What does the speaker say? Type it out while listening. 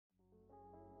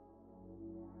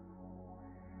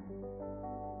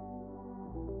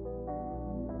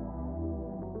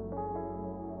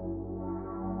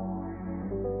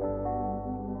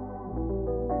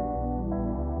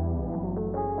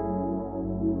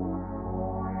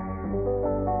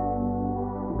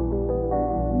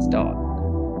Start.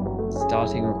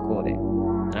 Starting recording.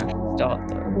 And I should start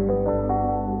though.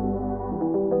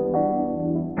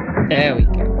 There we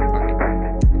go.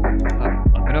 Alright.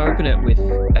 I'm gonna open it with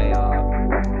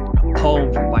a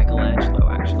poem from Michelangelo,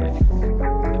 actually.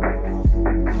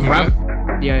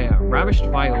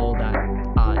 Ravished by all that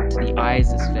to the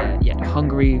eyes is fair, yet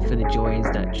hungry for the joys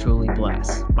that truly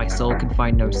bless. My soul can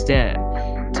find no stair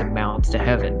to mount to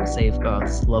heaven, save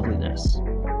earth's loveliness.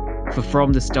 For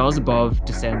from the stars above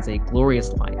descends a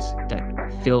glorious light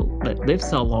that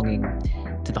lifts our longing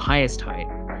to the highest height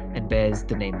and bears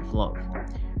the name of love.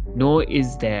 Nor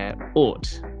is there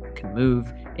aught can move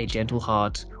a gentle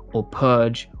heart, or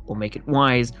purge, or make it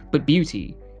wise, but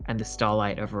beauty and the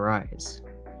starlight of her eyes.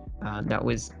 That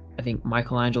was, I think,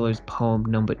 Michelangelo's poem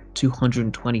number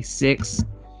 226.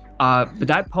 But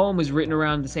that poem was written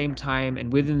around the same time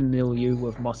and within the milieu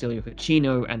of Marsilio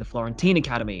Ficino and the Florentine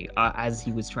Academy, as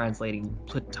he was translating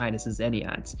Plotinus's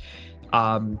Enneads.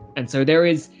 And so there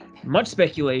is much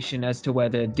speculation as to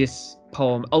whether this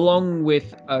poem, along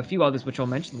with a few others which I'll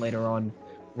mention later on,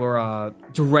 were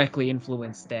directly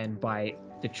influenced then by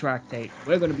the tractate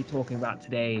we're going to be talking about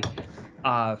today,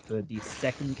 for the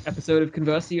second episode of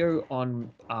Conversio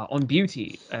on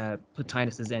beauty,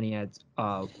 Plotinus's Ennead,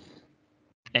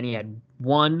 Ennead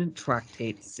I,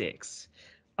 Tractate 6.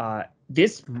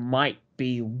 This might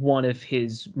be one of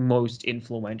his most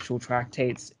influential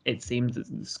tractates. It seems that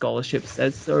the scholarship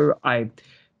says so. I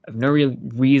have no real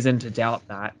reason to doubt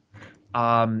that.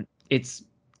 It's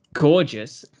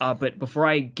gorgeous, but before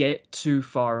I get too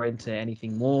far into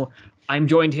anything more, I'm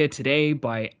joined here today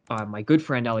by my good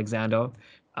friend Alexander,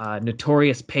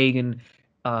 notorious pagan,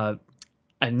 a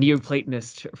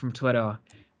Neoplatonist from Twitter.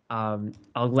 I'll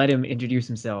let him introduce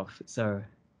himself. So,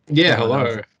 yeah,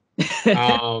 hello.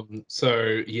 I've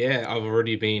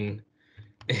already been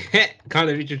kind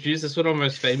of introduced. That's what I'm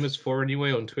most famous for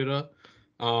anyway on Twitter,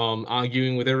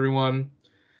 arguing with everyone.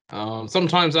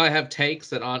 Sometimes I have takes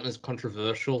that aren't as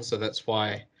controversial, so that's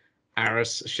why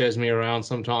Arrus shares me around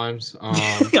sometimes.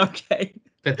 Okay.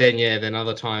 But then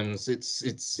other times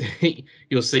it's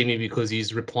you'll see me because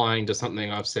he's replying to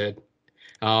something I've said,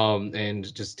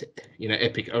 and just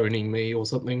epic owning me or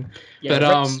something. Yeah,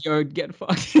 but get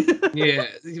fucked. Yeah,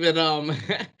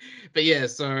 but yeah.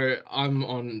 So I'm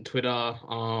on Twitter.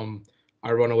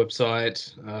 I run a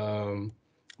website.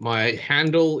 My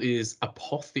handle is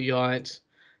Apotheite.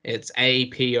 It's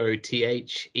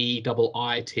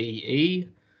APOTHEIITE.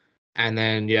 And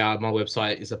then, my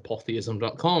website is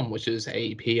apotheism.com, which is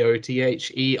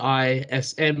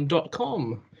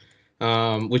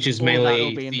APOTHEISM.com, which is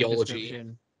mainly theology.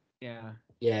 Yeah.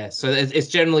 Yeah, so it's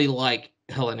generally like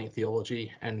Hellenic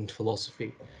theology and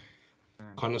philosophy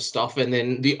kind of stuff. And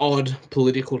then the odd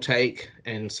political take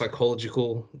and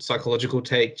psychological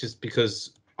take, just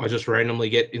because I just randomly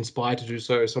get inspired to do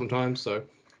so sometimes. So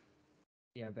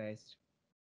yeah, based.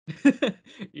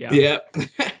 Yeah.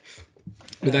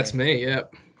 But that's me. Yeah.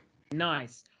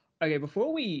 Nice. Okay,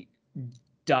 before we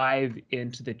dive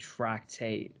into the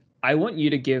tractate, I want you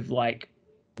to give like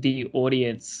the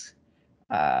audience,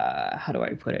 how do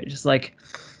I put it? Just like,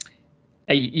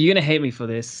 you're gonna hate me for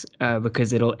this,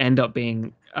 because it'll end up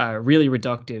being really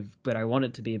reductive, but I want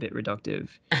it to be a bit reductive.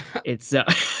 It's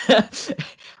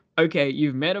okay,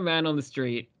 you've met a man on the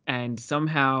street, and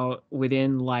somehow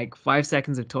within like 5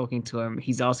 seconds of talking to him,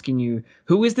 he's asking you,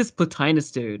 "Who is this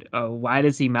Plotinus dude? Why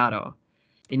does he matter?"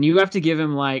 And you have to give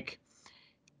him like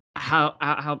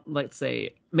how let's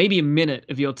say maybe a minute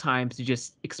of your time to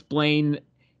just explain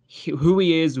who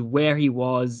he is, where he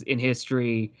was in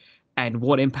history, and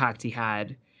what impact he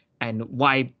had, and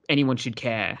why anyone should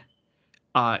care.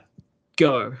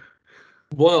 Go.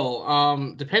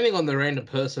 Well, depending on the random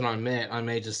person I met, I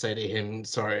may just say to him,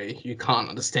 "Sorry, you can't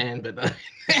understand." But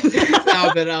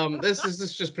no, but this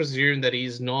is just presume that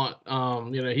he's not.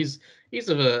 He's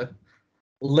of a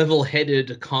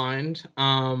level-headed kind.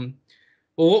 Well,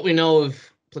 what we know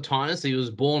of Plotinus, he was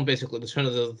born basically at the turn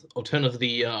of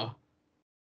the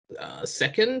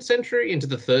 2nd century into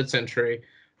the 3rd century,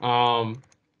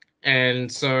 and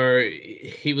so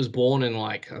he was born in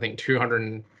like I think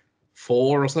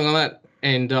 204 or something like that,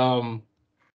 and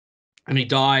he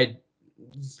died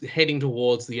heading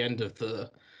towards the end of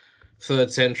the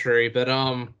 3rd century. But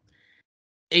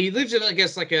he lived in, I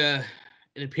guess, like in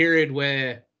a period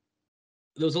where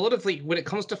there was a lot of, like, when it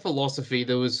comes to philosophy,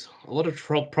 there was a lot of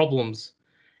problems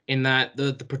in that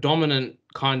the predominant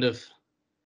kind of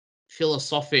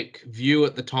philosophic view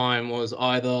at the time was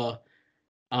either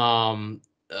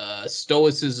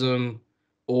Stoicism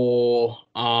or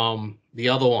the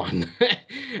other one.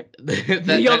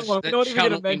 The other one, we're not even shall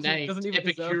gonna not be mention it, named. doesn't even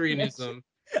deserve Epicureanism.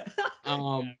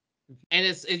 mention. and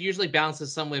it usually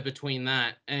bounces somewhere between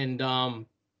that and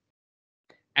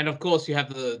of course you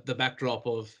have the backdrop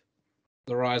of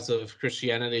the rise of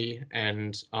Christianity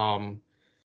and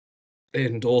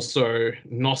also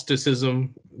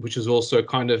Gnosticism, which is also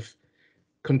kind of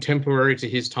contemporary to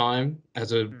his time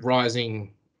as a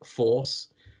rising force.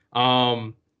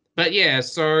 But yeah,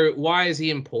 so why is he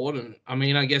important? I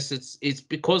mean, I guess it's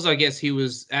because I guess he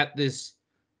was at this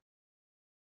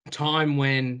time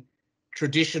when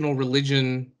traditional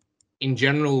religion in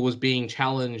general was being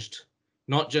challenged,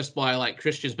 not just by like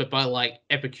Christians, but by like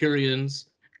Epicureans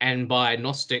and by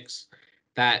Gnostics,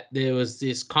 that there was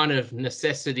this kind of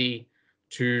necessity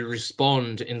to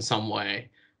respond in some way.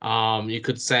 You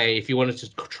could say, if you wanted to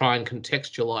try and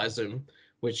contextualize them,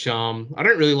 which I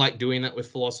don't really like doing that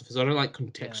with philosophers. I don't like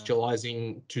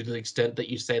contextualizing to the extent that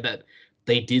you say that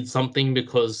they did something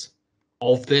because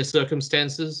of their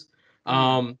circumstances.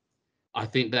 I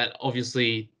think that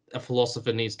obviously a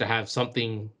philosopher needs to have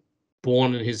something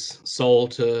born in his soul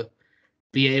to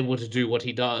be able to do what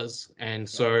he does, and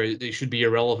so it should be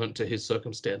irrelevant to his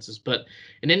circumstances. But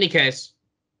in any case,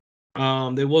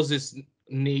 there was this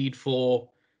need for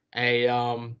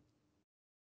a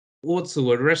what's the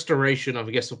word, restoration of,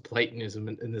 I guess, of Platonism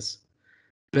in this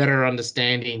better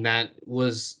understanding that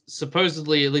was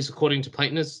supposedly, at least according to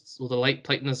Platonists or the late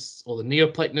Platonists or the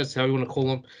Neoplatonists, however you want to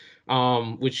call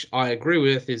them, which I agree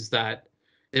with, is that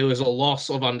there was a loss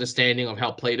of understanding of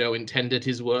how Plato intended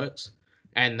his works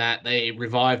and that they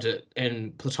revived it.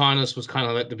 And Plotinus was kind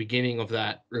of at the beginning of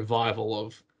that revival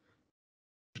of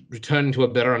returning to a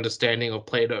better understanding of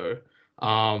Plato.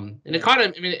 And it kind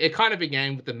of, I mean, it kind of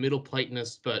began with the Middle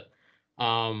Platonists, but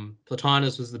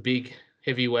Plotinus was the big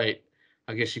heavyweight,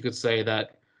 I guess you could say,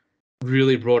 that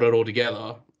really brought it all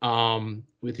together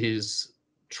with his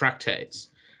tractates.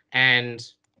 And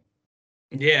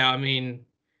yeah, I mean,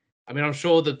 I'm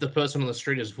sure that the person on the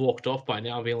street has walked off by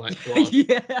now, being like, "God,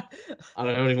 Yeah. I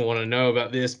don't even want to know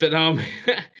about this." But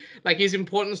like his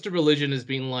importance to religion has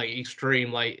been like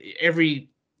extreme. Like every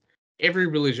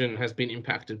religion has been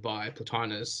impacted by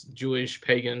Plotinus: Jewish,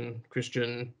 pagan,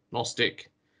 Christian,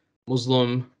 Gnostic,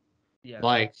 Muslim. Yeah.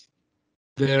 Like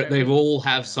they've all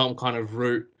have some kind of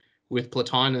root with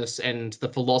Plotinus and the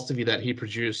philosophy that he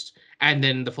produced, and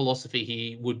then the philosophy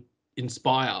he would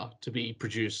inspire to be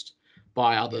produced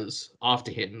by others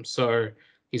after him. So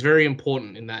he's very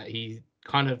important in that he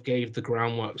kind of gave the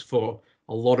groundworks for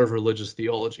a lot of religious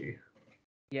theology.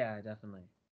 Yeah, definitely.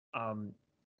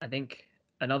 I think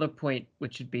another point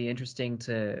which would be interesting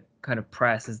to kind of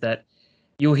press is that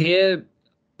you'll hear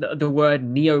the word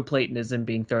Neoplatonism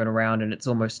being thrown around, and it's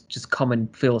almost just common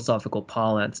philosophical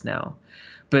parlance now.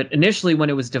 But initially, when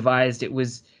it was devised, it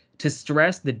was to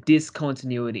stress the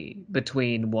discontinuity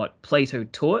between what Plato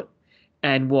taught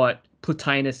and what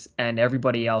Plotinus and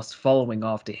everybody else following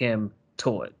after him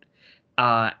taught.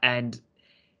 And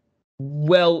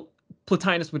well,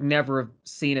 Plotinus would never have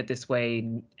seen it this way,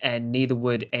 and neither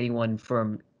would anyone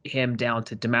from him down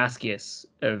to Damascus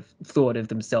have thought of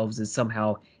themselves as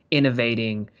somehow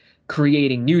innovating,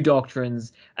 creating new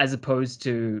doctrines, as opposed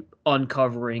to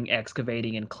uncovering,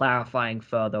 excavating, and clarifying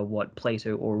further what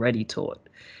Plato already taught.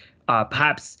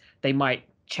 Perhaps they might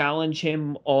challenge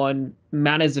him on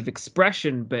manners of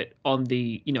expression, but on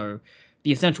the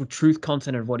the essential truth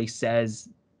content of what he says,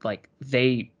 like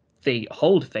they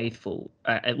hold faithful,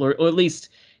 or at least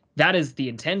that is the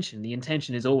intention. The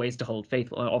intention is always to hold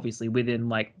faithful. Obviously, within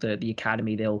like the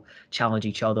academy, they'll challenge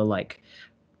each other. Like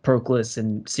Proclus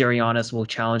and Syrianus will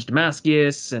challenge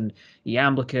Damascus, and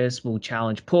Iamblichus will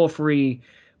challenge Porphyry.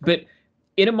 But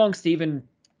in amongst even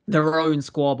their own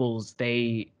squabbles,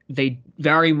 they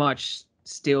very much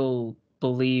still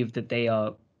believe that they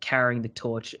are carrying the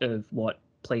torch of what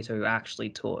Plato actually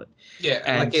taught. Yeah,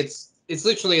 And like it's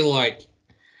literally like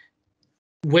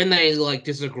when they like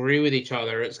disagree with each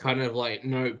other, it's kind of like,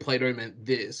 no, Plato meant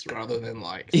this, rather than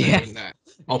like saying that,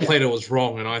 oh, Plato was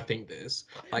wrong and I think this.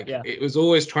 Like it was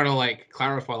always trying to like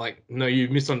clarify, like, no, you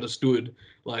misunderstood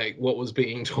like what was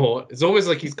being taught. It's always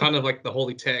like he's kind of like the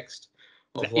holy text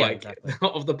of like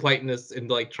of the Platonists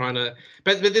and like trying to,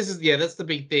 but this is, yeah, that's the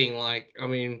big thing. Like, I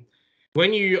mean,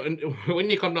 when you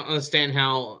come to understand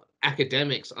how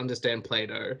academics understand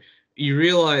Plato, you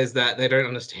realize that they don't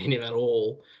understand him at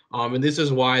all. And this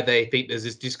is why they think there's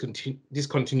this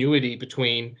discontinuity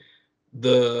between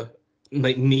the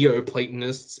like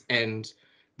Neoplatonists and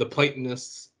the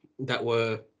Platonists that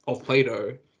were of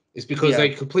Plato, is because they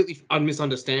completely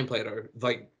misunderstand Plato,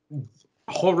 like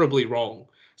horribly wrong.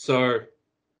 So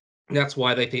that's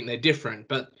why they think they're different.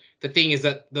 But the thing is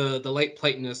that the late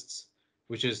Platonists,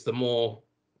 which is the more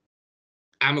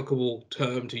amicable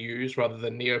term to use rather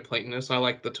than Neoplatonist. I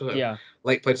like the term Yeah.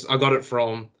 late Platonist. I got it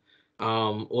from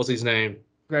what's his name?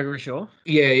 Gregory Shaw.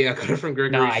 Yeah, I got it from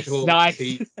Gregory Nice, Shaw because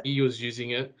nice. he was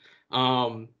using it.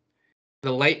 Um,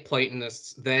 the late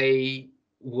Platonists, they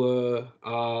were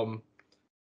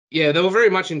yeah, they were very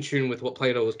much in tune with what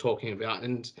Plato was talking about,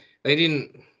 and they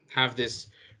didn't have this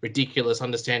ridiculous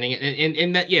understanding.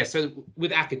 And that, yeah, so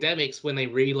with academics, when they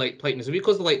read late Platonism,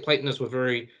 because the late Platonists were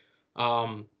very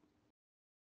um,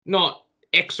 not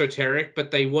exoteric, but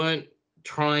they weren't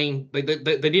trying, they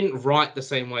didn't write the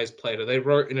same way as Plato. They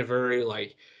wrote in a very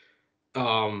like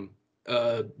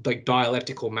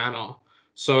dialectical manner.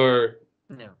 So,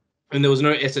 No. and there was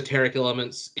no esoteric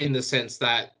elements in the sense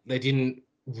that they didn't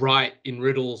write in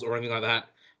riddles or anything like that.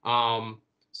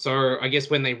 So I guess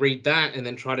when they read that and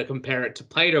then try to compare it to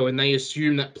Plato, and they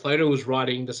assume that Plato was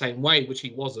writing the same way, which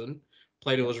he wasn't.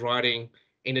 Plato was writing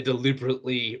in a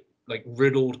deliberately like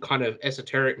riddled kind of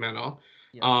esoteric manner.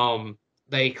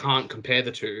 They can't compare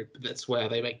the two. That's where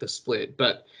they make the split.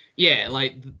 But yeah,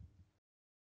 like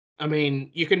I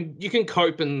mean, you can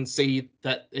cope and see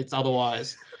that it's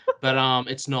otherwise, but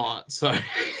it's not. So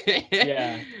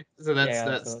Yeah. so Yeah, that's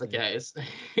the absolutely. case.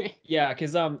 Yeah,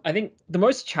 because I think the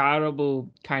most charitable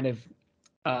kind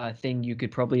of thing you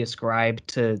could probably ascribe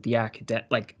to the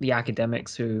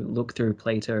academics who look through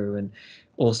Plato and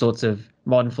all sorts of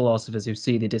modern philosophers who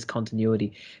see the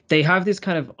discontinuity. They have this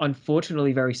kind of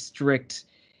unfortunately very strict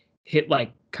hit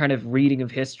like kind of reading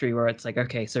of history where it's like,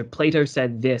 okay, so Plato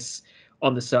said this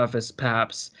on the surface,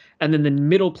 perhaps, and then the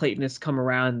Middle Platonists come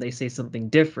around and they say something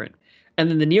different. And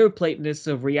then the Neoplatonists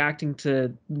are reacting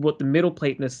to what the Middle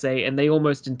Platonists say, and they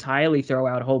almost entirely throw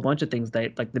out a whole bunch of things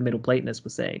that like the Middle Platonists were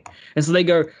saying. And so they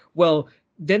go, well,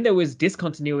 then there was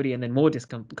discontinuity and then more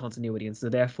discontinuity, and so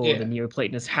therefore the Yeah,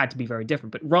 Neoplatonists had to be very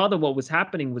different. But rather, what was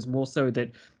happening was more so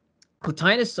that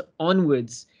Plotinus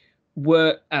onwards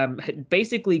were had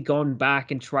basically gone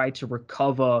back and tried to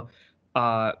recover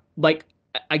like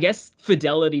I guess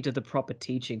fidelity to the proper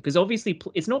teaching, because obviously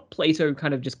it's not Plato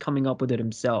kind of just coming up with it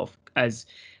himself. As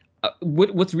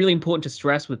what's really important to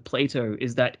stress with Plato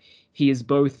is that he is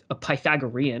both a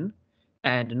Pythagorean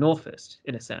and a Orphist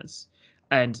in a sense.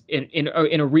 And in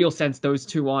a real sense, those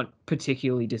two aren't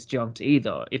particularly disjunct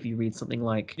either. If you read something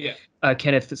like yeah,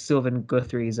 Kenneth Sylvan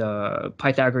Guthrie's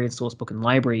Pythagorean Sourcebook and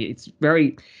Library, it's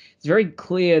very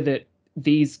clear that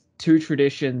these two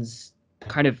traditions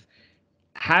kind of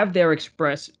have their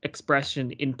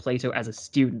expression in Plato as a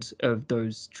student of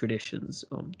those traditions,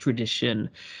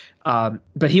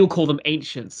 but he'll call them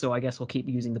ancient, so I guess we'll keep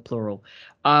using the plural.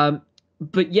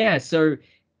 But yeah, so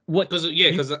what you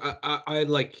because I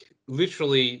like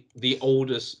literally the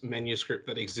oldest manuscript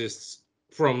that exists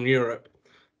from Europe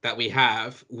that we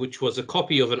have, which was a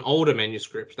copy of an older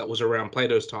manuscript that was around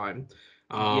Plato's time.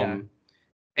 yeah. Um,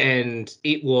 and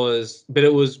it was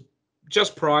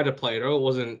just prior to Plato. It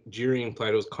wasn't during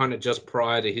Plato. It was kind of just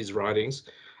prior to his writings.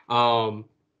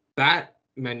 That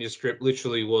manuscript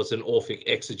literally was an Orphic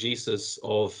exegesis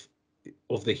of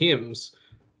the hymns,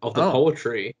 of the Oh,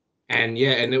 poetry, and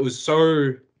yeah, and it was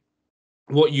so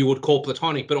what you would call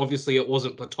Platonic, but obviously it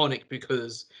wasn't Platonic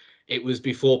because it was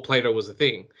before Plato was a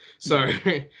thing. So,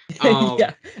 yeah. um,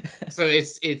 Yeah. so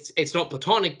it's not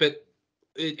Platonic, but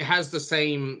it has the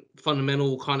same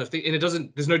fundamental kind of thing, and it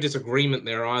doesn't. There's no disagreement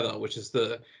there either, which is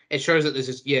it shows that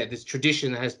there's this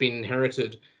tradition that has been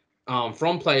inherited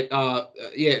from Plato,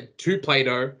 to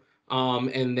Plato,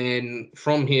 and then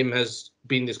from him has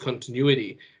been this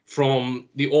continuity from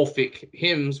the Orphic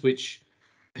hymns, which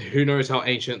who knows how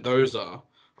ancient those are,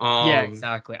 Yeah,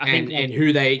 exactly. I think and like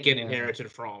who they get yeah,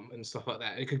 inherited from and stuff like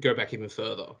that. It could go back even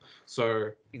further. So yeah,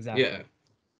 exactly.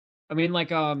 I mean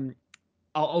like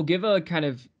I'll give a kind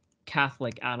of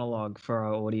Catholic analog for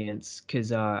our audience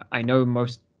because I know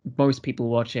most people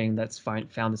watching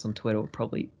found this on Twitter will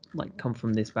probably like come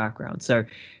from this background. So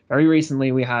very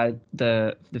recently we had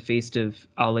the feast of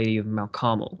Our Lady of Mount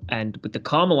Carmel, and with the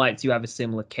Carmelites you have a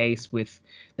similar case with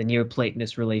the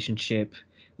Neoplatonist relationship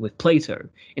with Plato,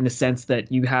 in the sense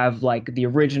that you have like the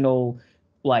original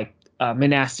like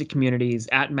monastic communities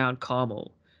at Mount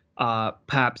Carmel,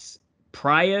 perhaps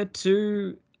prior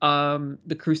to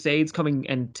the Crusades coming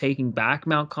and taking back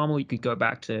Mount Carmel. You could go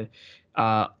back to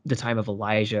the time of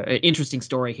Elijah. An interesting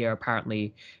story here.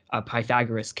 Apparently,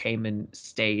 Pythagoras came and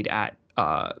stayed at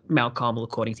Mount Carmel,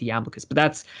 according to Iamblichus. But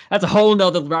that's a whole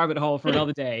nother rabbit hole for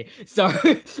another day. So,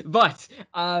 but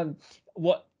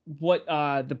what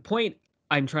the point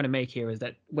I'm trying to make here is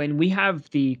that when we have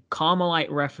the Carmelite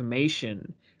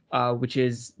Reformation, which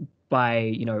is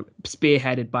by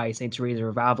spearheaded by Saint Teresa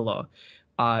of Avila,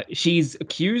 she's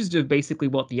accused of basically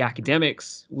what the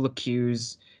academics will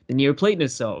accuse the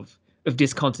Neoplatonists of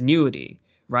discontinuity,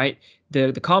 right?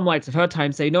 The Carmelites of her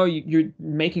time say, no, you're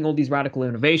making all these radical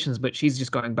innovations, but she's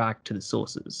just going back to the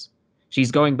sources.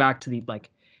 She's going back to the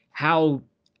how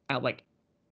like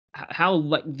how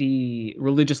like the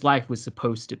religious life was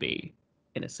supposed to be,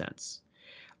 in a sense.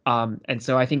 And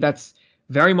so I think that's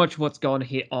very much what's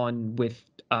going on with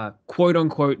quote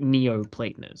unquote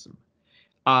Neoplatonism.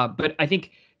 But I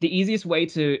think the easiest way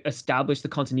to establish the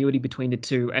continuity between the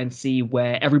two and see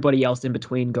where everybody else in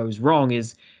between goes wrong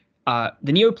is the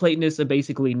Neoplatonists are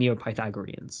basically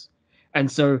Neo-Pythagoreans. And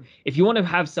so if you want to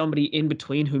have somebody in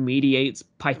between who mediates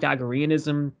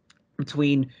Pythagoreanism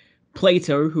between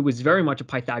Plato, who was very much a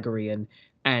Pythagorean,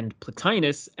 and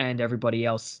Plotinus and everybody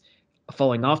else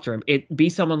following after him, it'd be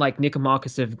someone like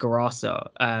Nicomachus of Gerasa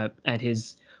and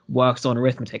his works on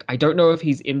arithmetic. I don't know if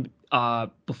he's in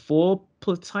before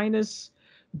Plotinus,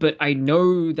 but I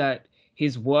know that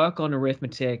his work on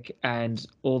arithmetic and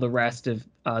all the rest of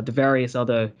the various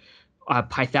other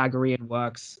Pythagorean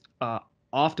works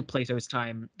after Plato's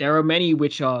time, there are many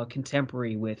which are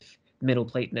contemporary with Middle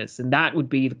Platonists, and that would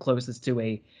be the closest to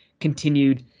a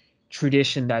continued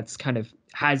tradition that's kind of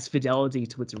has fidelity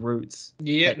to its roots.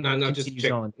 Yeah, no, just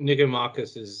check. On.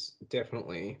 Nicomachus is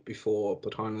definitely before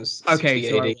Plotinus. Okay, 60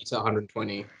 so AD to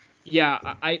 120. Yeah,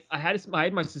 I had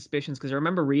my suspicions because I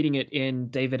remember reading it in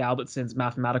David Albertson's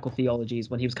Mathematical Theologies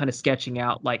when he was kind of sketching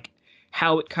out like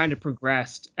how it kind of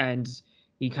progressed, and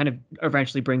he kind of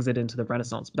eventually brings it into the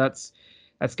Renaissance. But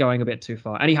that's going a bit too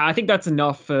far. Anyhow, I think that's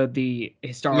enough for the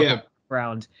historical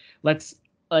background. Let's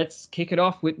kick it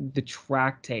off with the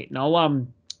tractate. Now,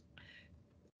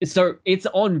 so it's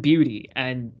on beauty,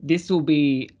 and this will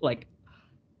be like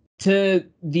to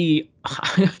the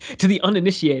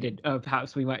uninitiated,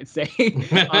 perhaps we might say.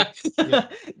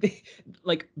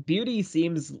 Like beauty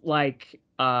seems like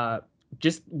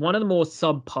just one of the more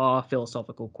subpar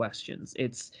philosophical questions.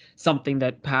 It's something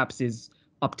that perhaps is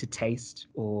up to taste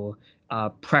or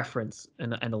preference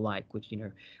and the like, which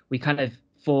we kind of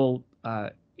fall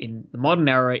in the modern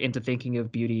era into thinking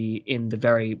of beauty in the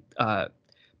very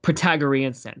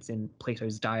Pythagorean sense. In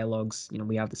Plato's dialogues,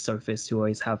 we have the sophists who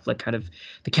always have like kind of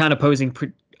the counterposing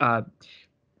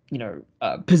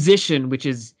position, which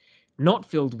is not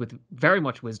filled with very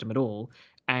much wisdom at all.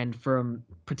 And from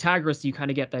Protagoras, you kind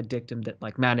of get that dictum that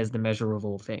like man is the measure of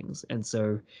all things. And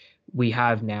so we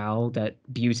have now that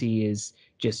beauty is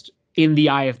just in the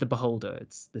eye of the beholder.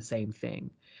 It's the same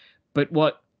thing. But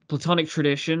what Platonic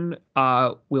tradition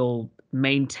will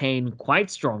maintain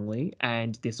quite strongly,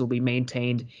 and this will be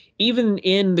maintained even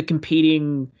in the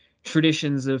competing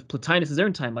traditions of Plotinus'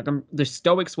 own time. Like the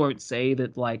Stoics won't say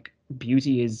that like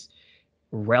beauty is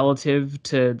relative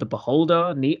to the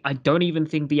beholder. I don't even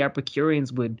think the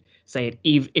Epicureans would say it,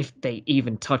 if they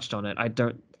even touched on it. I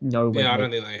don't know. Yeah, I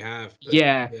don't think they have.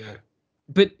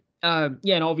 But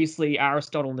and obviously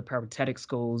Aristotle and the Peripatetic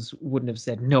schools wouldn't have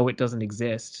said no, it doesn't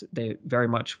exist. They very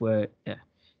much were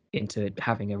into it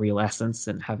having a real essence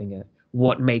and having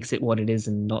what makes it what it is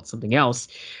and not something else.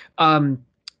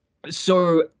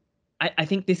 So I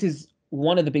think this is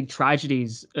one of the big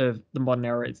tragedies of the modern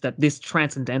era. Is that this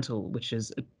transcendental, which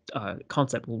is a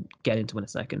concept we'll get into in a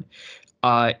second,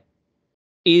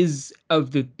 is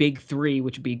of the big three,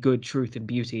 which would be good, truth, and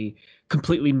beauty,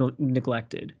 completely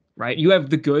neglected. Right? You have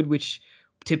the good, which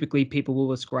typically people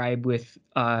will ascribe with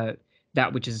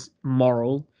that which is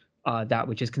moral, that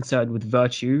which is concerned with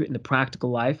virtue in the practical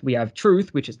life. We have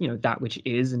truth, which is that which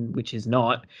is and which is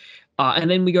not. And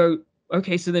then we go,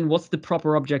 okay, so then what's the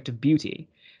proper object of beauty?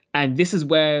 And this is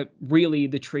where really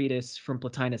the treatise from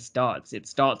Plotinus starts. It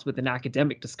starts with an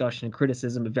academic discussion and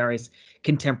criticism of various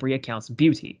contemporary accounts of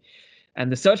beauty.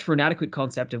 And the search for an adequate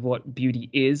concept of what beauty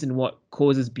is and what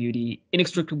causes beauty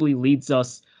inextricably leads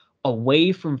us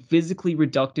away from physically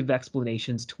reductive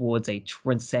explanations towards a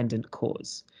transcendent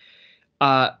cause.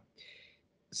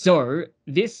 So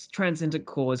this transcendent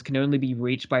cause can only be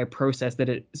reached by a process that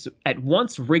is at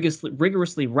once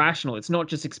rigorously rational. It's not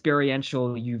just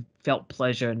experiential. You've felt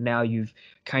pleasure, now you've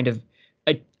kind of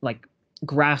like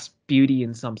grasped beauty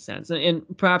in some sense. And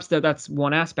perhaps that's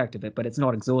one aspect of it, but it's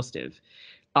not exhaustive.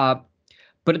 But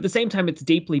at the same time, it's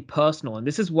deeply personal. And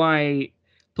this is why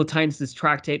Plotinus'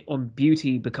 tractate on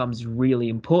beauty becomes really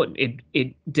important.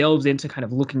 It delves into kind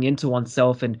of looking into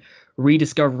oneself and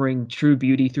rediscovering true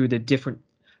beauty through the different,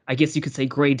 I guess you could say,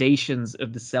 gradations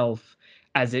of the self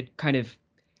as it kind of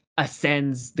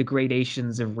ascends the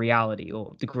gradations of reality,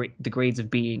 or the grades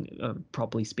of being,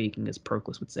 properly speaking, as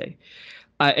Proclus would say.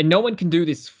 And no one can do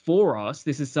this for us.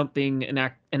 This is something,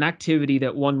 an activity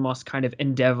that one must kind of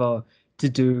endeavor to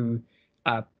do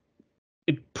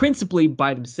principally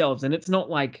by themselves. And it's not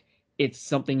like it's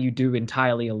something you do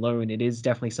entirely alone. It is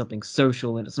definitely something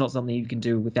social, and it's not something you can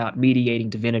do without mediating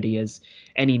divinity, as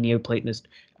any Neoplatonist,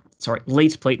 sorry,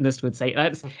 late Platonist would say.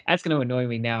 That's going to annoy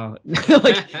me now,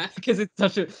 like, because it's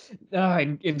such a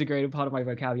integrated part of my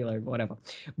vocabulary, whatever.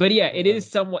 But yeah, it is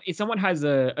somewhat. If someone has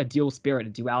a dual spirit, a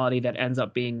duality that ends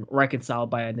up being reconciled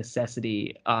by a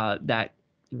necessity, that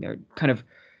kind of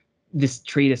this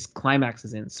treatise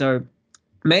climaxes in. So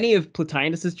many of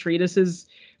Plotinus's treatises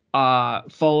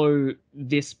follow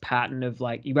this pattern of,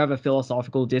 like, you have a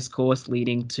philosophical discourse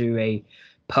leading to a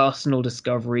personal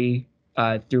discovery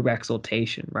through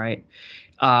exaltation, right?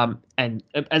 And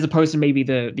as opposed to maybe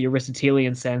the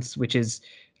Aristotelian sense, which is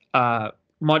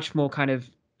much more kind of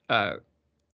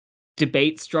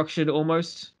debate structured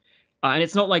almost. And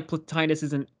it's not like Plotinus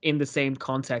isn't in the same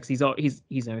context. He's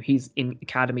in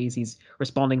academies. He's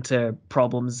responding to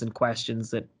problems and questions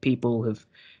that people have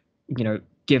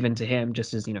given to him,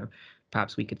 just as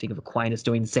perhaps we could think of Aquinas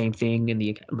doing the same thing in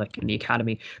the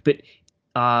academy, but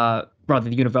rather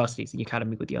the universities. The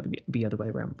academy would be the other way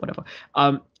around, whatever.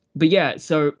 But yeah,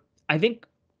 so I think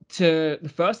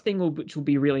the first thing which will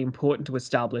be really important to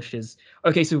establish is,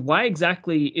 okay, so why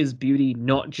exactly is beauty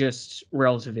not just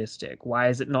relativistic? Why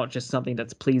is it not just something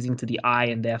that's pleasing to the eye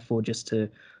and therefore just to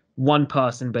one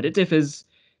person, but it differs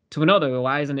to another?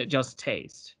 Why isn't it just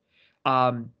taste?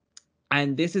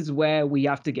 And this is where we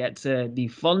have to get to the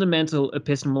fundamental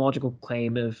epistemological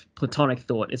claim of Platonic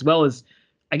thought, as well as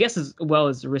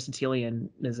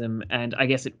Aristotelianism. And I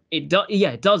guess it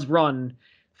does run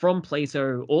from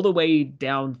Plato all the way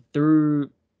down through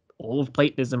all of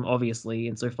Platonism, obviously,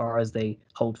 insofar as they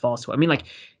hold fast to it. I mean, like,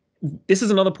 this is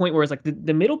another point where it's like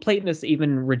the Middle Platonists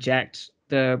even reject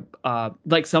the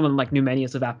like someone like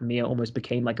Numenius of Apamea almost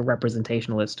became like a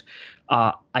representationalist,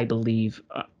 I believe.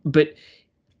 But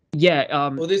yeah.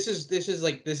 Well, this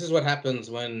is what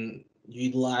happens when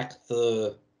you lack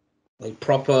the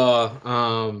proper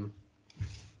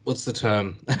what's the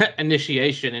term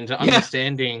initiation into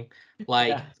understanding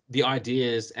the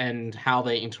ideas and how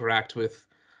they interact with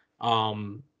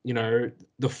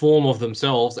the form of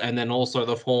themselves, and then also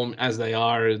the form as they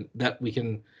are that we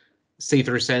can see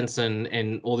through sense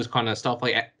and all this kind of stuff.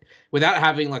 Like, without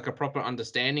having like a proper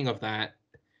understanding of that,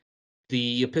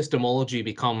 the epistemology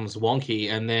becomes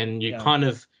wonky, and then you kind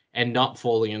of end up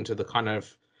falling into the kind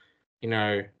of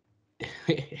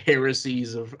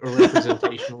heresies of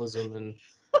representationalism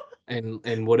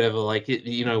and whatever, like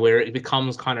where it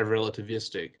becomes kind of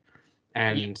relativistic,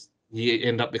 and you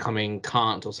end up becoming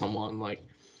Kant or someone like.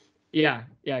 Yeah,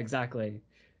 exactly.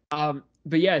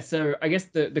 But yeah, so I guess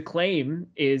the claim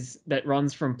is that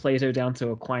runs from Plato down to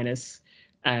Aquinas,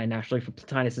 and actually for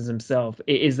Plotinus himself,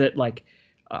 is that, like,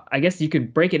 I guess you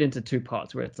could break it into two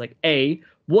parts, where it's like,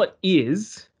 what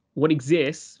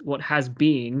exists, what has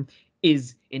being,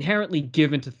 is inherently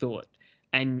given to thought.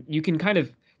 And you can kind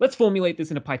of, let's formulate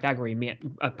this in a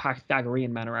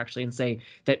Pythagorean manner, actually, and say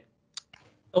that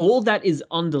all that is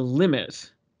under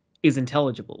limit is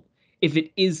intelligible. If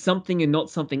it is something and not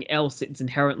something else, it's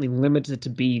inherently limited to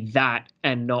be that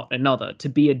and not another. To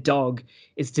be a dog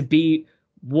is to be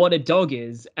what a dog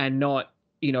is and not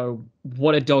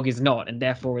what a dog is not, and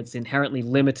therefore it's inherently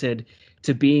limited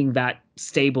to being that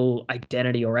stable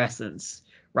identity or essence,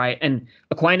 right? And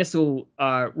Aquinas will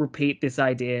repeat this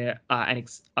idea and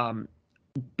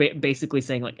basically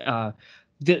saying, like,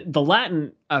 the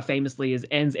Latin famously is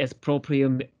ens est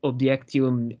proprium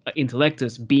objectum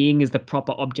intellectus, being is the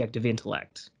proper object of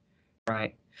intellect,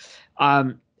 right?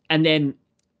 And then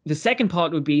the second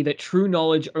part would be that true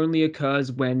knowledge only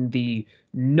occurs when the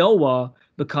knower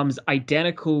becomes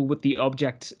identical with the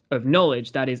object of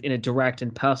knowledge, that is, in a direct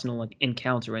and personal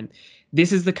encounter. And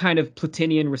this is the kind of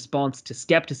Platonian response to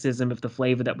skepticism, of the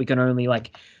flavor that we can only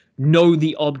know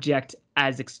the object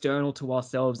as external to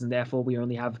ourselves, and therefore we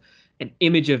only have an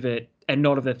image of it and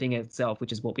not of the thing itself,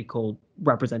 which is what we called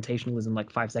representationalism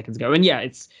like 5 seconds ago. And yeah,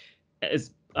 it's,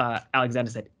 as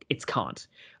Alexander said, it's Kant,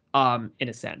 in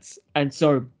a sense. And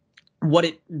so what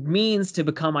it means to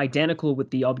become identical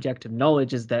with the object of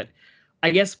knowledge is that, I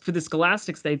guess for the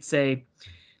scholastics, they'd say,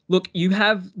 look, you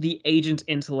have the agent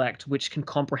intellect, which can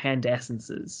comprehend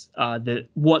essences,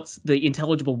 what's the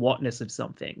intelligible whatness of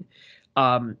something.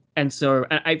 And so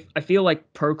I feel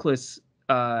like Proclus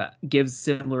gives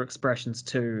similar expressions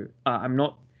too. I'm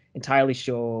not entirely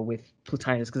sure with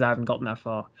Plotinus because I haven't gotten that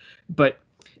far. But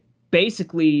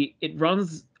basically, it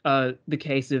runs the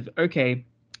case of, okay,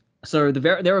 so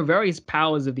there are various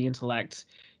powers of the intellect.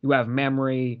 You have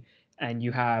memory and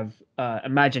you have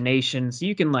imagination. So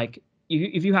you can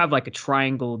if you have like a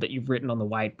triangle that you've written on the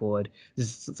whiteboard,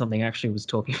 this is something I actually was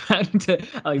talking about to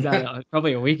Alexander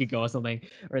probably a week ago or something,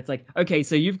 where it's like, okay,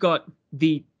 so you've got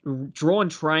the drawn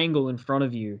triangle in front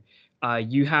of you.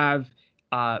 You have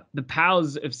the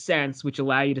powers of sense, which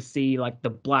allow you to see like the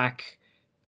black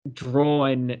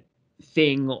drawn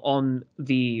thing on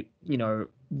the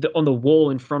on the wall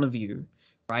in front of you,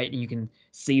 right? And you can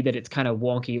see that it's kind of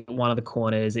wonky at one of the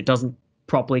corners. It doesn't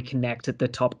properly connect at the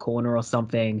top corner or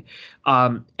something.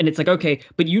 And it's like, okay,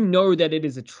 but you know that it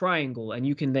is a triangle, and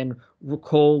you can then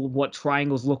recall what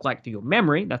triangles look like through your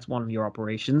memory. That's one of your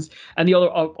operations. And the other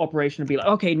operation would be like,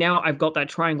 okay, now I've got that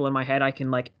triangle in my head. I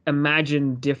can like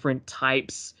imagine different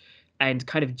types and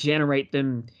kind of generate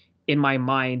them in my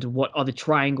mind what other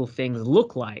triangle things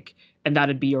look like. And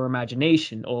that'd be your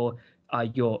imagination or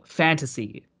your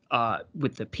fantasy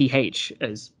with the PH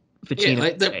as Yeah, Ficino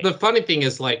like would say. the funny thing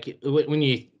is like when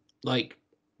you like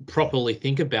properly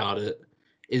think about it,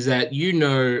 is that you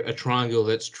know a triangle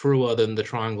that's truer than the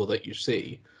triangle that you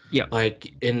see. Yeah.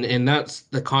 Like and that's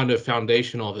the kind of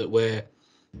foundation of it, where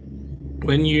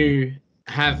when you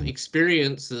have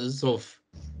experiences of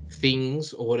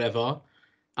things or whatever,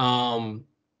 um,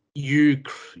 you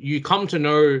come to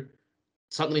know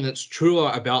something that's truer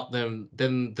about them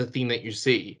than the thing that you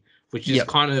see, which is Yeah.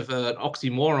 kind of an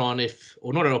oxymoron, if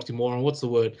or not an oxymoron. What's the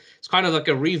word? It's kind of like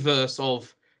a reverse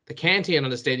of the Kantian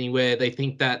understanding, where they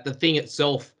think that the thing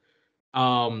itself,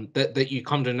 that you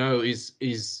come to know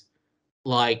is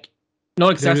like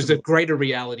Not there is a accessible. greater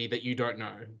reality that you don't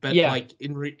know. But Yeah. like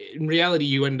in reality,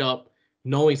 you end up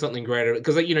knowing something greater,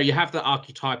 because like, you have the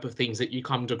archetype of things that you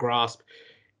come to grasp,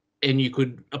 and you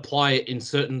could apply it in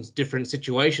certain different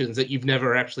situations that you've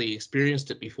never actually experienced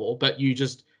it before, but you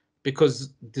just,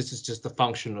 because this is just the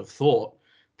function of thought,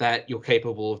 that you're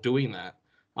capable of doing that.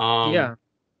 Yeah.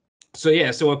 So yeah,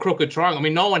 so a crooked triangle, I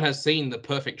mean, no one has seen the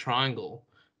perfect triangle,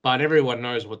 but everyone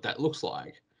knows what that looks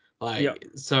like. Yeah. Like,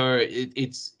 so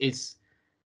it's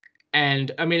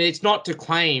and I mean, it's not to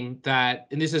claim that,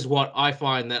 and this is what I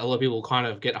find that a lot of people kind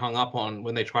of get hung up on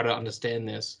when they try to understand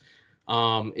this,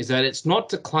 is that it's not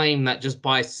to claim that just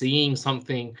by seeing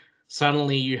something,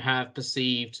 suddenly you have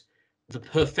perceived the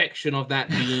perfection of that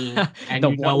being and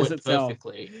The you know oneness it itself.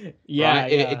 perfectly, Yeah.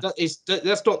 right? Yeah.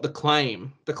 That's not the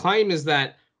claim. The claim is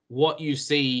that what you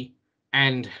see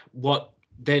and what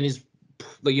then is,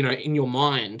 in your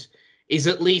mind, is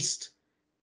at least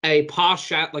a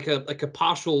partial, like a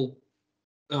partial,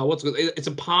 it's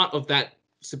a part of that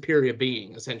superior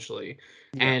being, essentially.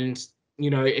 Yeah. And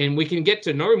and we can get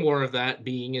to know more of that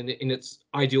being in its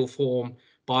ideal form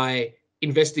by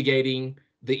investigating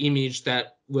the image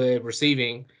that we're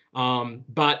receiving.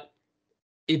 But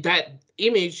that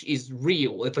image is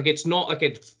real. It's like, it's not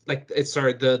like it's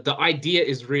sorry, the idea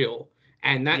is real,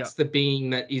 and Yeah. that's the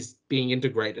being that is being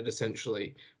integrated,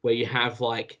 essentially, where you have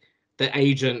like the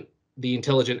agent, the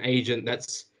intelligent agent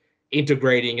that's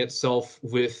integrating itself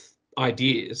with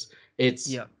ideas. It's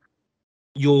Yeah.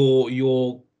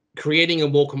 you're creating a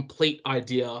more complete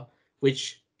idea,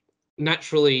 which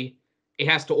naturally it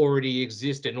has to already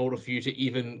exist in order for you to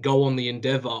even go on the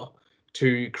endeavor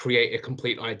to create a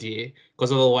complete idea,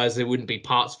 because otherwise there wouldn't be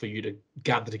parts for you to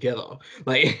gather together.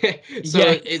 Like, so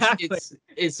Yeah. it's Exactly. it's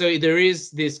it's so there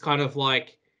is this kind of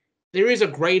like, there is a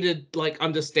graded like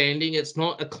understanding. It's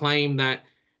not a claim that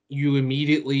you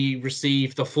immediately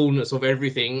receive the fullness of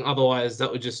everything, otherwise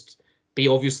that would just be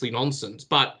obviously nonsense.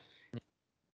 But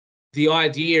the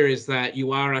idea is that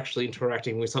you are actually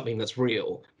interacting with something that's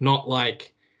real, not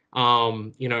like,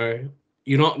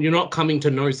 you're not coming to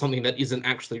know something that isn't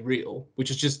actually real, which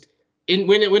is just,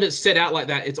 when it's set out like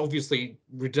that, it's obviously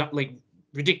ridiculous.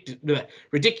 I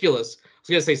was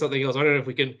gonna say something else. I don't know if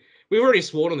we can. We've already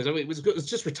sworn on this. I mean, it's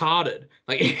just retarded.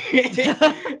 Like,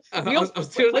 I We'll was, I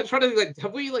was let, trying to think, like,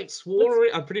 have we like sworn let's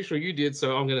already? I'm pretty sure you did,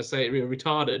 so I'm gonna say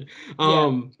retarded.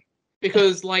 yeah.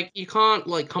 Because like you can't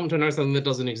like come to know something that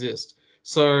doesn't exist.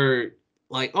 So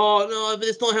like, oh no, but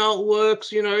it's not how it works.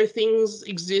 Things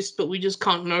exist, but we just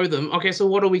can't know them. Okay, so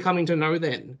what are we coming to know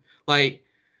then? Like,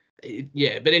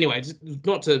 yeah. But anyway, just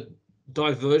not to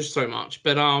diverge so much,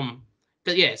 but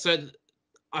yeah. So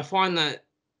I find that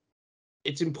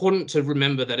it's important to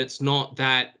remember that it's not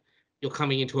that you're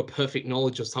coming into a perfect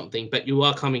knowledge of something, but you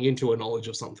are coming into a knowledge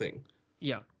of something.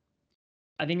 Yeah.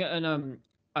 I think, and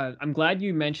I'm glad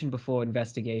you mentioned before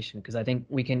investigation, because I think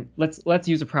we can let's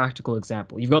use a practical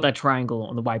example. You've got that triangle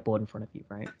on the whiteboard in front of you,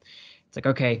 right? It's like,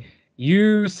 okay,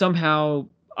 you somehow,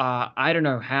 I don't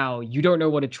know how, you don't know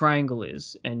what a triangle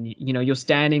is, and you're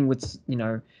standing with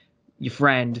your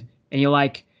friend, and you're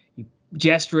like, you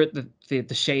gesture at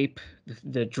the shape,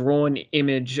 the drawn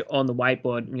image on the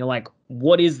whiteboard, and you're like,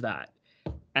 what is that?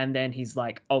 and then he's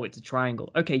like, oh, it's a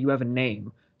triangle. Okay, you have a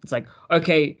name. It's like,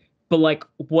 okay, but like,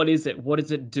 what is it? What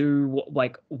does it do?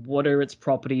 What are its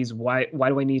properties? Why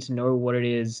do I need to know what it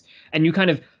is? And you kind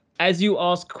of, as you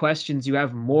ask questions, you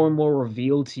have more and more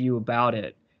revealed to you about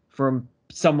it from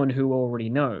someone who already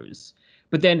knows.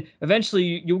 But then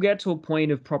eventually you'll get to a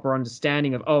point of proper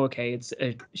understanding of, oh, okay, it's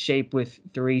a shape with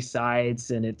three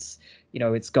sides, and it's, you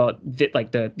know, it's got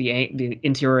like the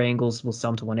interior angles will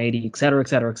sum to 180, et cetera, et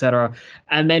cetera, et cetera.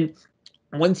 And then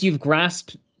once you've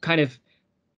grasped kind of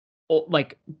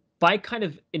like by kind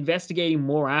of investigating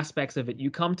more aspects of it, you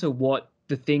come to what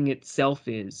the thing itself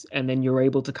is, and then you're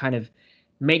able to kind of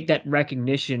make that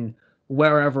recognition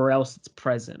wherever else it's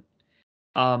present.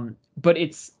 But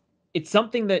it's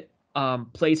something that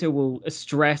Plato will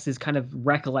stress is kind of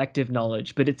recollective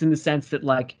knowledge, but it's in the sense that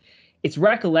like it's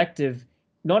recollective,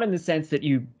 not in the sense that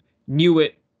you knew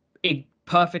it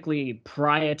perfectly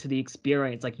prior to the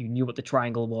experience, like you knew what the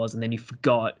triangle was and then you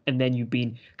forgot and then you've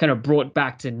been kind of brought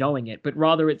back to knowing it, but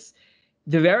rather it's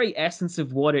the very essence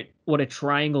of what a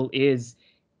triangle is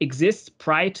exists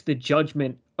prior to the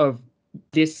judgment of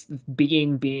this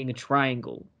being a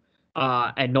triangle,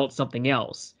 and not something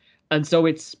else. And so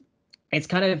it's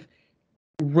kind of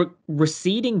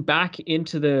receding back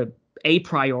into the a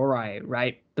priori,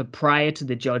 right? The prior to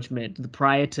the judgment, the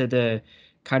prior to the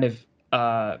kind of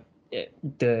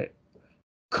the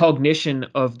cognition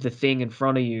of the thing in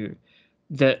front of you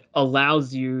that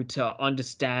allows you to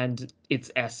understand its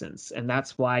essence. And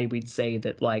that's why we'd say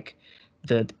that like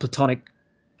the Platonic,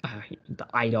 the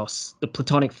eidos, the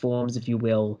Platonic forms, if you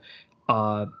will,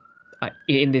 uh,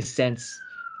 in this sense,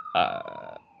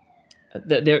 uh,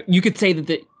 there you could say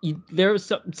that there are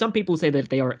some people say that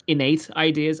they are innate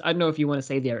ideas. I don't know if you want to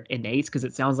say they're innate because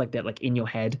it sounds like they're like in your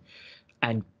head,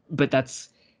 and but that's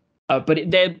but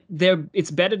they're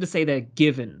it's better to say they're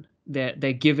given.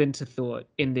 They're given to thought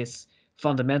in this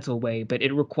fundamental way, but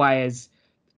it requires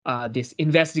this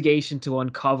investigation to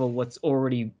uncover what's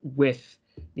already with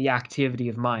the activity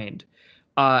of mind.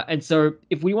 And so,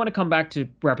 if we want to come back to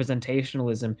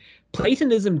representationalism,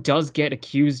 Platonism does get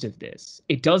accused of this.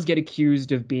 It does get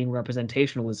accused of being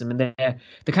representationalism, and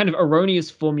the kind of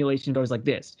erroneous formulation goes like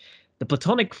this: the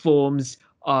Platonic forms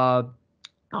are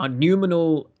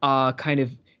noumenal, kind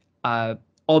of uh,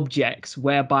 objects,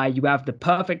 whereby you have the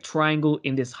perfect triangle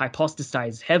in this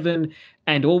hypostasized heaven,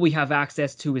 and all we have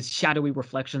access to is shadowy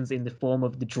reflections in the form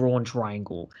of the drawn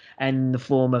triangle and in the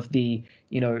form of the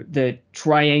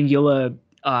triangular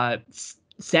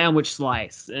sandwich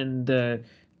slice and the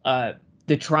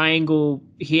triangle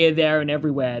here, there, and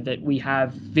everywhere that we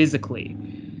have physically.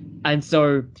 And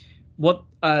so what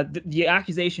the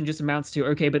accusation just amounts to,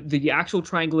 okay, but the actual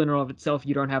triangle in and of itself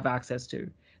you don't have access to.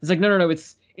 It's like, no,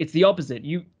 it's the opposite.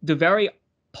 The very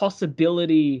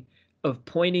possibility of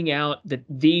pointing out that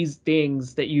these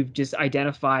things that you've just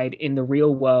identified in the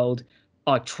real world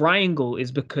are triangle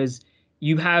is because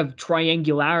you have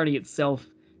triangularity itself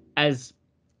as,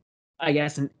 I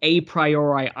guess, an a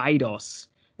priori eidos,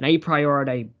 an a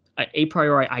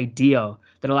priori idea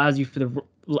that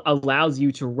allows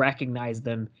you to recognize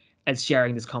them as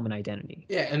sharing this common identity.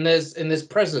 Yeah, and there's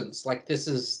presence. Like this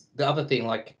is the other thing.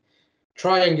 Like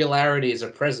triangularity is a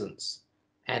presence,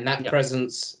 and that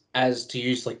presence, as to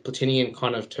use like Platinian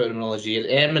kind of terminology, it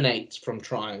emanates from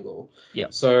triangle. Yeah.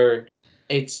 So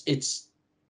it's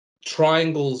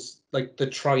triangles, like the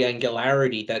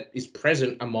triangularity that is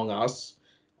present among us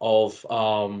of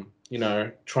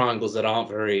triangles that aren't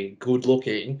very good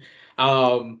looking.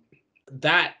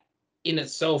 That in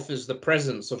itself is the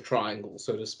presence of triangles,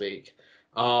 so to speak.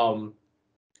 Um,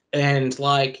 and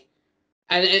like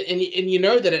and you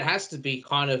know that it has to be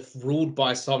kind of ruled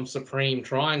by some supreme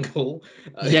triangle.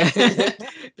 Yeah.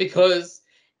 Because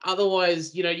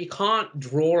otherwise, you can't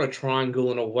draw a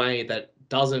triangle in a way that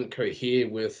doesn't cohere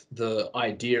with the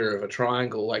idea of a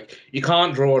triangle. Like you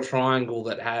can't draw a triangle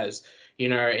that has,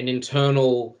 an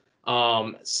internal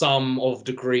sum of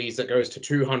degrees that goes to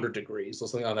 200 degrees or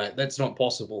something like that. That's not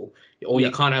possible. Or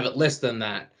you can't have it less than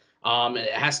that.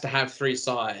 It has to have three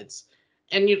sides.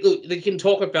 And you can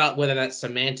talk about whether that's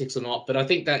semantics or not, but I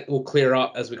think that will clear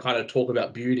up as we kind of talk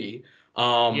about beauty,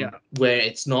 where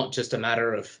it's not just a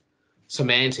matter of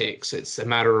semantics; it's a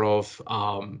matter of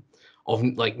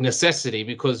like necessity,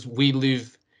 because we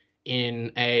live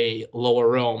in a lower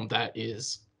realm that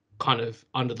is kind of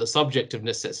under the subject of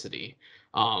necessity.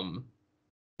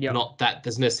 Not that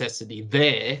there's necessity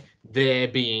there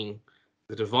being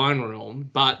the divine realm,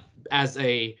 but as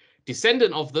a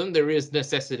descendant of them, there is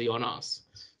necessity on us.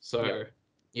 So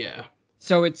yeah.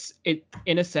 So it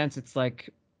in a sense it's like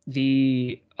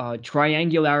the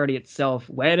triangularity itself.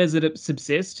 Where does it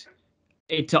subsist?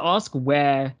 to ask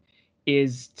where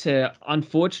is to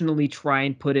unfortunately try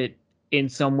and put it in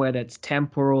somewhere that's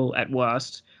temporal at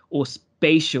worst, or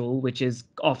spatial, which is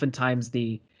oftentimes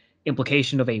the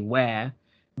implication of a where,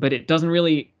 but it doesn't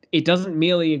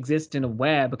merely exist in a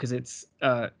where, because it's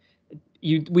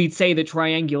we'd say that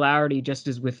triangularity, just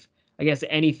as with, I guess,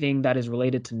 anything that is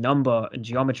related to number and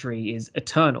geometry, is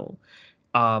eternal,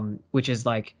 which is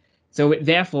like, so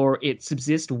therefore it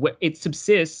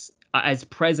subsists as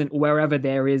present wherever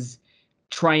there is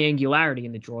triangularity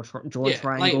in the drawn triangle,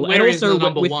 like, and where is also the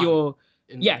number with one your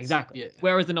in exactly. Yeah.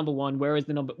 Where is the number one? Where is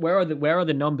the number? Where are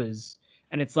the numbers?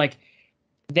 And it's like,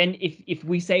 then if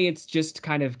we say it's just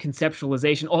kind of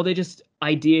conceptualization, or they're just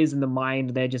ideas in the mind,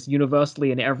 they're just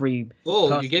universally in every Oh,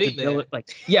 you're person's getting there. ability,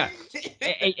 like, yeah,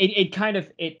 it kind of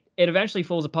it eventually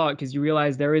falls apart, because you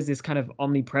realize there is this kind of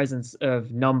omnipresence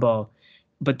of number,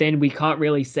 but then we can't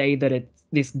really say that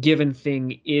this given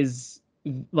thing is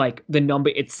like the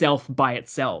number itself by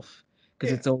itself,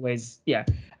 because it's always, yeah.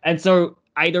 And so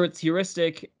either it's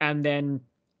heuristic, and then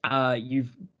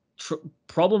you've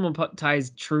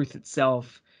problematized truth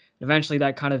itself, eventually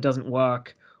that kind of doesn't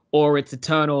work, or it's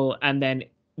eternal, and then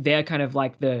they're kind of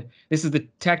like this is the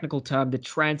technical term, the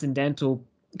transcendental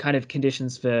kind of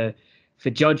conditions for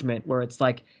judgment, where it's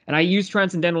like, and I use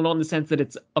transcendental not in the sense that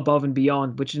it's above and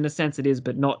beyond, which in a sense it is,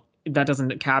 but not, that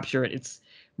doesn't capture it. It's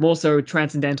more so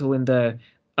transcendental in the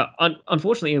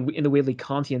unfortunately in the weirdly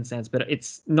Kantian sense, but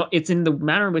it's not, it's in the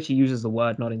manner in which he uses the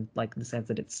word, not in like the sense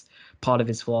that it's part of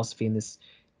his philosophy in this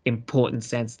important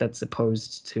sense that's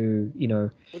opposed to,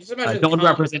 just imagine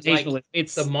non-representational. like,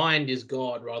 It's the mind is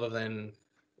God rather than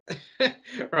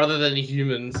rather than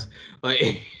humans.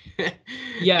 Like,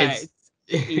 yeah, it's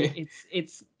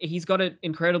it's he's got it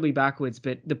incredibly backwards,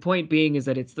 but the point being is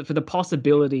that it's for the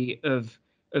possibility of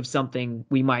something,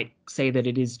 we might say that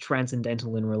it is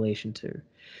transcendental in relation to.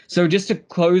 So just to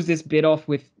close this bit off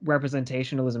with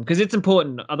representationalism, because it's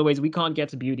important, otherwise we can't get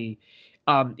to beauty.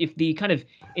 If the kind of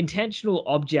intentional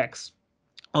objects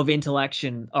of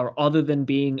intellection are other than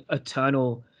being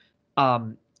eternal,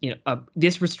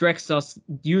 this restricts us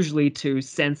usually to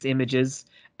sense images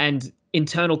and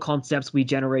internal concepts we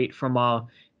generate from our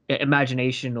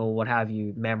imagination, or what have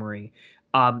you, memory.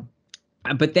 Um,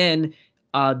 but then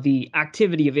the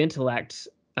activity of intellect,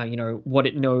 what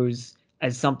it knows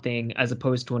as something as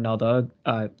opposed to another,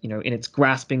 in its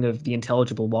grasping of the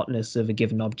intelligible whatness of a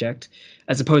given object,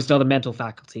 as opposed to other mental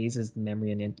faculties, as the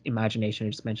memory and imagination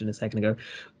I just mentioned a second ago,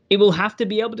 it will have to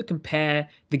be able to compare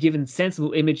the given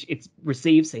sensible image it's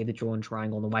received, say the drawn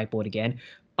triangle on the whiteboard again,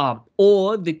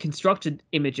 or the constructed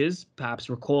images, perhaps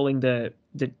recalling the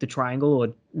triangle,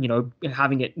 or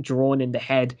having it drawn in the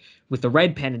head with the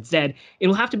red pen instead.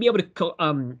 It'll have to be able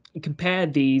to compare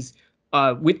these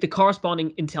with the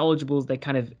corresponding intelligibles they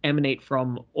kind of emanate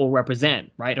from or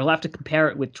represent, right? It'll have to compare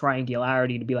it with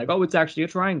triangularity to be like, oh, it's actually a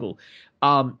triangle,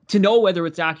 to know whether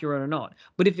it's accurate or not.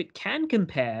 But if it can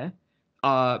compare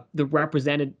the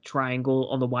represented triangle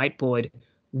on the whiteboard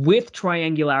with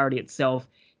triangularity itself,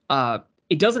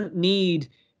 it doesn't need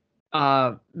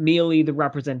merely the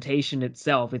representation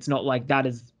itself. It's not like that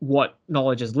is what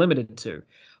knowledge is limited to.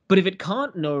 But if it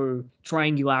can't know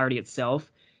triangularity itself,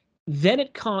 then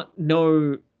it can't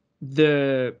know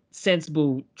the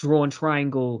sensible drawn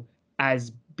triangle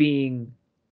as being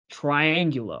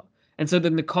triangular. And so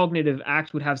then the cognitive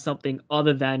act would have something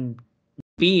other than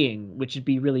being, which would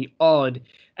be really odd.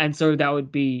 And so that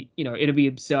would be, it'd be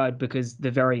absurd, because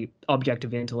the very object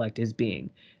of intellect is being.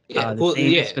 The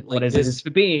same is for what is for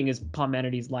being, as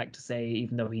Parmenides liked to say,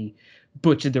 even though he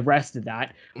butchered the rest of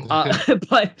that.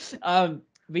 But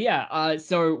yeah,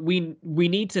 so we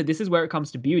need to, this is where it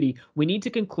comes to beauty. We need to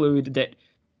conclude that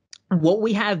what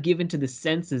we have given to the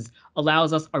senses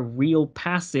allows us a real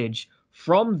passage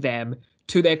from them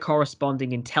to their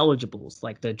corresponding intelligibles.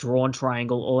 Like the drawn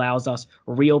triangle allows us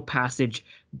real passage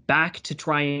back to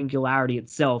triangularity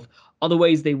itself.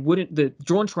 Otherwise, the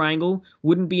drawn triangle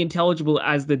wouldn't be intelligible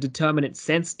as the determinate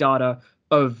sense data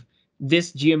of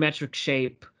this geometric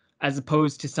shape as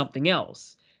opposed to something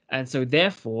else. And so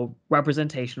therefore,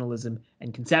 representationalism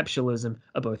and conceptualism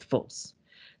are both false.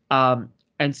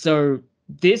 And so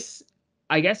this,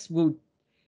 I guess,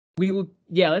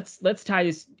 let's tie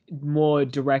this more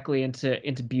directly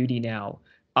into beauty now.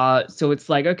 So it's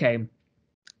like, okay,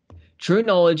 true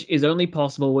knowledge is only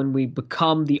possible when we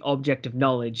become the object of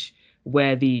knowledge,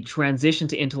 where the transition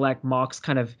to intellect marks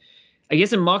kind of, I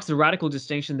guess it marks the radical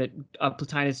distinction that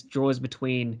Plotinus draws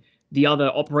between the other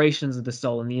operations of the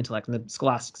soul and the intellect, and the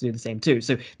scholastics do the same too.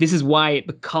 So this is why it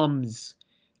becomes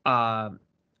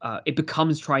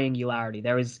triangularity.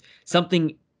 There is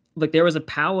something, like there is a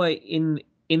power in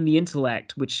in the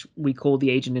intellect, which we call the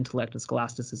agent intellect and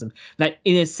scholasticism, that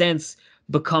in a sense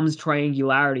becomes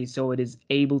triangularity, so it is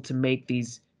able to make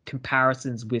these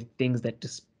comparisons with things that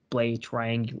display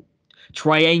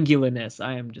triangularness.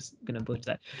 I am just gonna butcher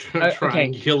that. Okay,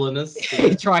 Triangularness.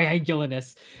 Yeah.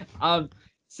 triangularness.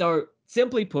 So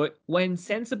simply put, when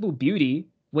sensible beauty,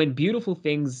 when beautiful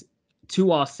things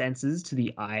to our senses, to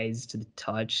the eyes, to the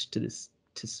touch, to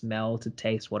smell, to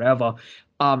taste, whatever,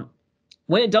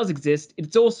 when it does exist,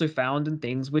 it's also found in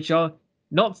things which are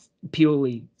not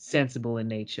purely sensible in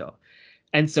nature.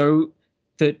 And so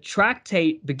the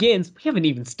tractate begins. We haven't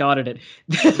even started it.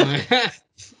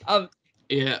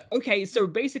 Yeah. Okay, so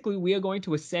basically, we are going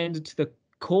to ascend to the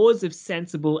cause of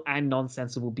sensible and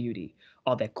non-sensible beauty.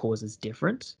 Are their causes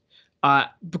different?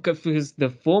 Because the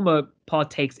former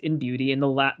partakes in beauty, and the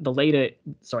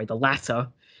latter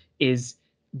is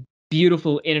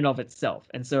beautiful in and of itself.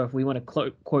 And so, if we want to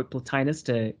quote Plotinus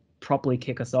to properly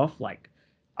kick us off, like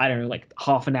I don't know, like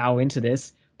half an hour into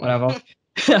this, whatever,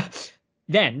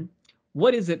 then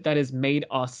what is it that has made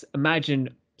us imagine,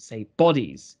 say,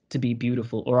 bodies to be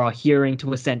beautiful, or our hearing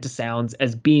to assent to sounds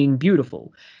as being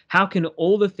beautiful? How can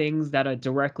all the things that are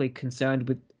directly concerned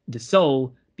with the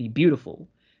soul be beautiful?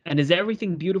 And is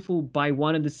everything beautiful by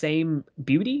one and the same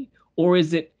beauty, or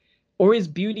is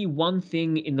beauty one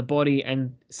thing in the body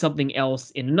and something else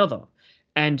in another?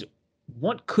 And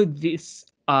what could these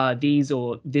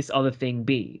or this other thing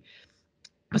be?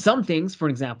 Some things, for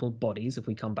example, bodies, if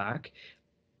we come back,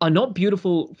 are not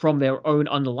beautiful from their own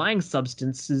underlying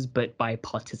substances, but by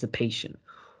participation,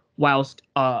 whilst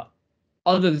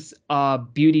others are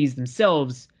beauties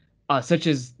themselves, such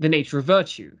as the nature of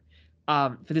virtue.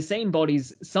 For the same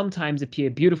bodies, sometimes appear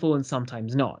beautiful and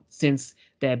sometimes not, since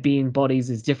their being bodies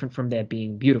is different from their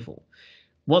being beautiful.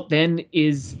 What then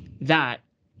is that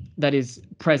is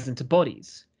present to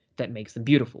bodies that makes them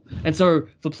beautiful? And so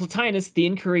for Plotinus, the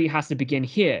inquiry has to begin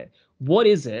here. What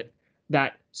is it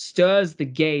that stirs the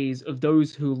gaze of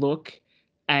those who look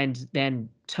and then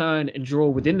turn and draw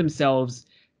within themselves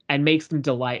and makes them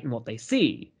delight in what they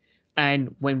see?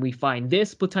 And when we find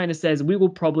this, Plotinus says, we will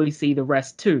probably see the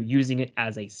rest too, using it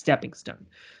as a stepping stone.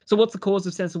 So what's the cause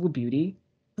of sensible beauty?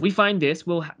 We find this,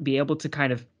 we'll be able to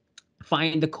kind of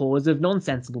find the cause of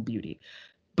non-sensible beauty.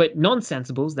 But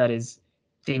non-sensibles, that is,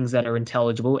 things that are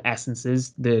intelligible,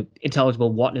 essences, the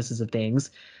intelligible whatnesses of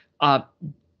things, uh,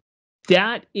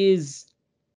 that is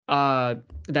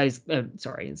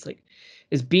sorry, it's like,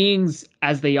 as beings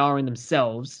as they are in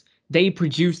themselves, they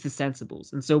produce the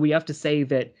sensibles. And so we have to say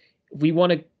that we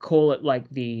want to call it like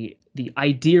the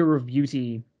idea of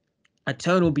beauty,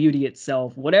 eternal beauty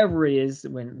itself, whatever it is,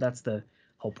 when that's the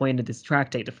whole point of this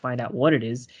tractate, to find out what it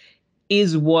is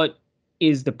what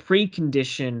is the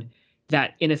precondition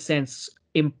that in a sense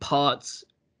imparts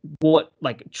what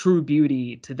like true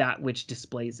beauty to that which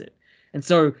displays it. And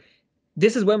so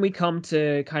this is when we come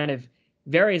to kind of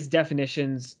various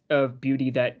definitions of beauty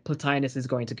that Plotinus is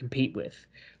going to compete with.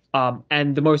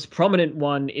 And the most prominent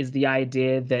one is the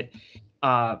idea that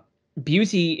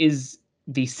beauty is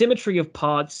the symmetry of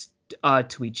parts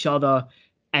to each other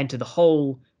and to the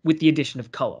whole with the addition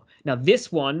of color. Now,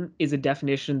 this one is a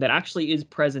definition that actually is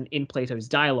present in Plato's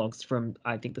dialogues from,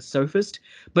 I think, the Sophist,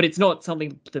 but it's not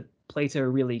something that Plato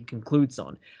really concludes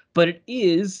on. But it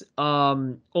is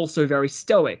also very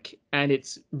Stoic, and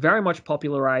it's very much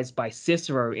popularized by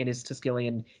Cicero in his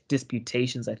Tusculan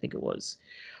Disputations, I think it was.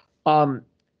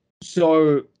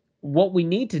 So what we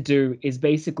need to do is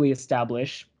basically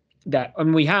establish that,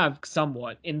 and we have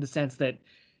somewhat, in the sense that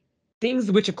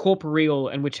things which are corporeal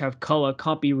and which have color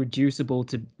can't be reducible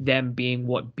to them being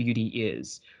what beauty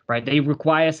is, right? They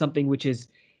require something which is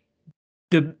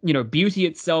the beauty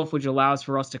itself, which allows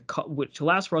for us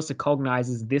to cognize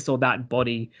as this or that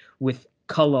body with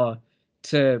color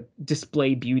to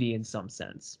display beauty in some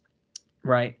sense,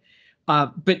 right?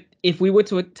 But if we were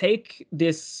to take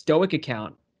this Stoic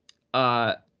account,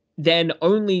 then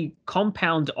only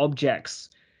compound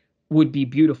objects would be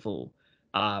beautiful,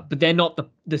 but they're not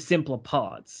the simpler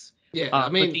parts. Yeah, I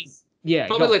mean,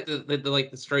 probably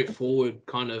like the straightforward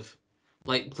kind of,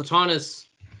 like Plotinus,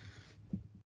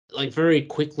 like very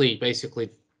quickly basically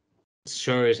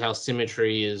shows how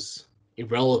symmetry is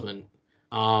irrelevant,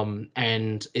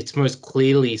 and it's most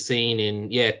clearly seen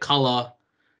in color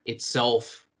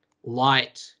itself.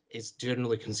 Light is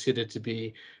generally considered to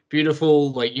be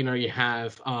beautiful. Like, you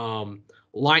have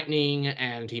lightning,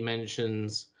 and he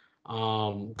mentions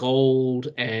gold,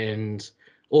 and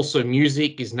also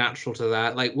music is natural to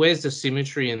that. Like, where's the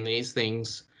symmetry in these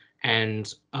things?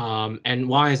 And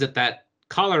why is it that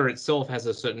color itself has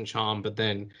a certain charm, but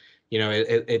then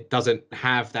it doesn't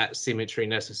have that symmetry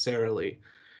necessarily?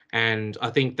 And I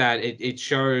think that it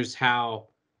shows how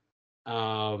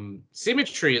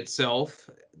symmetry itself,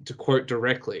 to quote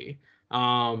directly,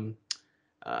 um,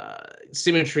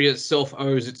 symmetry itself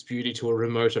owes its beauty to a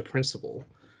remoter principle.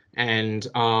 And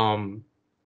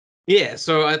yeah,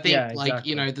 so I think, Yeah, like,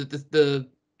 you exactly. know,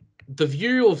 the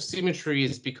view of symmetry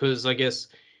is because, I guess,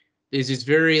 there's this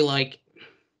very, like,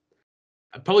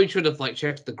 I probably should have, like,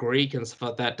 checked the Greek and stuff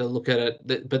like that to look at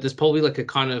it, but there's probably like a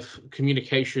kind of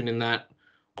communication in that,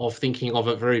 of thinking of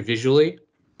it very visually.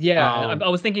 Yeah, I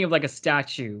Um, was thinking of like a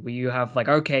statue where you have like,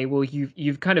 okay, well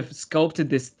you've kind of sculpted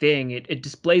this thing. It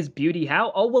displays beauty.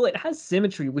 How? Oh, well, it has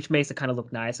symmetry, which makes it kind of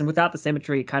look nice. And without the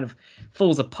symmetry, it kind of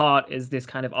falls apart as this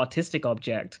kind of artistic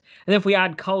object. And then if we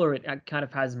add color, it kind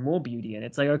of has more beauty. And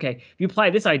it's like, okay, if you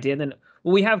apply this idea, then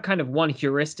well, we have kind of one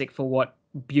heuristic for what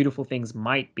beautiful things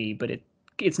might be, but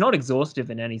it's not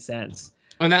exhaustive in any sense.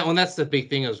 and that's the big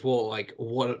thing as well, like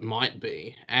what it might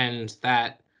be, and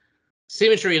that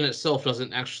symmetry in itself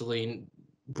doesn't actually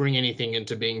bring anything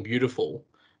into being beautiful.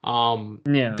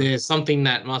 Yeah. There's something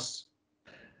that must,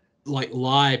 like,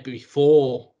 lie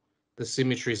before the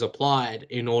symmetry is applied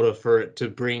in order for it to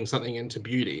bring something into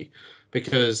beauty,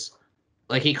 because,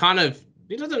 like, he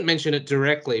doesn't mention it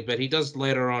directly, but he does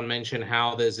later on mention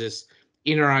how there's this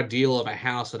inner ideal of a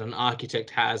house that an architect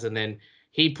has, and then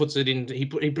he puts it into he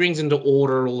brings into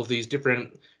order all of these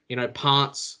different,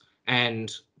 parts,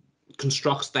 and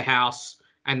constructs the house,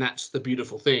 and that's the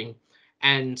beautiful thing.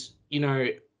 And,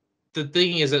 the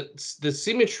thing is that the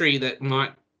symmetry that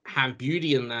might have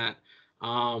beauty in that,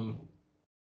 um,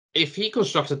 if he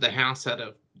constructed the house out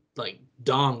of, like,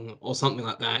 dung or something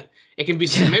like that, it can be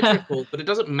symmetrical, but it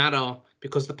doesn't matter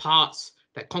because the parts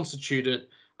that constitute it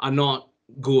are not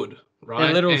good, They're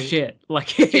right? literal And shit.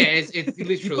 Like yeah, it's you put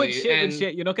literally, shit with and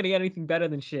shit, you're not gonna get anything better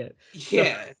than shit. So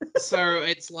yeah. So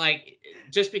it's like,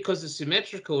 just because it's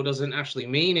symmetrical doesn't actually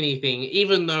mean anything,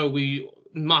 even though we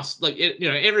must, like,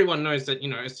 everyone knows that,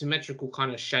 a symmetrical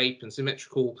kind of shape and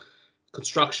symmetrical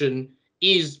construction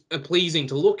is pleasing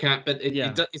to look at, but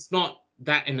yeah, it's not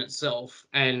that in itself.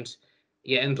 And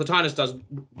yeah, and Plotinus does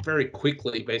very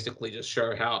quickly basically just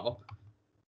show how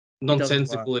it doesn't work.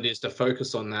 nonsensical it is to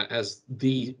focus on that as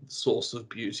the source of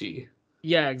beauty.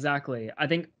 Yeah, exactly. I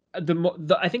think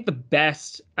I think the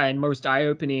best and most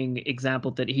eye-opening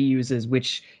example that he uses,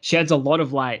 which sheds a lot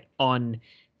of light on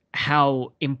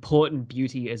how important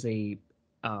beauty as a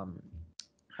um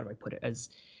how do I put it,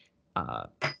 uh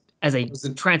as a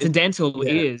It transcendental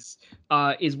yeah.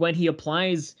 is when he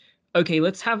applies, okay,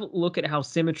 let's have a look at how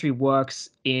symmetry works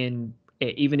in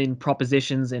even in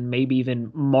propositions and maybe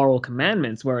even moral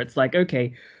commandments, where it's like,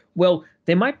 okay, well,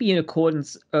 there might be an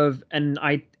accordance of an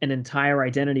entire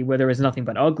identity where there is nothing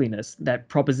but ugliness. That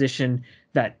proposition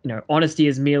that, honesty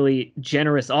is merely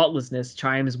generous artlessness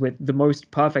chimes with the most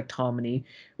perfect harmony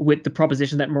with the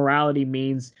proposition that morality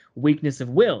means weakness of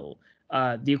will.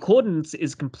 The accordance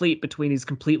is complete between these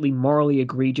completely morally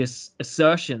egregious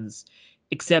assertions,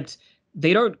 except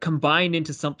they don't combine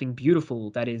into something beautiful,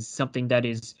 that is something that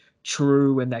is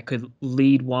true and that could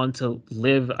lead one to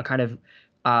live a kind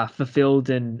of fulfilled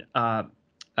and uh,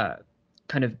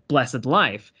 kind of blessed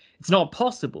life. It's not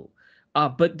possible.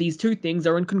 But these two things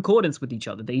are in concordance with each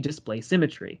other. They display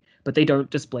symmetry, but they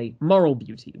don't display moral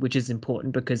beauty, which is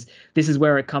important because this is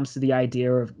where it comes to the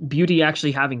idea of beauty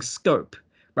actually having scope,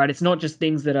 right? It's not just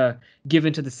things that are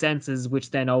given to the senses, which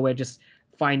then, oh, we're just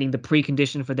finding the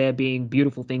precondition for there being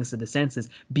beautiful things to the senses.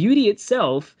 Beauty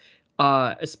itself,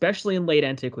 especially in late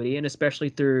antiquity and especially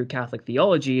through Catholic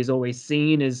theology, is always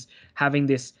seen as having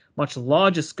this much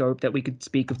larger scope that we could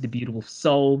speak of the beautiful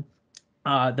soul.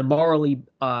 The morally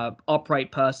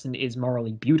upright person is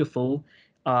morally beautiful,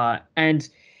 and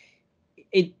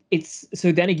it's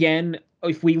so then again,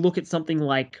 if we look at something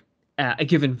like a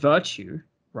given virtue,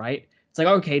 right? It's like,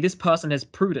 okay, this person has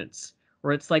prudence,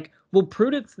 where it's like, well,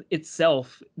 prudence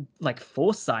itself, like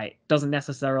foresight, doesn't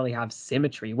necessarily have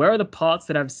symmetry. Where are the parts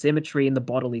that have symmetry in the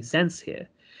bodily sense here?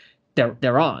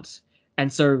 There aren't.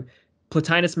 And so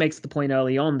Plotinus makes the point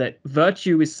early on that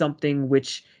virtue is something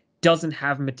which doesn't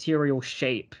have material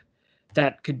shape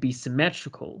that could be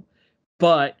symmetrical,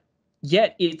 but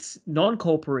yet it's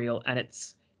non-corporeal and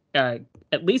it's uh,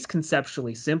 at least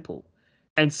conceptually simple.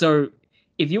 And so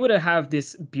if you were to have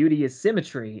this beauty as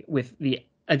symmetry with the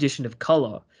addition of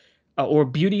color, or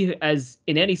beauty as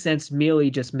in any sense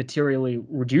merely just materially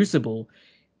reducible,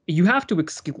 you have to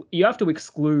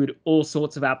exclude all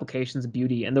sorts of applications of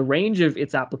beauty, and the range of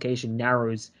its application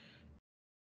narrows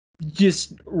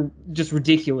just just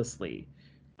ridiculously,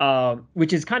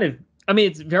 which is kind of, I mean,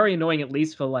 it's very annoying, at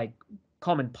least for like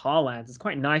common parlance. It's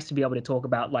quite nice to be able to talk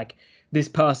about like this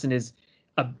person is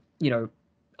a, you know,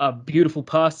 a beautiful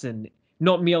person,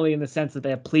 not merely in the sense that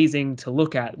they're pleasing to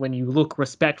look at when you look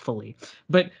respectfully,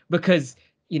 but because,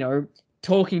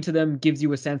 talking to them gives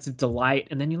you a sense of delight.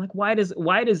 And then you're like, why does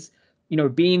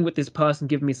being with this person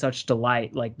give me such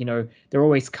delight? Like, they're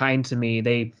always kind to me.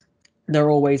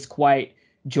 They're always quite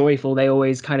joyful. They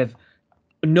always kind of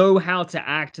know how to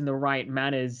act in the right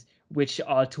manners, which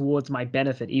are towards my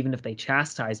benefit, even if they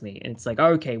chastise me. And it's like,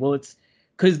 okay, well, it's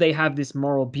because they have this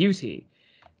moral beauty.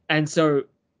 And so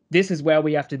this is where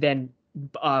we have to then,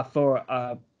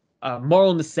 for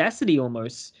moral necessity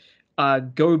almost,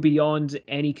 go beyond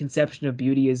any conception of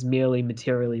beauty as merely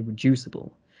materially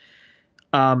reducible.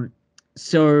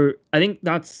 So I think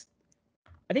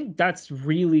that's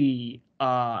really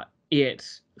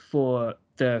it for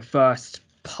the first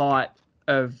part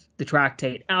of the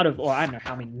tractate out of, or I don't know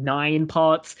how many, 9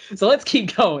 parts. So let's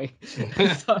keep going.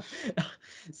 so,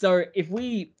 so if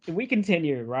we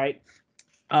continue, right?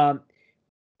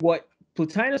 What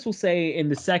Plotinus will say in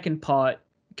the second part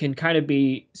can kind of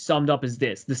be summed up as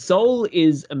this: the soul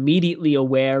is immediately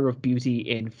aware of beauty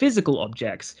in physical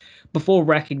objects before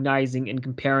recognizing and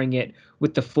comparing it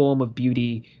with the form of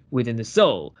beauty within the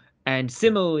soul. And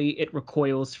similarly, it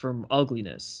recoils from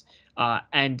ugliness.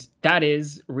 And that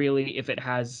is really if it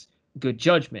has good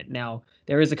judgment. Now,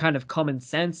 there is a kind of common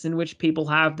sense in which people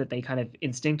have that they kind of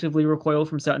instinctively recoil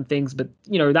from certain things, but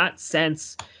that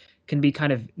sense can be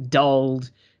kind of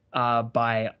dulled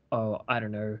by, I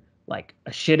don't know, like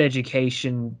a shit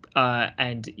education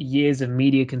and years of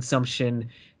media consumption.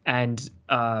 And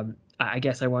I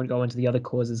guess I won't go into the other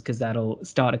causes because that'll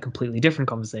start a completely different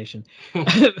conversation.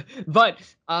 But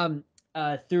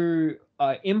through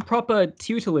improper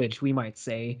tutelage, we might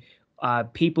say,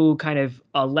 people kind of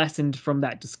are lessened from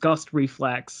that disgust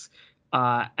reflex,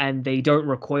 and they don't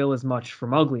recoil as much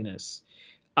from ugliness.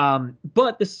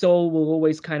 But the soul will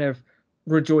always kind of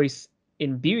rejoice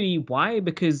in beauty. Why?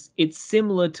 Because it's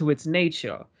similar to its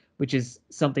nature, which is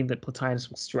something that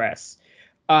Plotinus will stress.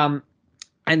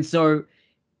 And so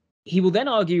he will then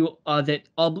argue that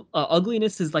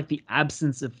ugliness is like the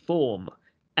absence of form,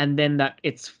 and then that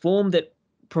it's form that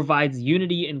provides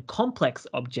unity in complex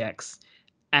objects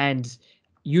and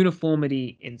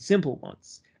uniformity in simple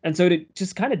ones. And so to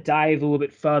just kind of dive a little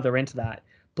bit further into that,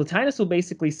 Plotinus will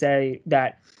basically say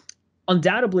that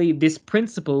undoubtedly this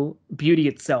principle, beauty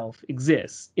itself,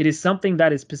 exists. It is something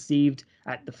that is perceived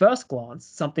at the first glance,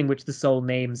 something which the soul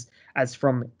names as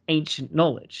from ancient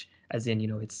knowledge, as in,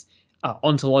 it's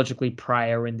ontologically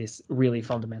prior in this really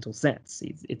fundamental sense.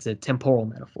 It's a temporal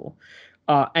metaphor.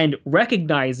 And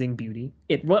recognizing beauty,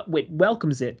 it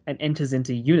welcomes it and enters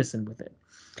into unison with it.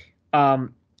 But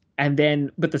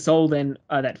the soul then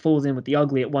that falls in with the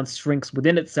ugly at once shrinks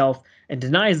within itself and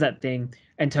denies that thing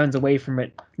and turns away from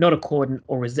it, not accordant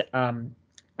or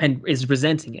and is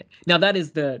resenting it. Now that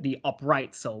is the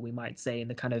upright soul, we might say, in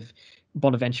the kind of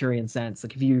Bonaventurian sense.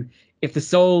 Like if the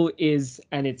soul is,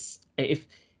 and if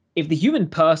the human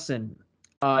person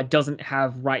doesn't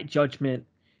have right judgment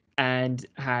and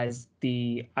has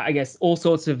I guess, all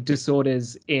sorts of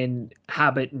disorders in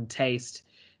habit and taste,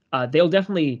 they'll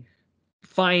definitely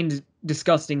find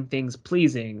disgusting things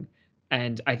pleasing.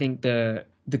 And I think the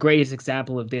greatest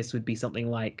example of this would be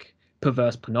something like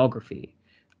perverse pornography.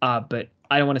 But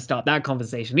I don't want to start that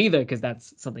conversation either, because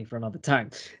that's something for another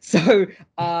time. So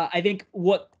I think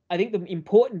the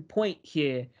important point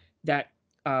here that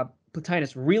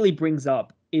Plotinus really brings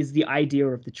up is the idea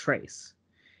of the trace.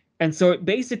 And so it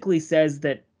basically says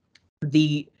that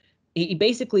he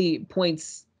basically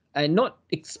points, and not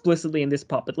explicitly in this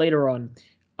part, but later on,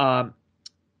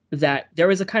 that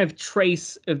there is a kind of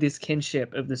trace of this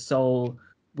kinship of the soul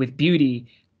with beauty,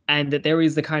 and that there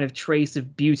is the kind of trace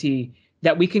of beauty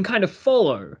that we can kind of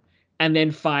follow and then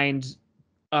find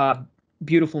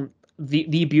beautiful,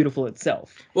 the beautiful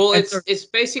itself. Well, it's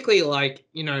basically like,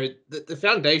 the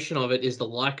foundation of it is the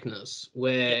likeness,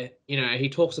 where he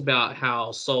talks about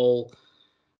how soul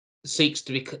seeks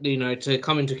to be, to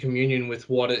come into communion with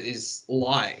what it is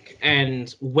like.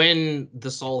 And when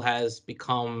the soul has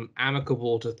become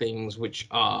amicable to things which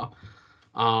are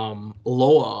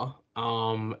lower,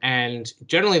 and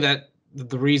generally that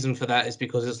the reason for that is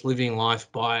because it's living life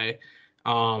by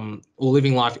or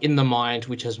living life in the mind,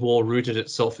 which has more rooted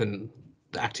itself in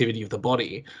the activity of the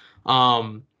body,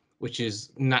 which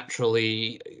is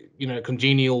naturally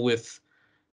congenial with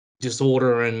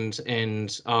disorder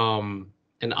and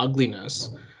ugliness.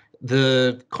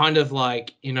 The kind of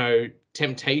like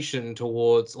temptation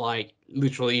towards like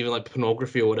literally even like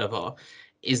pornography or whatever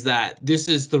is that this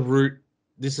is the root,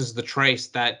 this is the trace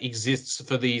that exists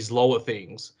for these lower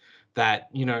things, that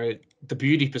the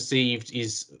beauty perceived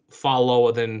is far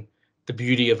lower than the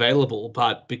beauty available,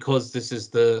 but because this is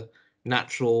the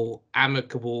natural,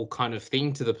 amicable kind of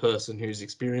thing to the person who's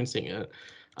experiencing it,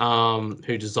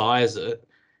 who desires it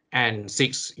and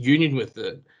seeks union with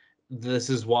it, this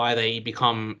is why they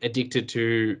become addicted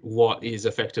to what is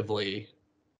effectively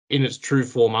in its true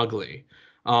form ugly,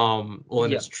 or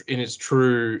in its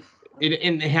true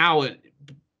in how it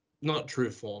not true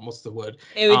form. What's the word?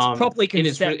 It's properly in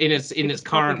its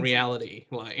current reality.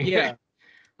 Like yeah.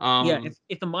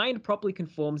 If the mind properly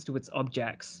conforms to its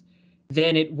objects,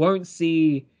 then it won't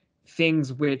see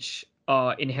things which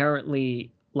are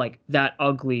inherently like that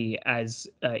ugly as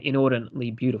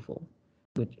inordinately beautiful.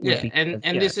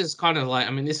 This is kind of like,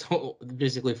 I mean, this whole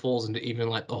basically falls into even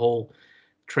like the whole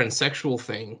transsexual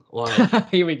thing. Like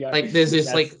here we go. Like there's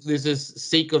this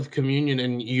seek of communion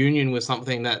and union with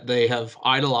something that they have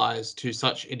idolized to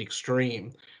such an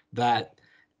extreme that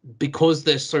because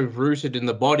they're so rooted in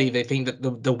the body, they think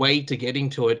that the way to getting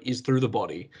to it is through the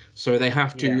body. So they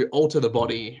have to alter the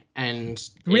body and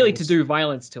really to do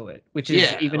violence to it, which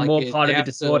is even like more part of the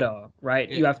disorder, right?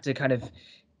 You have to kind of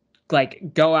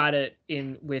like go at it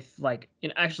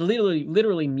actually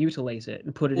literally mutilate it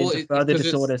and put it into further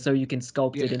disorder so you can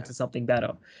sculpt it into something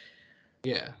better.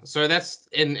 Yeah. So that's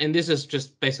and this is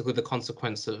just basically the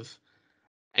consequence of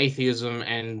atheism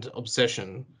and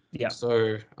obsession. Yeah.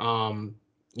 So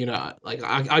you know, like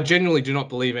I genuinely do not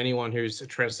believe anyone who's a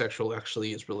transsexual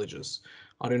actually is religious.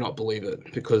 I do not believe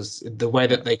it because the way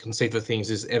that they conceive of things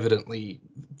is evidently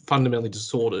fundamentally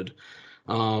disordered.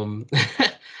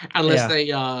 Unless they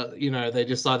you know, they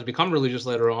decide to become religious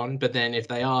later on, but then if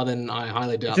they are, then I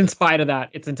highly doubt it's in spite of that.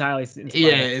 It's entirely in spite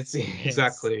it's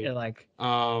exactly like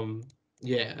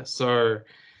yeah. So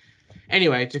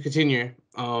anyway, to continue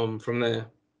from there.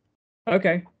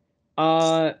 Okay.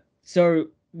 So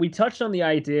we touched on the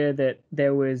idea that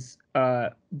there was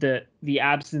the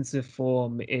absence of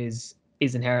form is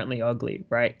inherently ugly,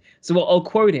 right? So I'll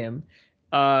quote him.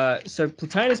 So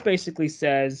Plotinus basically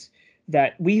says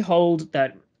that we hold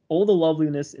that all the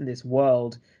loveliness in this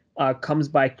world comes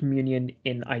by communion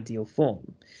in ideal form.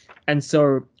 And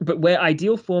so, but where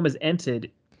ideal form has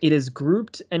entered, it has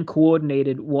grouped and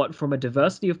coordinated what from a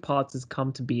diversity of parts has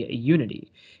come to be a unity.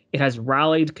 It has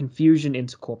rallied confusion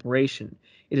into corporation.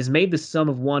 It has made the sum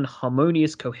of one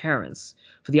harmonious coherence.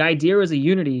 For the idea is a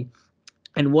unity,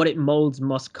 and what it molds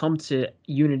must come to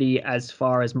unity as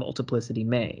far as multiplicity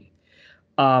may.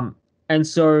 And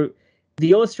so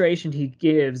the illustration he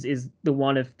gives is the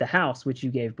one of the house, which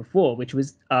you gave before, which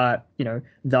was,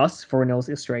 thus, for an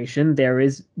illustration, there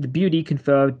is the beauty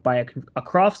conferred by a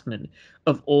craftsman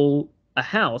of all a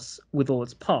house with all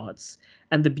its parts,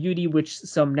 and the beauty which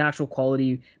some natural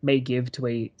quality may give to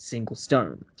a single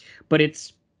stone. But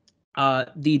it's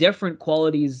the different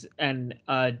qualities and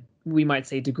we might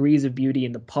say degrees of beauty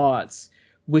in the parts,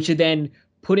 which are then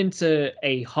put into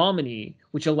a harmony,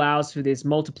 which allows for this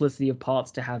multiplicity of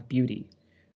parts to have beauty,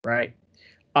 right?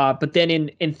 But then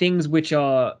in things which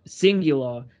are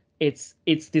singular, it's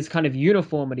this kind of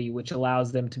uniformity which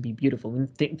allows them to be beautiful.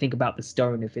 And think about the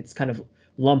stone. If it's kind of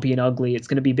lumpy and ugly, it's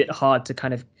going to be a bit hard to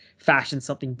kind of fashion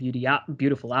something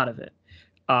beautiful out of it.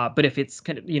 But if it's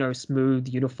kind of smooth,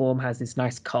 uniform, has this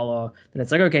nice color, then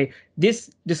it's like, okay, this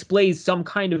displays some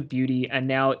kind of beauty, and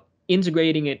now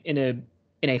integrating it in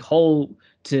a whole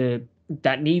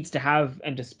that needs to have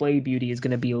and display beauty is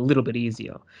going to be a little bit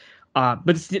easier. But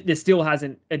this still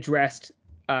hasn't addressed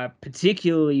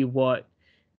particularly what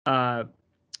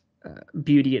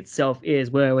beauty itself is,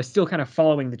 where we're still kind of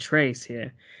following the trace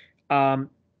here. And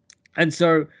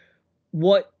so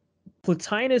what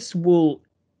Plotinus will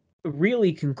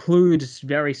really conclude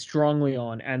very strongly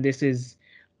on, and this is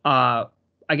I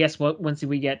guess once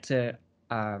we get to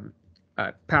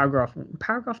paragraph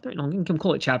 3, no, you can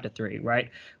call it chapter 3, right?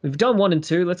 We've done 1 and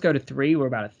 2, let's go to 3. We're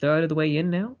about a third of the way in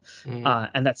now.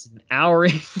 And that's an hour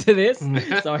into this.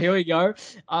 So here we go.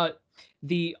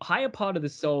 The higher part of the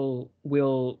soul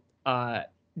will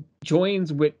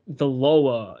joins with the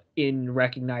lower in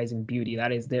recognizing beauty.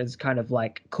 That is, there's kind of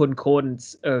like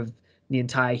concordance of the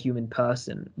entire human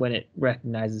person when it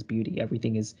recognizes beauty.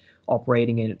 Everything is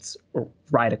operating in its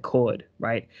right accord,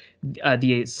 right?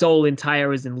 The soul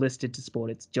entire is enlisted to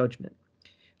support its judgment.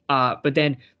 But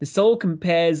then the soul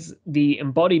compares the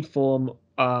embodied form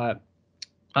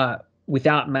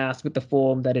without mass with the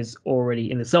form that is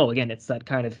already in the soul. Again, it's that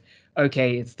kind of,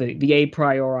 okay, it's the a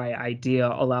priori idea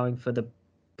allowing for the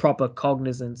proper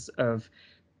cognizance of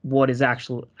what is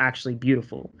actually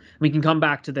beautiful. We can come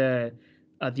back to the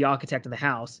architect of the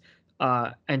house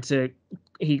and to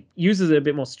he uses it a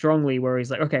bit more strongly, where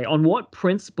he's like, okay, on what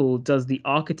principle does the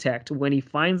architect, when he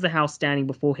finds the house standing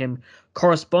before him,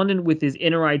 correspondent with his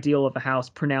inner ideal of a house,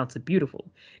 pronounce it beautiful?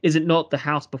 Is it not the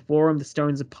house before him, the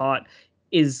stones apart?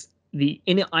 Is the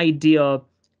inner idea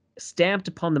stamped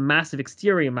upon the massive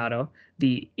exterior matter,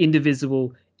 the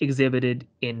indivisible exhibited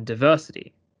in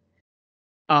diversity?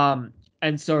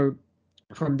 And so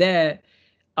from there,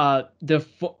 the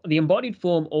embodied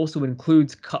form also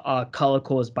includes color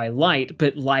caused by light,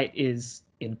 but light is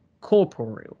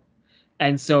incorporeal.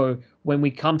 And so when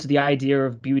we come to the idea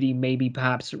of beauty, maybe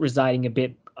perhaps residing a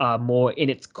bit more in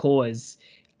its cause,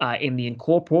 in the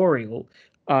incorporeal,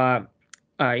 uh,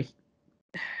 uh,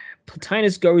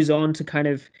 Plotinus goes on to kind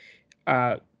of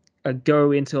uh,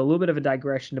 go into a little bit of a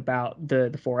digression about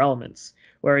the four elements,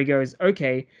 where he goes,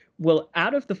 okay, well,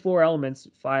 out of the four elements,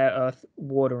 fire, earth,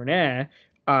 water, and air,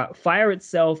 fire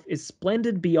itself is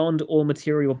splendid beyond all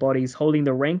material bodies, holding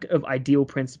the rank of ideal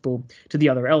principle to the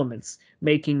other elements,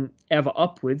 making ever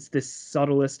upwards the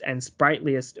subtlest and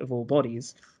sprightliest of all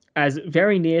bodies, as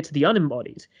very near to the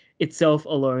unembodied, itself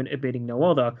alone admitting no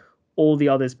other, all the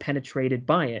others penetrated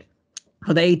by it.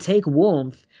 For they take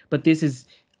warmth, but this is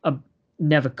a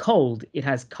never cold. It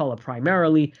has color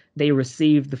primarily. They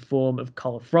receive the form of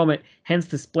color from it, hence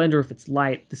the splendor of its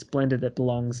light, the splendor that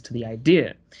belongs to the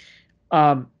idea.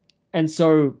 And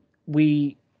so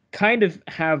we kind of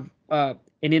have an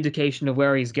indication of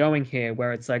where he's going here,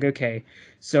 where it's like, okay,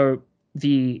 so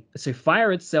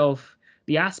fire itself,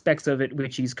 the aspects of it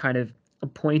which he's kind of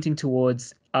pointing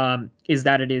towards, is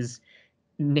that it is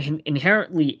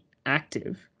inherently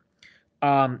active,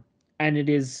 and it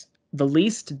is the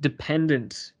least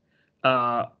dependent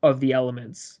of the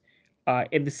elements,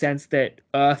 in the sense that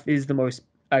Earth is the most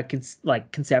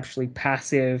conceptually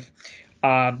passive,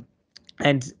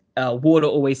 and water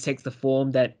always takes the form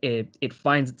that it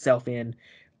finds itself in.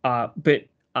 But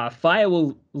fire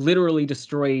will literally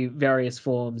destroy various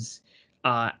forms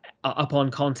upon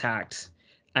contact,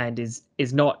 and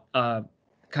is not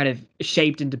kind of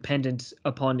shaped and dependent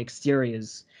upon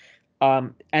exteriors.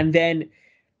 And then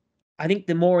I think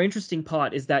the more interesting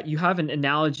part is that you have an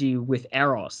analogy with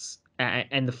Eros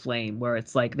and the flame, where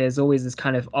it's like there's always this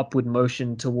kind of upward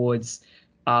motion towards,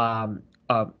 I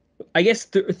guess,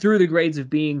 through the grades of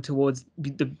being towards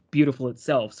the beautiful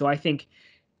itself. So I think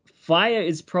fire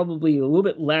is probably a little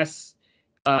bit less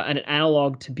an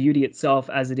analog to beauty itself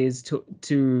as it is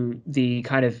to the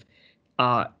kind of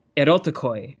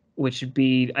erotikoi, which would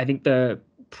be, I think, the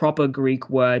proper Greek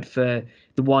word for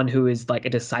the one who is like a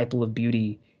disciple of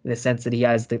beauty, in the sense that he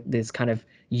has this kind of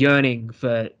yearning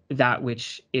for that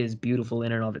which is beautiful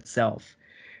in and of itself.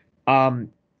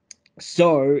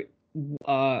 So,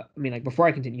 I mean, like, before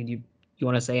I continue, you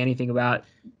want to say anything about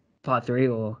part 3,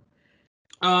 or?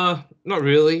 Not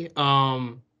really.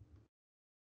 No.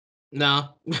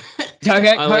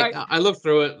 Okay, I looked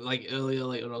through it like earlier,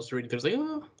 like when I was reading through. I was like,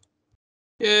 oh,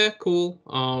 yeah, cool.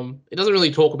 It doesn't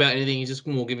really talk about anything. He's just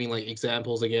more giving like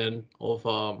examples again of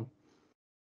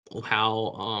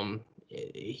how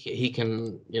he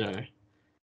can,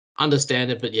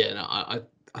 understand it. But yeah, no, I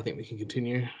think we can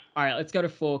continue. All right, let's go to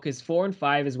 4, because 4 and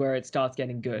 5 is where it starts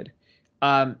getting good.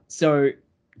 Yeah,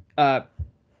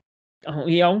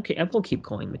 I'll keep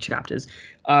calling the chapters.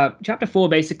 Chapter 4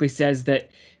 basically says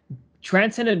that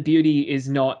transcendent beauty is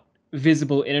not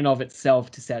visible in and of itself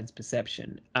to sense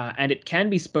perception, and it can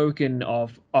be spoken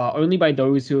of only by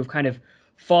those who have kind of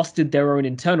fostered their own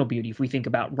internal beauty. If we think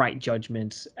about right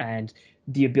judgment and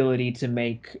the ability to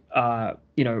make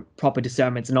proper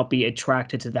discernments and not be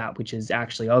attracted to that which is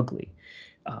actually ugly.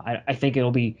 I think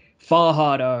it'll be far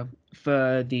harder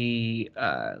for the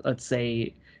let's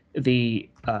say the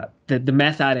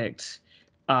meth addict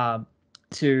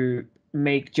to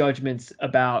make judgments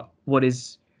about what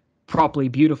is properly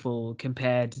beautiful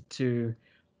compared to,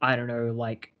 I don't know,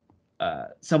 like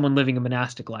someone living a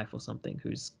monastic life or something,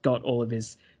 who's got all of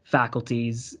his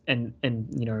faculties and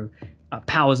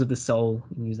powers of the soul,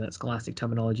 use that scholastic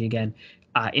terminology again,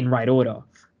 in right order.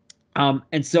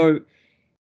 And so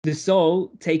the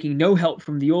soul, taking no help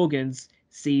from the organs,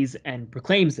 sees and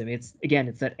proclaims them. It's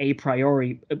that a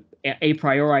priori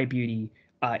beauty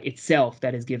itself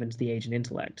that is given to the agent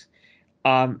intellect.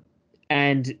 And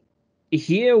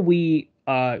here we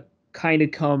kind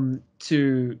of come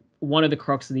to one of the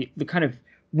crux of the kind of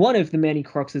one of the many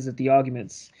cruxes of the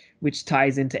arguments, which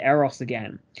ties into Eros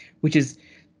again, which is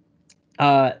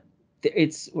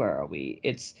it's where are we?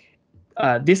 It's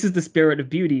this is the spirit of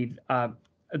beauty.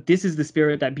 This is the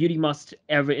spirit that beauty must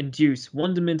ever induce,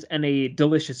 wonderment and a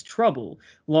delicious trouble,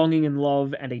 longing and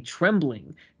love and a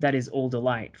trembling that is all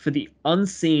delight. For the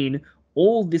unseen,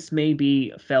 all this may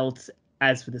be felt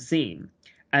as for the seen.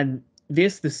 And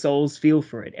this, the souls feel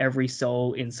for it, every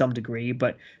soul in some degree,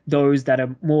 but those that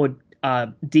are more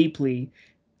deeply,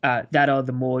 that are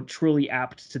the more truly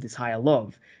apt to this higher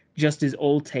love, just as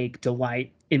all take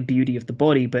delight in beauty of the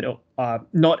body, but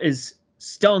not as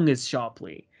stung as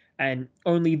sharply. And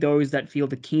only those that feel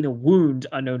the keener wound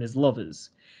are known as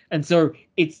lovers. And so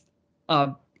it's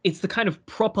the kind of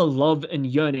proper love and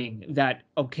yearning that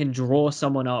can draw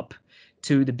someone up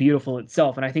to the beautiful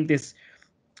itself. And I think this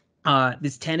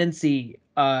tendency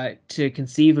to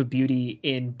conceive of beauty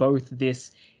in both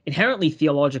this inherently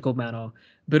theological manner,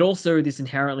 but also this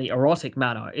inherently erotic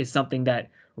manner, is something that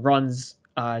runs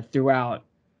throughout,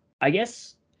 I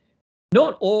guess,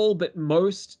 not all, but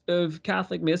most of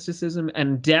Catholic mysticism,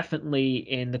 and definitely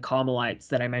in the Carmelites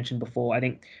that I mentioned before. I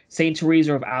think Saint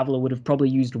Teresa of Avila would have probably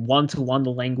used one-to-one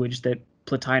the language that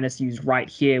Plotinus used right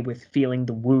here, with feeling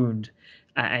the wound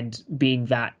and being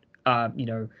that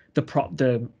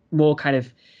the more kind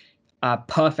of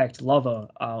perfect lover.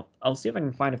 I'll see if I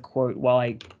can find a quote while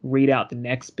I read out the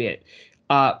next bit.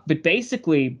 But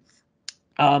basically,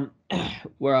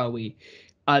 where are we?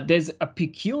 There's a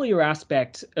peculiar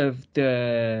aspect of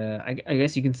I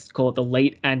guess you can call it the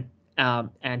late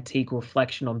antique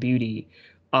reflection on beauty,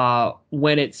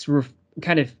 when it's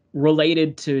kind of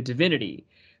related to divinity,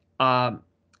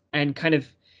 and kind of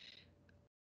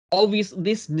obviously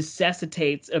this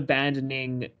necessitates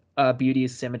abandoning beauty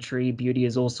as symmetry, beauty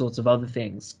as all sorts of other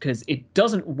things, because it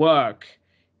doesn't work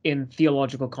in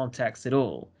theological context at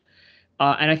all.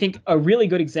 And I think a really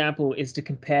good example is to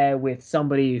compare with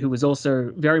somebody who was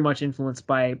also very much influenced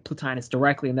by Plotinus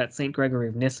directly, and that's St. Gregory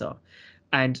of Nyssa.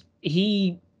 And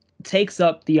he takes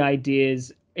up the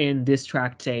ideas in this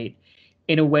tractate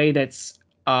in a way that's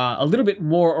a little bit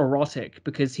more erotic,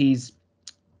 because he's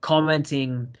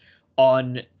commenting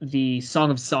on the Song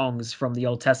of Songs from the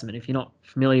Old Testament. If you're not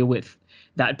familiar with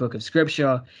that book of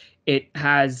scripture, it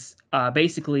has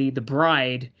basically the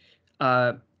bride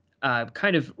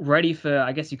kind of ready for,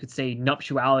 I guess you could say,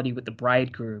 nuptiality with the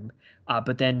bridegroom,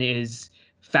 but then is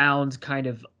found kind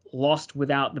of lost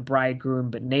without the bridegroom,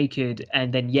 but naked,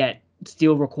 and then yet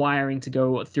still requiring to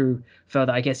go through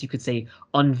further, I guess you could say,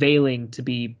 unveiling to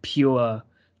be pure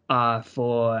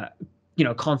for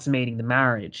consummating the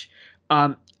marriage.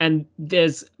 And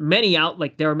there's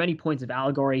there are many points of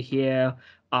allegory here.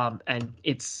 And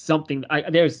it's something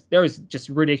there's just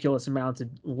ridiculous amounts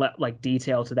of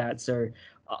detail to that. So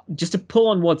just to pull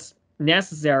on what's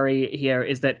necessary here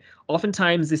is that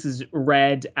oftentimes this is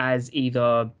read as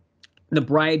either the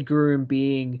bridegroom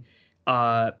being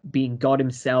God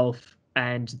himself,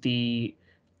 and the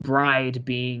bride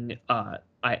being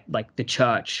the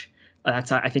church.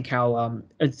 That's I think how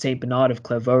Saint Bernard of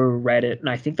Clairvaux read it, and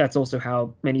I think that's also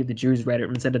how many of the Jews read it.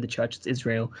 Instead of the church, it's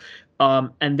Israel.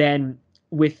 And then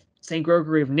with Saint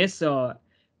Gregory of Nyssa,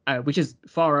 which is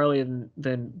far earlier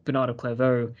than Bernard of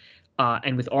Clairvaux,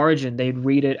 and with Origen, they'd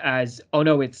read it as, oh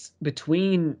no, it's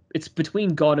between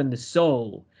God and the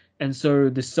soul, and so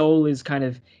the soul is kind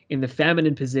of in the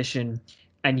feminine position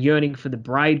and yearning for the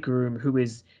bridegroom, who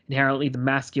is inherently the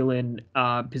masculine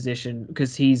position,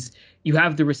 because you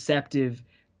have the receptive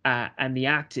and the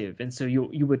active, and so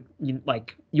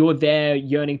you're there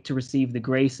yearning to receive the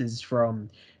graces from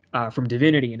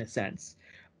divinity in a sense.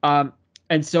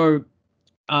 And so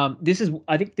I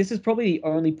think this is probably the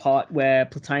only part where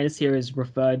Plotinus here is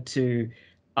referred to,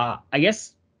 I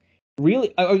guess,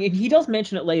 really, he does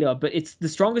mention it later, but it's the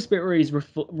strongest bit where he's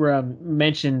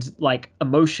mentioned like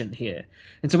emotion here.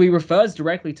 And so he refers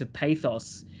directly to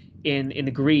pathos in the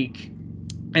Greek,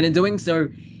 and in doing so,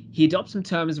 he adopts some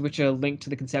terms which are linked to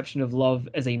the conception of love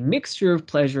as a mixture of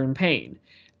pleasure and pain.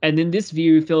 And in this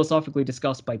view, philosophically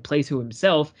discussed by Plato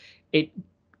himself, it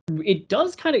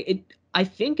does kind of I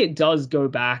think it does go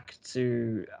back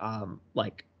to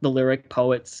the lyric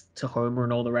poets, to Homer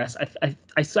and all the rest.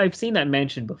 I've seen that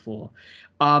mentioned before,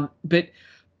 but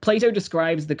Plato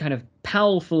describes the kind of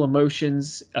powerful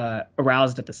emotions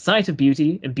aroused at the sight of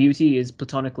beauty, and beauty is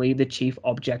platonically the chief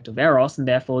object of eros, and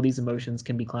therefore these emotions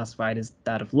can be classified as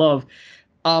that of love.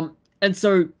 And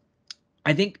so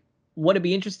I think what would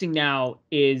be interesting now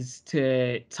is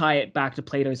to tie it back to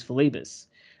Plato's Philebus.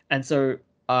 And so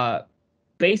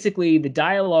basically the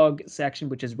dialogue section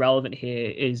which is relevant here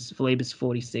is Philebus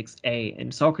 46a,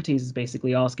 and Socrates is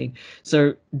basically asking,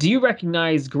 so do you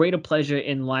recognize greater pleasure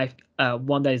in life,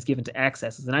 one that is given to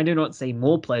excesses, and I do not say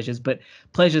more pleasures, but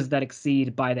pleasures that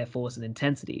exceed by their force and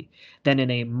intensity, than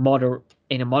in a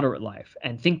moderate life?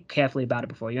 And think carefully about it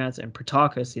before you answer. And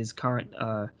Protarchus, his current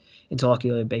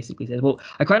interlocutor, basically says, well,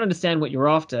 I quite understand what you're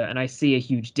after, and I see a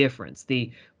huge difference.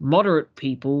 The moderate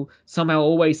people somehow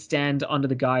always stand under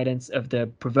the guidance of the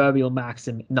proverbial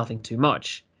maxim, nothing too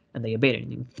much. and they obeyed it.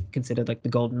 And you consider like the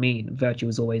golden mean. Virtue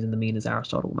is always in the mean, as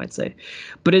Aristotle might say.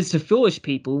 But as to foolish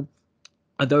people,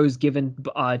 are those given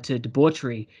to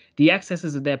debauchery, the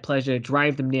excesses of their pleasure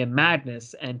drive them near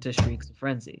madness and to shrieks of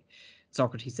frenzy.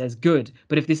 Socrates says, good,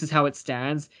 but if this is how it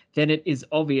stands, then it is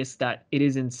obvious that it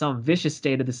is in some vicious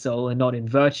state of the soul and not in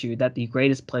virtue that the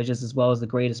greatest pleasures as well as the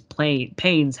greatest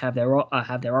pains have their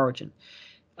origin,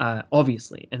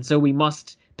 obviously. And so we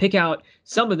must pick out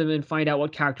some of them and find out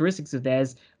what characteristics of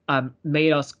theirs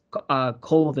made us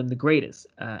call them the greatest.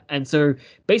 And so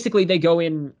basically they go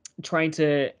in trying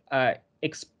to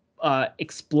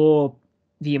explore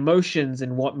the emotions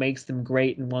and what makes them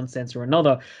great in one sense or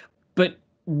another. But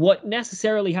what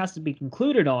necessarily has to be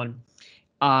concluded on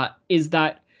is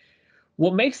that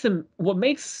what makes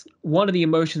one of the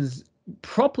emotions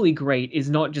properly great is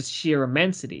not just sheer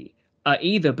immensity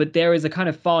either, but there is a kind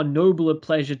of far nobler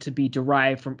pleasure to be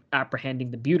derived from apprehending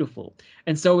the beautiful.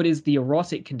 And so it is the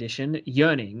erotic condition,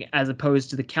 yearning, as opposed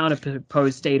to the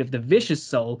counterposed state of the vicious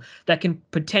soul that can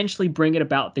potentially bring it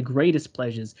about the greatest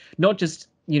pleasures, not just,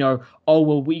 oh,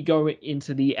 well, we go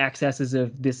into the excesses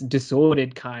of this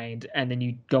disordered kind, and then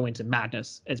you go into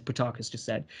madness, as Protarchus just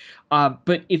said.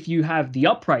 But if you have the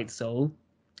upright soul,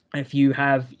 if you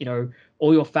have,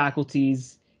 all your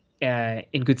faculties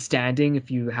in good standing,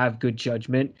 if you have good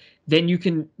judgment, then you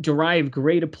can derive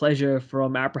greater pleasure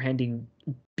from apprehending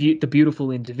the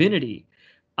beautiful in divinity.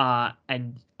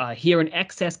 And here an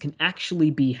excess can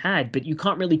actually be had, but you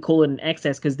can't really call it an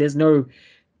excess because there's no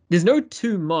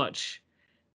too much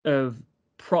of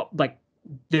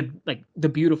the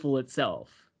beautiful itself.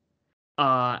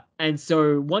 And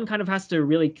so one kind of has to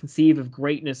really conceive of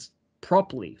greatness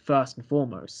properly first and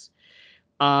foremost.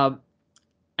 And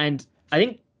I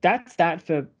think that's that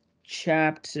for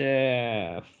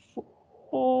chapter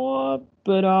 4.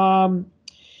 But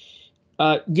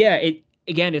yeah,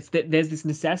 there's this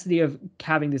necessity of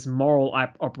having this moral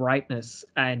uprightness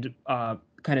and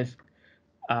kind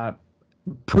of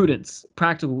prudence,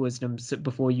 practical wisdom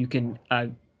before you can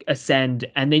ascend,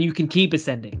 and then you can keep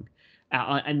ascending,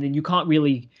 and then you can't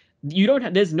really,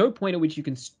 there's no point at which you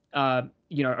can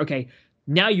okay,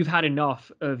 now you've had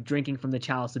enough of drinking from the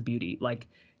chalice of beauty. Like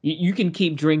you can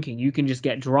keep drinking, you can just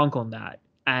get drunk on that,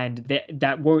 and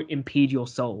that won't impede your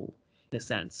soul in a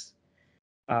sense.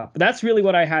 But that's really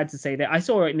what I had to say there. I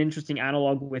saw an interesting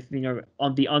analog with,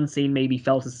 on the unseen maybe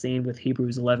felt as seen with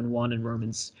Hebrews 11:1 and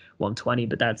Romans 1:20,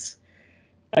 but that's,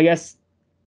 I guess,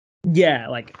 yeah,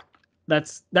 like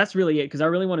that's really it, because I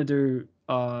really want to do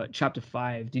chapter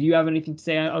 5. Did you have anything to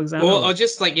say, Alexander? Well, I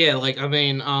just I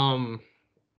mean,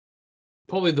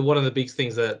 probably one of the big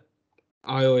things that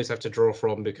I always have to draw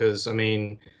from, because I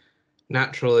mean,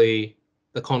 naturally,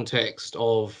 the context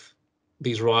of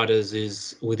these writers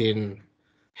is within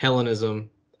Hellenism,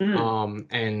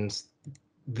 and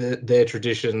their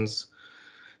traditions.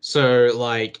 So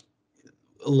like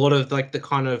a lot of like the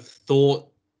kind of thought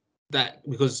that,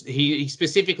 because he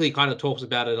specifically kind of talks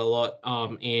about it a lot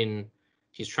in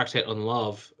his tractate on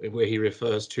love, where he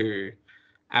refers to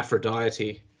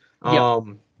Aphrodite. Yep.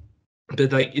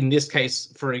 But like in this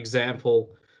case, for example,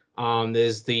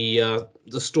 there's the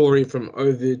story from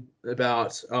Ovid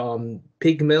about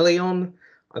Pygmalion,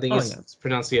 I think it's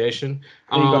pronunciation.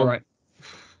 There you go, right.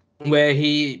 Where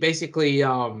he basically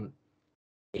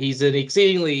he's an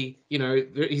exceedingly,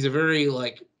 he's a very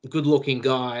like good-looking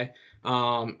guy,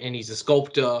 and he's a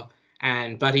sculptor,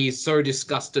 but he's so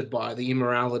disgusted by the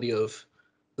immorality of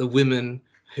the women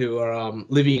who are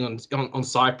living on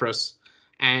Cyprus,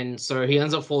 and so he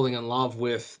ends up falling in love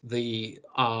with the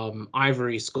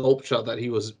ivory sculpture that he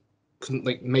was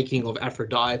like making of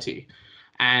Aphrodite,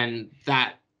 and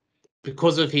that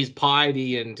because of his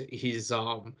piety and his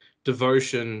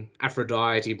devotion,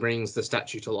 Aphrodite brings the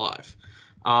statue to life.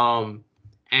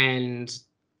 And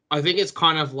I think it's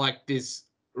kind of like this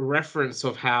reference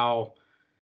of how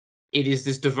it is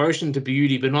this devotion to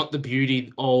beauty, but not the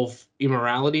beauty of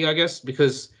immorality, I guess,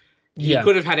 because he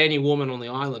could have had any woman on the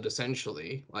island,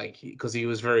 essentially, like, because he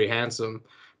was very handsome,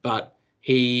 but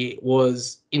he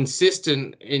was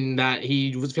insistent in that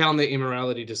he found the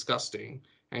immorality disgusting.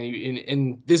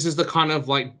 And this is the kind of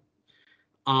like,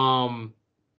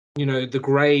 the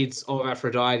grades of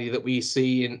Aphrodite that we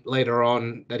see in later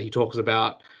on that he talks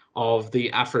about, of the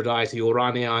Aphrodite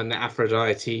Urania and the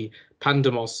Aphrodite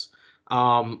Pandemos,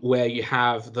 where you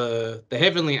have the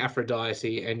heavenly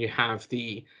Aphrodite and you have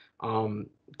the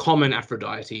common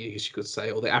Aphrodite, I guess you could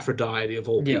say, or the Aphrodite of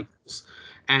all peoples.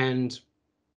 And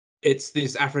it's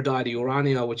this Aphrodite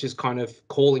Urania, which is kind of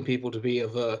calling people to be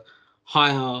of a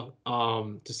higher,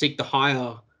 to seek the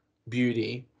higher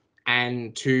beauty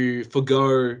and to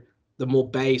forgo the more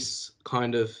base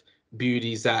kind of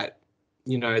beauties that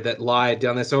that lie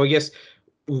down there. So I guess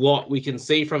what we can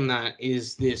see from that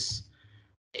is this.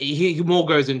 He more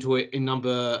goes into it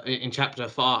in chapter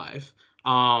 5,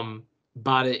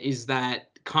 but it is that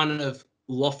kind of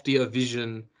loftier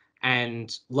vision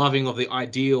and loving of the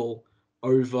ideal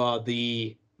over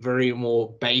the very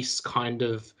more base kind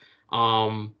of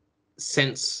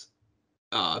sense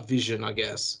vision, I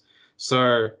guess.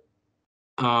 So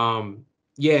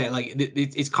yeah, like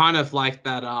it's kind of like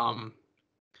that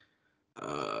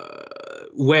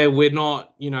where we're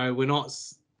not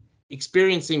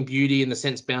experiencing beauty in the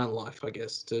sense bound life, I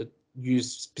guess, to use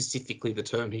specifically the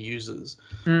term he uses.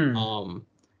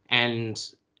 And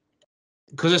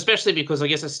especially because I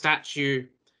guess a statue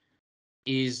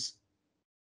is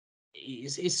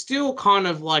still kind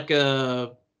of like I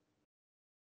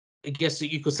guess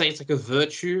you could say it's like a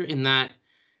virtue, in that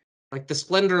like the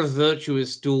splendor of virtue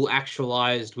is still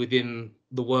actualized within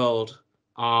the world,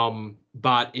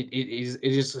 but it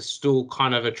is still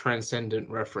kind of a transcendent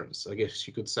reference, I guess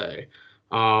you could say.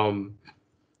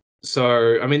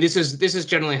 So I mean, this is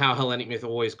generally how Hellenic myth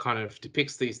always kind of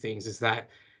depicts these things, is that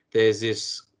there's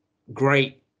this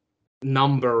great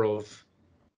number of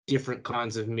different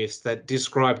kinds of myths that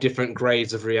describe different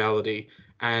grades of reality,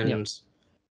 and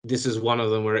this is one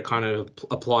of them where it kind of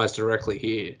applies directly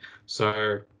here.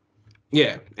 So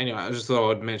yeah, anyway, I just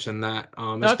thought I'd mention that,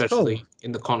 especially cool.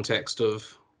 in the context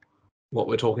of what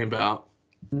we're talking about.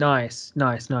 Nice.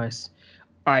 All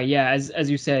right, yeah, as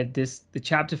you said, the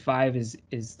chapter 5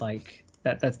 is like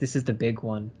this is the big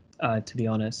one, to be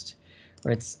honest.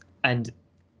 Where it's, and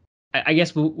I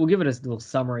guess we'll give it a little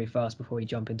summary first before we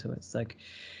jump into it. It's like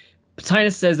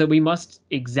Plotinus says that we must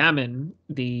examine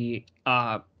the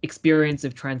experience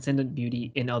of transcendent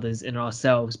beauty in others and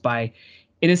ourselves by,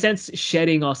 in a sense,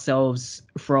 shedding ourselves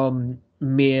from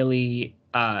merely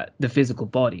the physical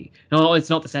body. No, it's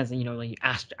not the sense that like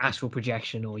astral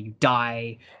projection, or you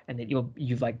die and that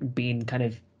you've like been kind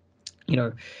of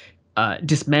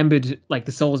dismembered, like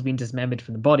the soul's been dismembered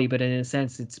from the body, but in a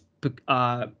sense it's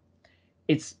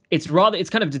rather, it's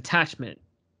kind of detachment,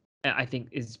 I think,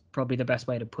 is probably the best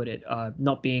way to put it.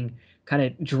 Not being kind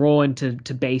of drawn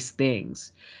to base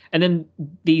things, and then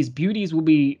these beauties will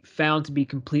be found to be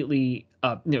completely,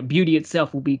 beauty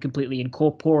itself will be completely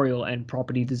incorporeal, and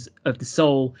properties of the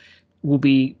soul will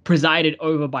be presided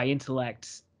over by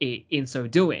intellect in so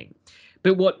doing.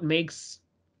 But what makes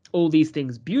all these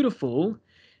things beautiful,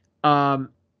 the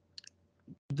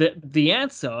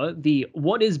answer, the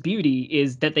what is beauty,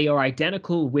 is that they are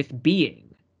identical with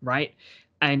being, right?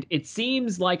 And it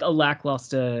seems like a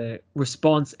lackluster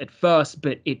response at first,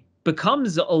 but it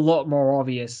becomes a lot more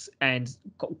obvious and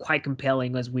quite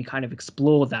compelling as we kind of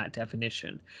explore that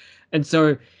definition. And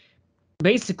so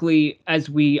basically, as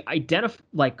we identify,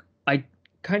 like, I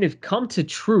kind of come to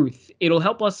truth, it'll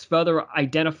help us further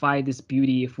identify this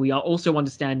beauty if we also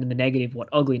understand in the negative what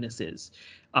ugliness is,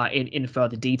 in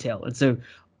further detail. And so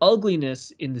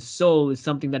ugliness in the soul is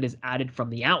something that is added from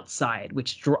the outside,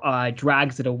 which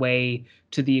drags it away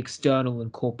to the external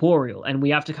and corporeal. And we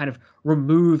have to kind of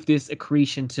remove this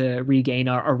accretion to regain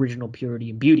our original purity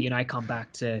and beauty. And I come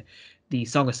back to the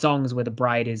Song of Songs, where the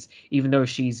bride is, even though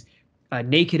she's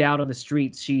naked out on the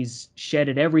streets, she's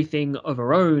shedded everything of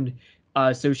her own,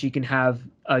 so she can have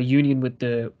a union with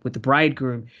the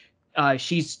bridegroom.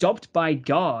 She's stopped by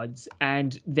guards,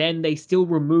 and then they still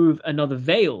remove another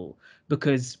veil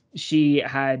because she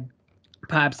had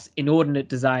perhaps inordinate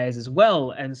desires as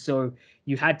well, and so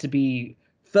you had to be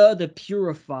further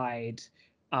purified,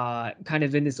 kind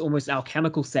of in this almost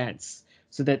alchemical sense,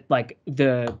 so that like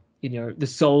the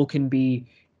soul can be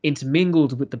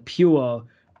intermingled with the pure,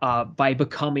 by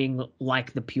becoming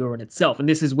like the pure in itself. And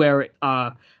this is where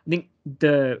think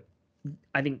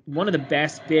one of the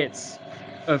best bits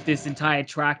of this entire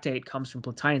tractate comes from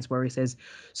Plotinus, where he says,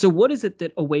 "So what is it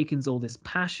that awakens all this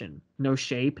passion? No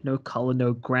shape, no color,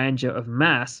 no grandeur of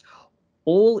mass.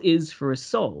 All is for a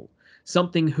soul,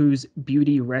 something whose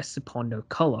beauty rests upon no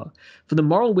color. For the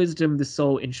moral wisdom the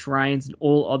soul enshrines in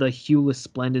all other hueless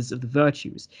splendors of the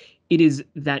virtues. It is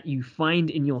that you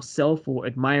find in yourself or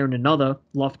admire in another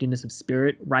loftiness of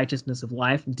spirit, righteousness of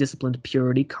life, disciplined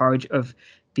purity, courage of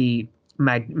the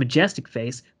majestic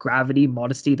face, gravity,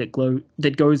 modesty that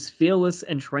goes fearless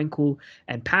and tranquil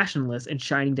and passionless, and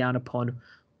shining down upon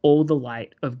all the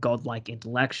light of godlike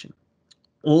intellection.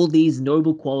 All these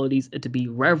noble qualities are to be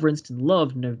reverenced and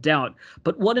loved, no doubt,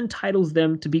 but what entitles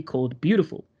them to be called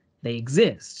beautiful? They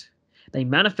exist. They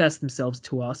manifest themselves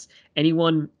to us.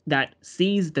 Anyone that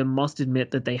sees them must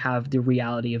admit that they have the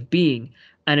reality of being,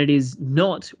 and it is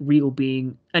not real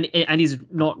being, and is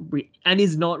not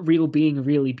real being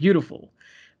really beautiful.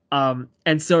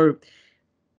 And so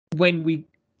when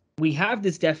we have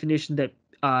this definition that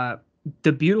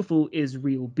the beautiful is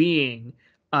real being,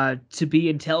 to be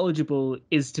intelligible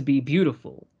is to be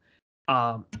beautiful,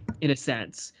 in a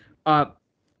sense.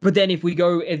 But then if we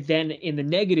go then in the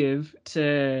negative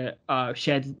to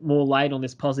shed more light on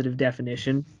this positive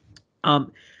definition,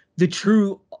 the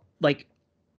true like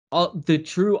the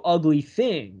true ugly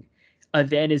thing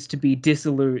then is to be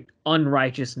dissolute,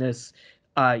 unrighteousness,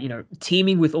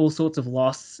 teeming with all sorts of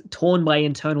loss, torn by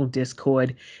internal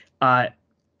discord, uh,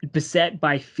 beset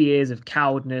by fears of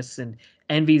cowardness and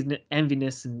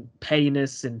enviness and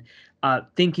pettiness, and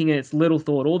thinking in its little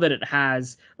thought all that it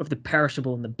has of the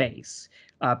perishable and the base,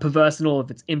 perverse in all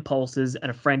of its impulses and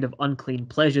a friend of unclean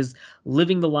pleasures,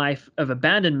 living the life of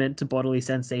abandonment to bodily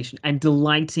sensation and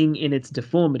delighting in its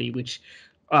deformity, which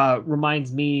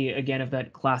reminds me again of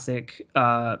that classic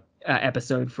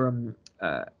episode from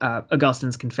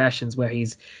Augustine's Confessions, where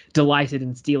he's delighted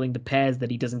in stealing the pears that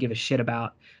he doesn't give a shit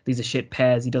about. These are shit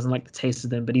pears. He doesn't like the taste of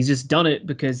them, but he's just done it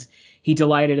because he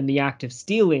delighted in the act of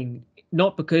stealing,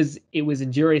 not because it was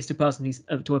injurious to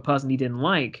a person he didn't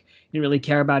like. He didn't really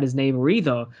care about his neighbor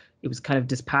either. It was kind of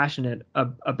dispassionate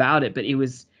about it, but it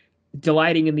was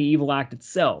delighting in the evil act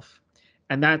itself.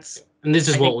 And that's And this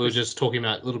is what we were just talking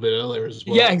about a little bit earlier as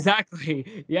well. Yeah,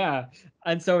 exactly. Yeah.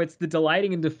 And so it's the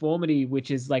delighting in deformity,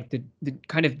 which is like the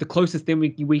kind of the closest thing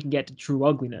we can get to true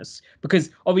ugliness.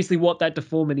 Because obviously what that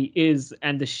deformity is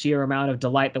and the sheer amount of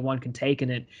delight that one can take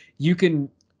in it, you can,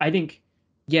 I think,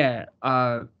 yeah,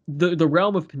 the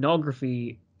realm of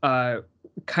pornography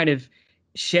kind of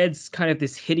sheds kind of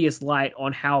this hideous light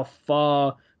on how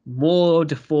far more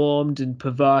deformed and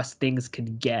perverse things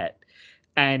can get.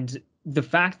 And the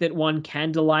fact that one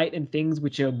can delight in things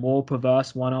which are more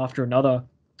perverse one after another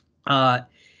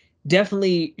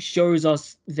definitely shows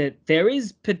us that there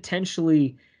is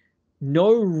potentially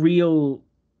no real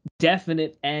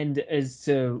definite end as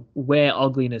to where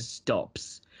ugliness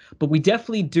stops. But we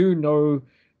definitely do know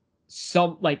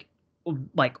some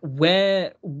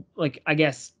where I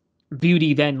guess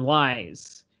beauty then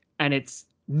lies, and it's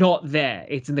not there.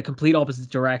 It's in the complete opposite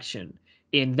direction,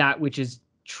 in that which is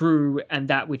true and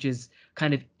that which is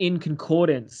kind of in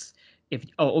concordance. If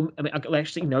I mean,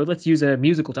 actually no, let's use a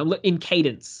musical term, in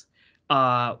cadence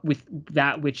with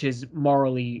that which is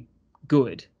morally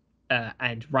good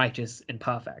and righteous and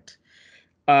perfect.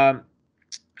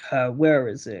 Where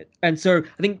is it? And so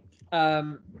I think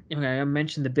okay, I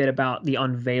mentioned a bit about the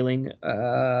unveiling.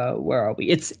 Where are we?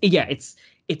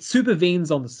 It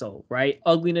supervenes on the soul, right?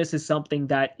 Ugliness is something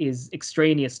that is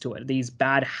extraneous to it. These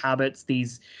bad habits,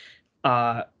 these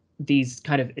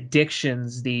kind of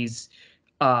addictions, these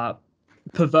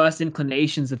perverse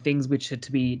inclinations, of things which are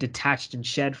to be detached and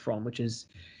shed from, which is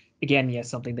again, yes,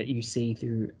 something that you see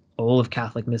through all of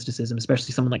Catholic mysticism,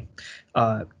 especially someone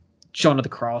like John of the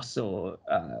Cross or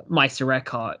Meister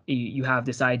Eckhart. You have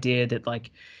this idea that,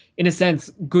 like, in a sense,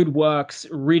 good works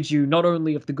rid you not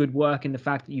only of the good work in the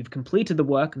fact that you've completed the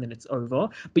work and then it's over,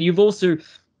 but you've also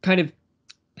kind of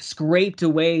scraped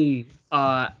away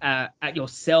at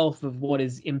yourself of what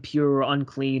is impure,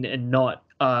 unclean, and not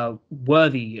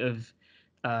worthy of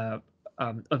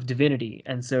divinity.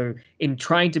 And so, in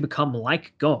trying to become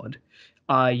like God,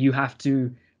 you have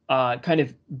to kind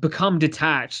of become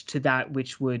detached to that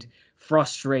which would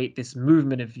frustrate this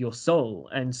movement of your soul.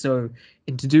 And so,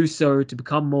 and to do so, to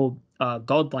become more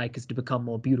godlike, is to become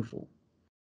more beautiful.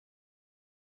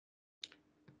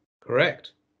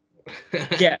 Correct.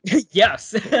 Yeah.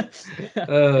 Yes.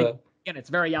 Again, it's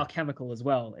very alchemical as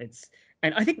well.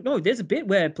 And I think, no, there's a bit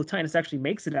where Plotinus actually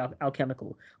makes it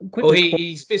alchemical. Well,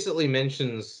 he explicitly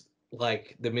mentions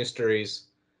like the mysteries,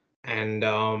 and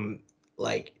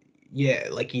like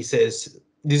he says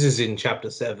this is in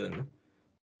chapter 7,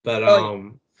 but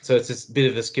so it's just a bit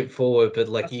of a skip forward, but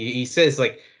like he says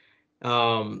like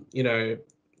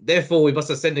therefore we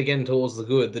must ascend again towards the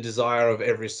good, the desire of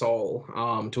every soul.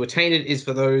 To attain it is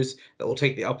for those that will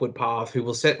take the upward path, who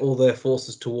will set all their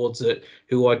forces towards it,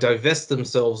 who will divest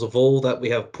themselves of all that we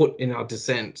have put in our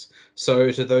descent.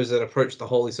 So to those that approach the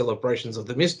holy celebrations of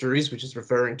the mysteries, which is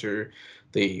referring to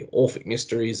the Orphic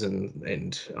mysteries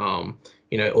and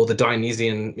or the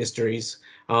Dionysian mysteries,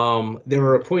 there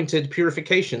are appointed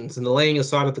purifications and the laying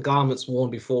aside of the garments worn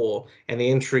before, and the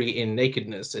entry in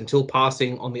nakedness, until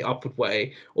passing on the upward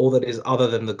way all that is other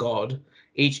than the God,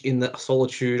 each in the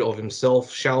solitude of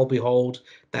himself shall behold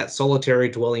that solitary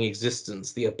dwelling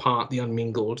existence, the apart, the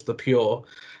unmingled, the pure,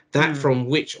 that from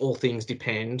which all things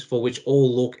depend, for which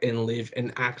all look and live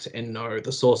and act and know,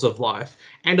 the source of life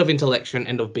and of intellection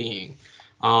and of being.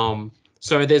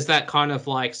 So there's that kind of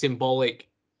like symbolic,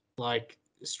 like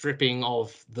stripping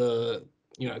of the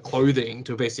clothing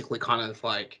to basically kind of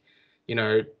like,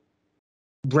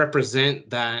 represent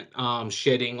that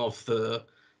shedding of the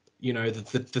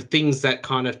things that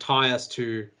kind of tie us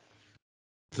to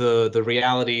the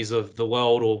realities of the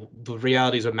world, or the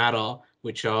realities of matter,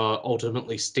 which are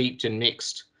ultimately steeped and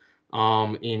mixed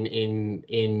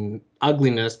in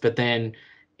ugliness. But then,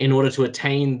 in order to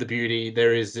attain the beauty,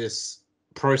 there is this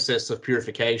process of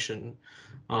purification,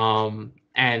 and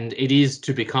it is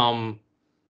to become,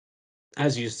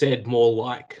 as you said, more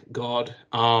like God,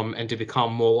 and to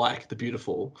become more like the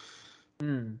beautiful.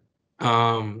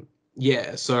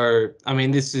 Yeah, so I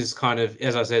mean, this is kind of,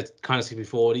 as I said, kind of skipping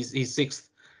forward. His sixth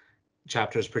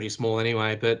chapter is pretty small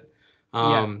anyway, but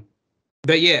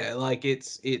yeah, like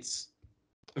it's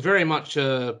very much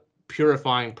a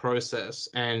purifying process,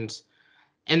 and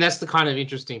that's the kind of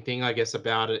interesting thing, I guess,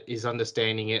 about it, is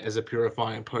understanding it as a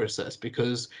purifying process,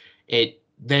 because it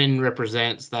then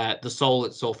represents that the soul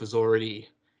itself is already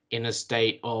in a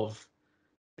state of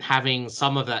having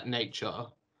some of that nature,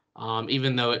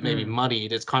 even though it may be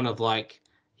muddied. It's kind of like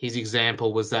his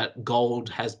example was that gold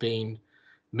has been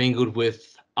mingled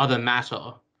with other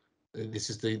matter. This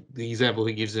is the example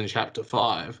he gives in chapter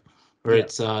 5, where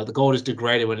it's the gold is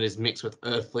degraded when it is mixed with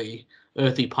earthy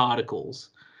particles.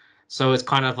 So it's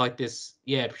kind of like this,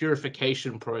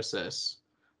 purification process,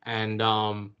 and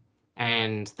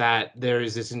that there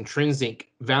is this intrinsic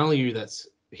value that's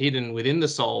hidden within the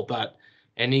soul, but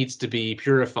it needs to be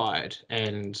purified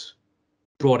and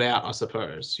brought out, I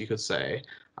suppose you could say.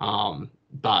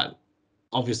 But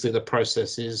obviously the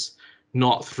process is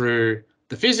not through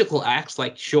the physical acts.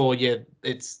 Like, sure,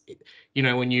 it's,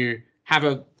 when you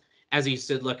have as you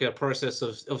said, like a process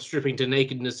of stripping to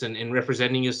nakedness and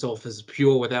representing yourself as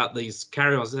pure without these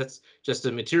carry-ons, that's just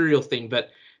a material thing.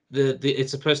 But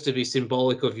it's supposed to be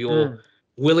symbolic of your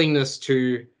willingness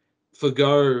to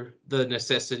forgo the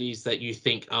necessities that you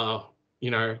think are,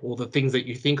 or the things that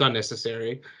you think are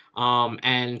necessary,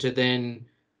 and to then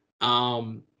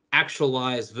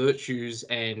actualize virtues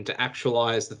and to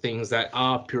actualize the things that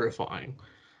are purifying.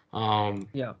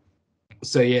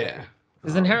 So yeah.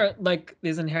 There's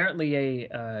inherently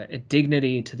a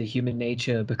dignity to the human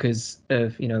nature because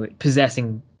of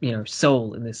possessing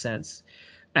soul in this sense,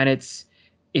 and it's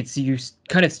you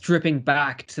kind of stripping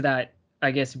back to that, I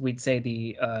guess we'd say,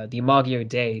 the Imago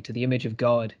Dei, to the image of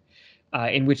God,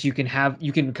 in which you can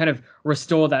kind of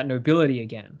restore that nobility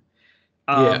again.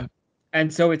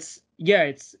 And so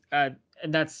and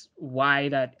that's why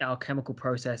that alchemical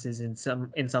process is in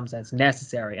some sense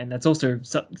necessary, and that's also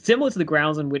similar to the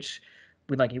grounds on which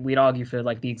we'd argue for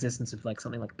like the existence of like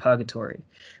something like purgatory,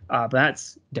 but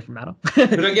that's a different matter.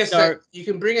 But I guess that you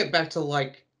can bring it back to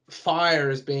like fire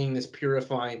as being this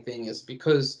purifying thing, is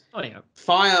because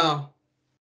fire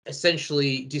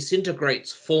essentially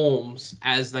disintegrates forms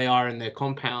as they are in their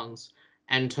compounds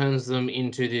and turns them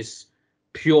into this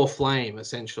pure flame.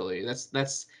 Essentially,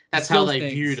 that's how they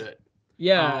viewed it.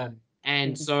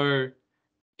 And so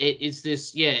it's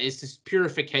this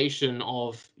purification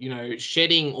of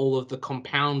shedding all of the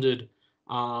compounded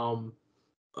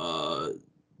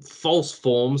false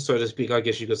forms, so to speak, I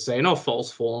guess you could say. Not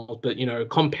false forms, but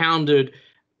compounded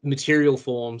material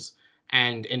forms,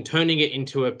 and turning it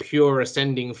into a pure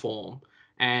ascending form.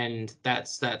 And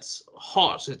that's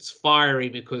hot, it's fiery,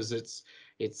 because it's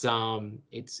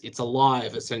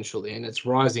alive essentially, and it's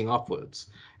rising upwards.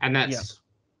 And that's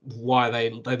why they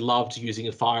loved using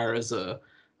a fire as a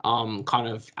kind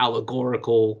of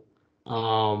allegorical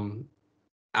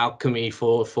alchemy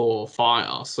for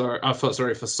fire. So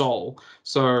for soul.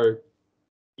 So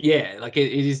yeah, like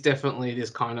it is definitely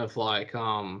this kind of like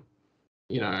the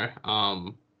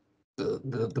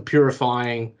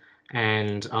purifying.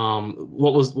 And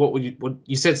what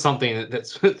you said something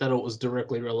that it was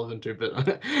directly relevant to,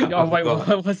 but wait,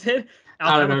 what was it?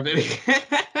 I don't know,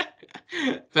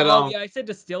 but I said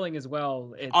distilling as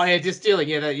well. Distilling,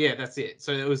 that's it.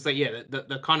 So it was like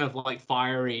the kind of like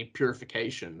fiery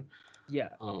purification.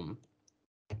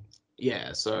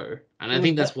 So, and I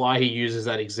think that's why he uses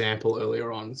that example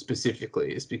earlier on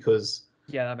specifically, is because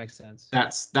that makes sense.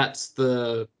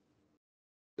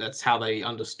 That's how they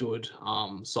understood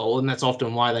soul, and that's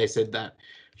often why they said that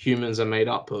humans are made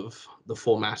up of the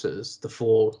four matters, the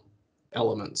four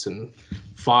elements, and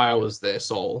fire was their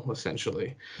soul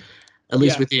essentially, at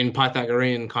least within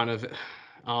Pythagorean kind of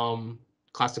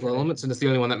classical elements, and it's the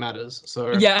only one that matters.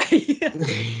 So nice.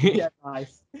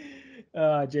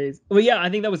 Jeez. Well, I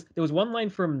think there was one line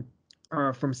from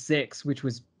 6 which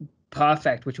was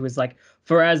perfect, which was like,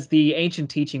 for as the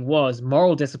ancient teaching was,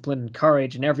 moral discipline and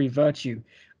courage and every virtue,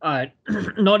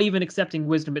 not even accepting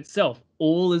wisdom itself,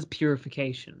 all is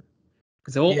purification.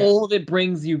 because all of it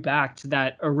brings you back to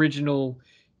that original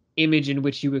image in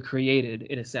which you were created,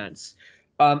 in a sense.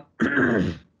 Um,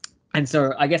 and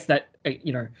so I guess that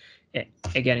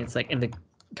again, it's like in the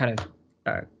kind of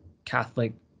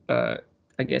Catholic, I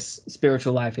guess,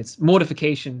 spiritual life, it's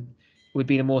mortification would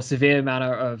be the more severe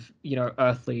manner of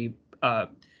earthly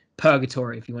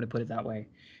purgatory, if you want to put it that way.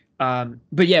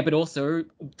 But also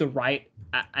the right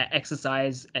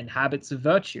exercise and habits of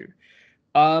virtue.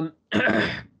 But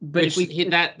which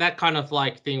that kind of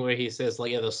like thing where he says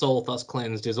like, the soul thus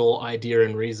cleansed is all idea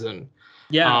and reason.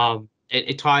 Yeah.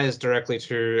 It ties directly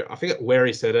to, I forget where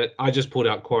he said it. I just pulled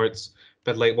out quotes,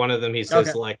 but like one of them he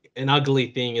says like, an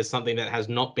ugly thing is something that has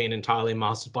not been entirely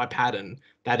mastered by pattern,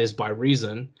 that is by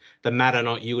reason, the matter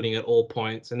not yielding at all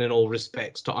points and in all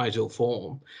respects to ideal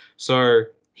form. So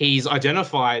he's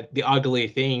identified the ugly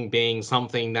thing being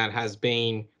something that has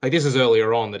been, like, this is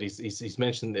earlier on that he's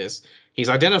mentioned this. He's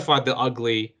identified the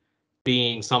ugly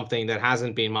being something that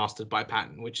hasn't been mastered by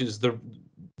pattern, which is the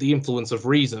influence of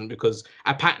reason, because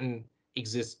a pattern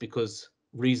exists because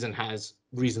reason has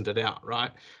reasoned it out,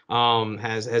 right?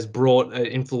 Has brought an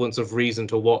influence of reason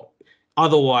to what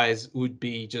otherwise would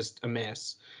be just a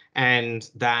mess, and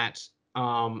that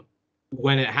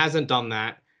when it hasn't done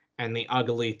that, and the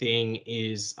ugly thing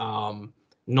is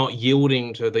not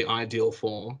yielding to the ideal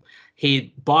form,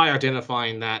 by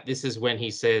identifying that, this is when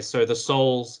he says, so the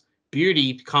soul's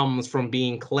beauty comes from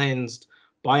being cleansed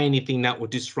by anything that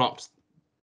would disrupt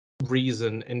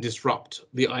reason and disrupt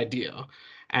the idea.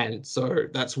 And so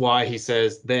that's why he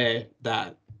says there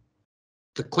that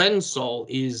the cleansed soul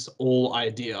is all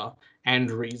idea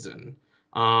and reason.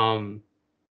 And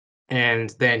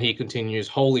then he continues,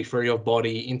 wholly free of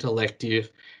body,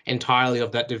 intellective, entirely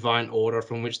of that divine order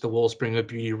from which the wellspring of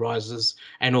beauty rises,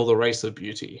 and all the race of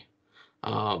beauty.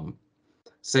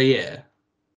 So yeah.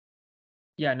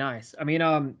 Yeah, nice. I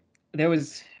mean, there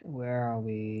was, where are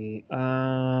we?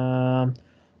 I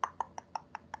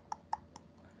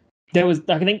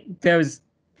think there was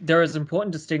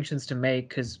important distinctions to make,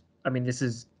 because I mean, this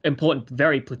is important,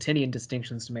 very Platonian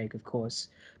distinctions to make, of course,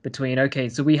 between, okay,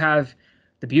 so we have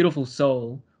the beautiful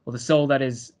soul, or the soul that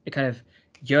is a kind of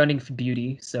yearning for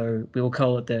beauty. So we will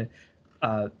call it the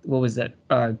what was that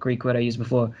Greek word I used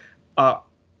before?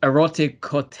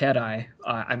 Eroticoterai.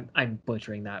 I'm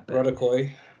butchering that, but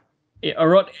Erotically.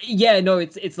 yeah, no,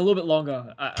 it's a little bit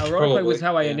longer. Erotically was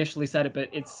how I yeah. initially said it,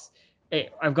 but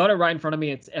I've got it right in front of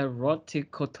me. It's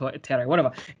eroticoterai,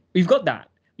 whatever. We've got that.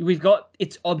 We've got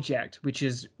its object, which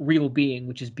is real being,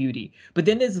 which is beauty. But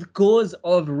then there's the cause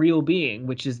of real being,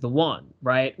 which is the one,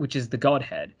 right? Which is the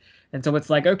Godhead. And so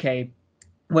it's like, okay,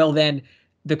 well then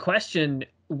the question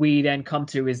we then come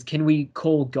to is, can we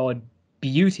call God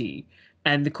beauty?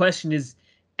 And the question is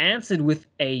answered with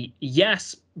a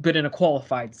yes, but in a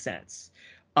qualified sense.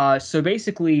 So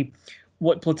basically,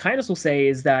 what Plotinus will say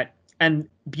is that, and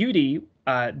beauty,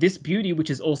 this beauty,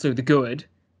 which is also the good,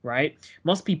 right,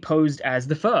 must be posed as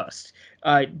the first.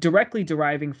 Directly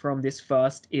deriving from this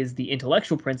first is the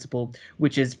intellectual principle,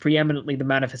 which is preeminently the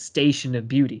manifestation of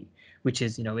beauty, which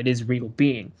is, it is real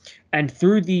being. And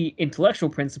through the intellectual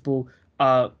principle,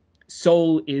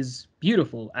 soul is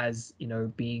beautiful as,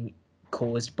 being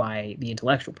caused by the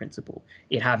intellectual principle,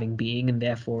 it having being, and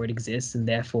therefore it exists, and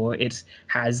therefore it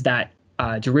has that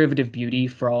derivative beauty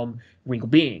from real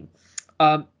being.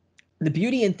 The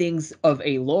beauty in things of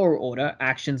a lower order,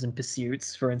 actions and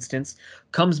pursuits, for instance,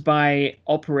 comes by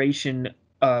operation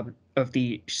of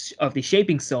the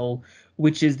shaping soul,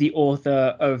 which is the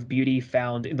author of beauty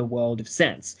found in the world of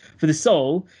sense. For the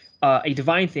soul, a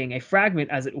divine thing, a fragment,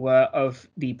 as it were, of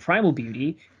the primal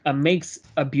beauty, makes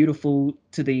a beautiful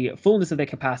to the fullness of their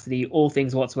capacity all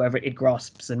things whatsoever it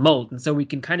grasps and molds. And so we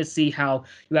can kind of see how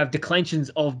you have declensions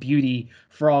of beauty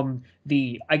from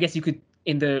I guess you could,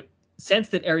 in the sense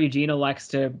that Eriugena likes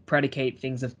to predicate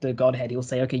things of the Godhead, he'll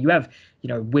say, okay, you have,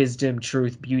 wisdom,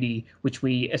 truth, beauty, which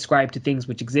we ascribe to things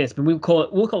which exist, but we'll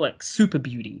call it super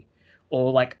beauty,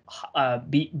 or like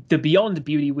the beyond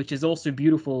beauty, which is also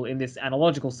beautiful in this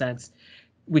analogical sense,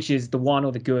 which is the one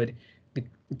or the good, the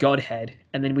Godhead.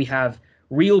 And then we have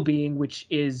real being, which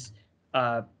is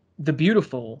the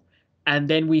beautiful, and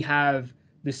then we have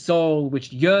the soul,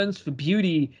 which yearns for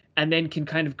beauty and then can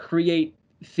kind of create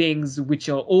things which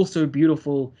are also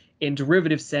beautiful in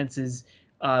derivative senses,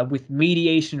 with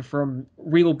mediation from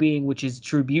real being, which is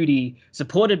true beauty,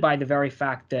 supported by the very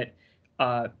fact that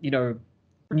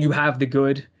you have the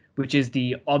good, which is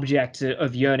the object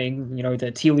of yearning,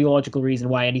 the teleological reason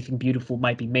why anything beautiful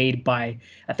might be made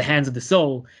at the hands of the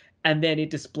soul, and then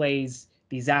it displays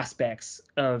these aspects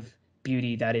of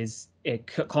beauty that is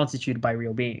constituted by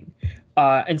real being.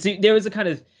 And so there is a kind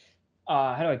of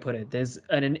how do I put it? There's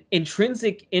an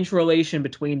intrinsic interrelation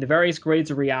between the various grades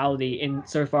of reality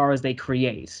insofar as they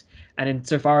create, and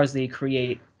insofar as they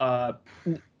create,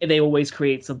 they always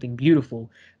create something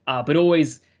beautiful, but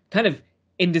always kind of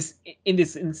in this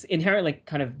inherent like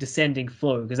kind of descending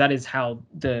flow, because that is how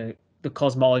the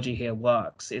cosmology here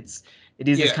works. It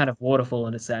is this Yeah, kind of waterfall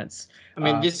in a sense, I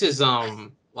mean, this is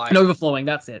and like, overflowing.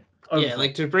 That's it. yeah, Overflow.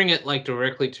 like to bring it like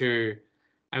directly to,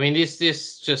 I mean, this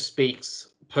just speaks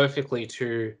perfectly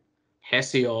to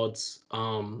Hesiod's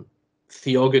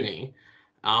theogony,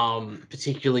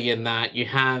 particularly in that you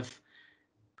have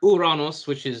Uranus,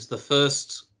 which is the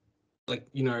first, like,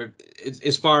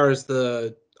 as far as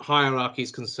the hierarchy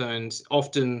is concerned,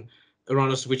 often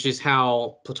Uranus, which is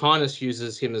how Plotinus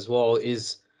uses him as well,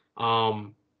 is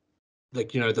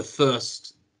like, the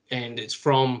first, and it's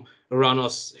from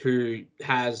Uranus, who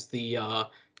has the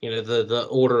the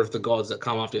order of the gods that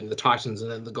come after him, the Titans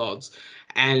and then the gods.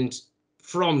 And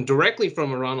from directly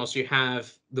from Uranus you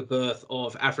have the birth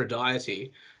of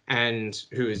Aphrodite, and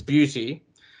who is beauty,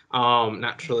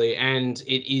 naturally. And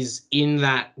it is in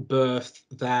that birth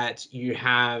that you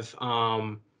have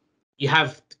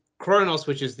Kronos,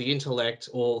 which is the intellect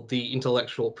or the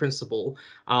intellectual principle,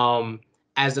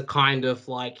 as a kind of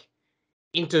like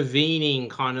intervening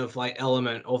kind of like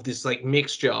element of this like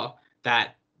mixture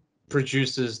that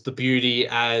produces the beauty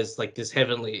as like this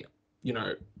heavenly, you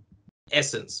know,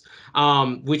 essence,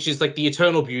 which is like the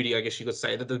eternal beauty, I guess you could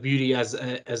say, that the beauty as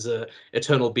a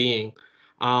eternal being.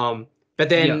 But Yeah.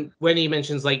 then when he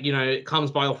mentions like, it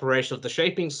comes by operation of the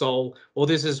shaping soul, well,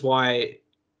 this is why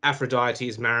Aphrodite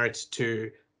is married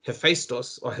to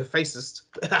Hephaestus or Hephaestus.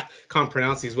 Can't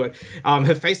pronounce his word.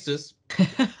 Hephaestus,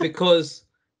 because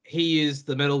he is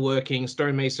the metalworking,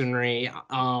 stonemasonry,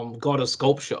 god of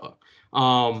sculpture,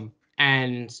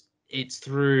 and it's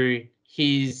through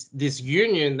his this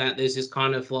union that there's this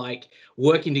kind of like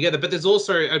working together. But there's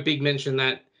also a big mention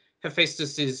that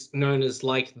Hephaestus is known as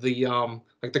like the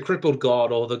crippled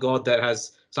god, or the god that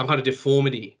has some kind of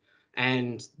deformity.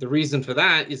 And the reason for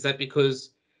that is that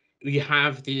because we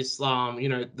have this while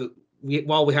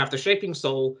we have the shaping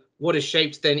soul, what is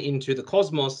shaped then into the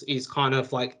cosmos is kind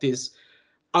of like this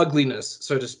ugliness,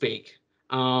 so to speak.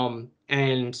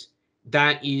 And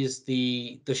that is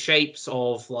the shapes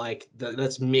of like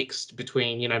that's mixed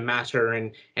between matter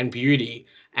and beauty,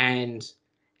 and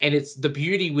it's the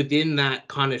beauty within that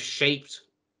kind of shaped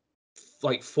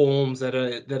like forms that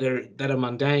are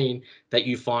mundane, that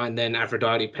you find then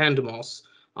Aphrodite Pandemos,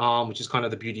 which is kind of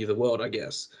the beauty of the world, I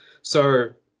guess. So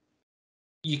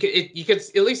you could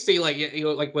at least see like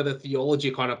like where the theology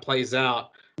kind of plays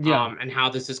out, Yeah. and how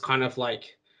this is kind of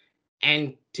like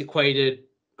antiquated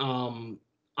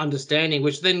understanding,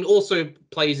 which then also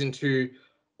plays into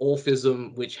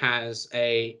Orphism, which has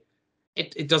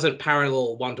it doesn't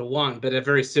parallel one to one, but a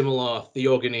very similar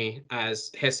theogony as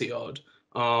Hesiod.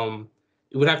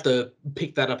 You would have to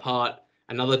pick that apart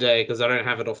another day because I don't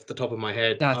have it off the top of my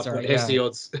head. That's I've all got right. Yeah.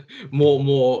 Hesiod's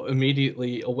more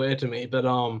immediately aware to me, but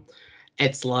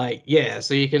it's like, yeah,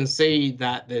 so you can see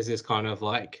that there's this kind of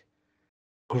like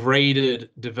graded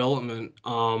development,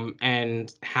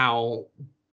 and how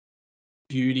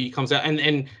beauty comes out.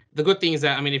 And the good thing is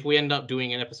that, I mean, if we end up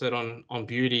doing an episode on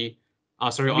beauty,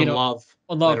 sorry, You on know, love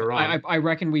I love. later on. I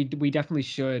reckon we definitely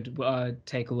should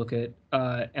take a look at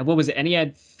and what was it?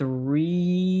 Ennead I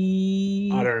three?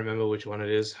 don't remember which one it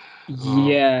is. um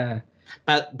Yeah.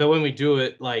 but when we do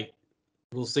it, like,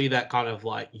 we'll see that kind of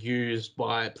like used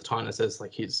by Plotinus as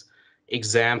like his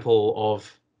example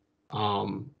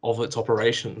of its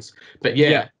operations. But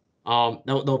Yeah. yeah,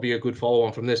 there'll be a good follow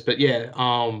on from this. But yeah,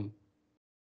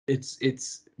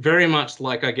 it's very much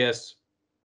like, I guess,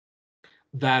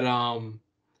 that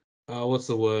what's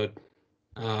the word?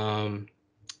 Um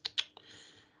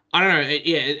I don't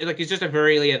know. Like, it's just a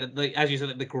very, yeah, like, as you said,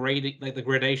 like the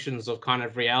gradations of kind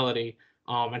of reality,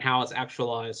 and how it's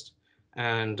actualized,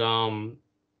 and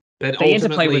but They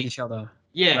interplay with ultimately, each other,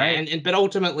 yeah, right? and but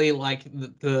ultimately, like,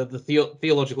 the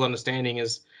theological understanding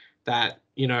is that,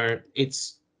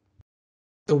 it's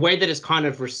the way that it's kind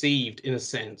of received, in a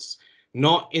sense,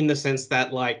 not in the sense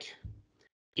that like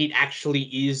it actually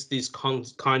is this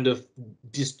kind of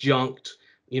disjunct.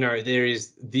 There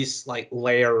is this like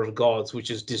layer of gods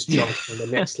which is Yeah. disjunct from the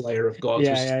next layer of gods,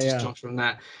 Yeah. which is Yeah. Yeah. disjunct from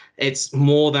that. It's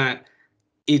more that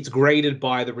it's graded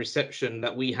by the reception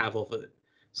that we have of it.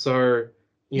 So,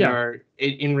 Yeah.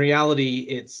 in reality,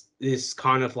 it's this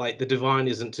kind of like the divine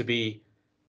isn't to be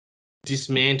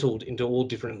dismantled into all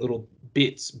different little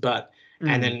bits, but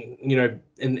and Mm.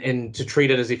 then and to treat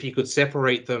it as if you could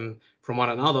separate them from one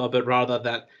another, but rather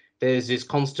that there's this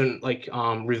constant like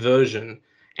reversion,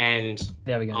 and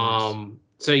There we go.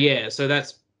 Nice. So yeah, so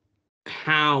that's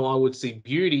how I would see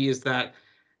beauty, is that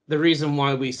the reason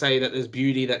why we say that there's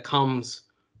beauty that comes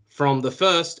from the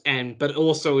first, and but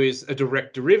also is a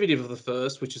direct derivative of the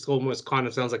first, which is almost kind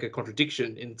of sounds like a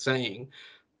contradiction in saying,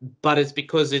 but it's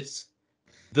because it's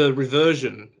the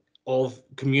reversion of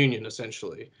communion,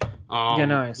 essentially, Yeah,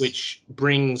 nice. which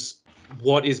brings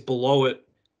what is below it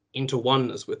into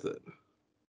oneness with it.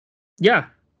 Yeah,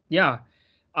 yeah.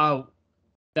 Oh,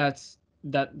 that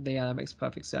makes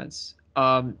perfect sense.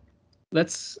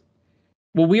 Let's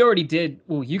Well, we already did.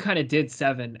 Well, you kind of did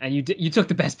seven, and you took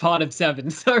the best part of seven.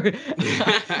 So,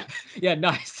 yeah,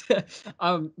 nice.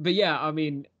 But yeah, I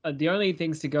mean, the only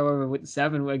things to go over with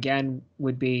seven again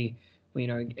would be,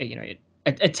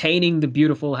 attaining the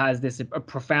beautiful has this a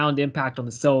profound impact on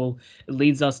the soul. It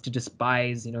leads us to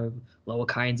despise, lower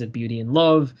kinds of beauty and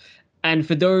love, and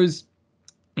for those,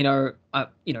 you know, uh,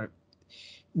 you know,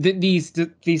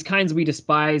 these kinds we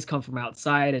despise come from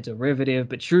outside, a derivative,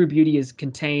 but true beauty is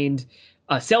contained,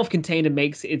 self-contained, and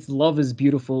makes its lovers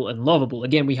beautiful and lovable.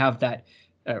 Again, we have that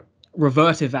uh,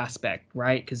 revertive aspect,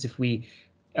 right? Because if we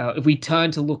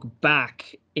turn to look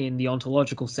back in the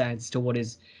ontological sense to what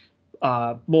is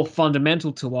more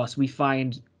fundamental to us, we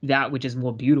find that which is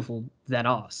more beautiful than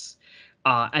us,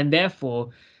 and therefore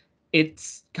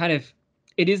it's kind of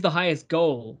it is the highest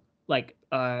goal, like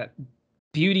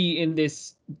beauty in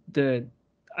this the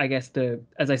I guess the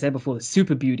as I said before, the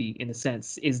super beauty in a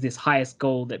sense is this highest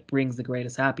goal that brings the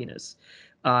greatest happiness,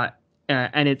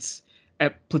 and it's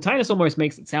Plotinus almost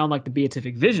makes it sound like the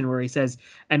beatific vision, where he says,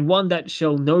 "And one that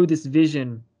shall know this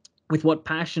vision, with what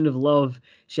passion of love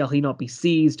shall he not be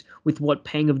seized? With what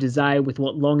pang of desire, with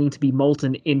what longing to be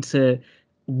molten into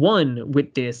one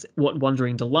with this, what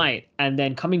wondering delight?" And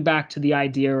then coming back to the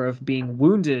idea of being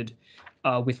wounded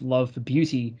with love for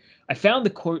beauty, I found the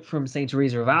quote from Saint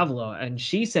Teresa of Avila, and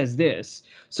she says this: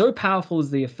 "So powerful is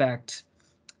the effect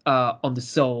on the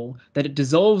soul that it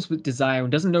dissolves with desire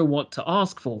and doesn't know what to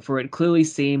ask for it clearly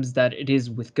seems that it is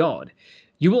with God."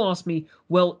 You will ask me,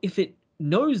 well, if it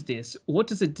knows this, what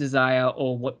does it desire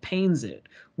or what pains it?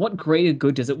 What greater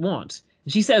good does it want?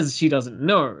 And she says she doesn't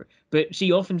know, but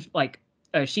she often,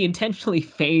 she intentionally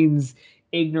feigns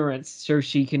ignorance so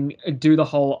she can do the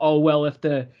whole, oh, well, if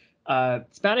the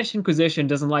Spanish Inquisition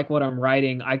doesn't like what I'm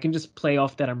writing, I can just play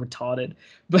off that I'm retarded.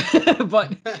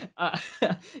 But uh,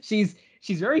 she's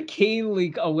she's very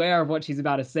keenly aware of what she's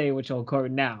about to say, which I'll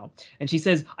quote now. And she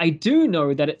says, "I do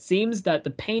know that it seems that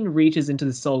the pain reaches into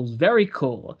the soul's very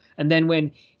core, and then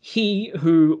when he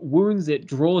who wounds it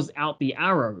draws out the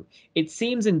arrow, it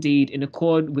seems indeed in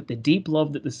accord with the deep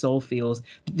love that the soul feels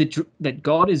that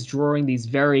God is drawing this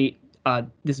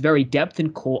very depth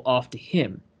and core after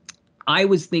him. I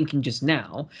was thinking just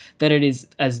now that it is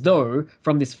as though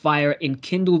from this fire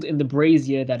enkindled in the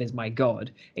brazier that is my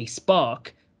God, a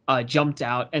spark jumped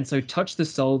out and so touched the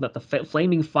soul that the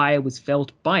flaming fire was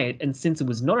felt by it. And since it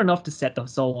was not enough to set the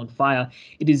soul on fire,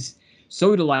 it is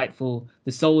so delightful.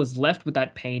 The soul is left with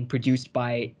that pain produced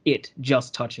by it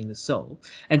just touching the soul."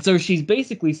 And so she's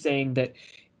basically saying that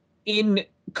in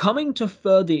coming to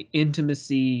further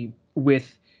intimacy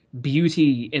with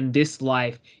beauty in this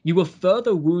life, you were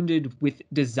further wounded with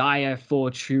desire for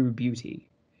true beauty.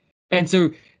 And so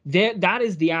that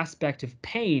is the aspect of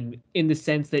pain, in the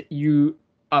sense that you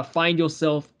find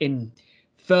yourself in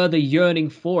further yearning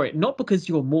for it, not because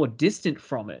you're more distant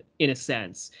from it in a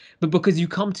sense, but because you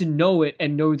come to know it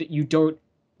and know that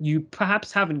you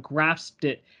perhaps haven't grasped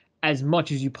it as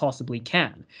much as you possibly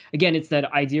can. Again, it's that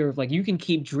idea of like, you can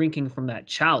keep drinking from that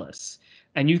chalice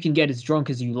and you can get as drunk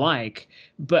as you like,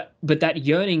 but that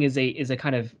yearning is a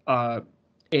kind of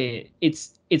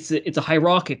it's a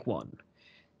hierarchic one,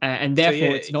 and So yeah,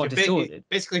 therefore it's not distorted.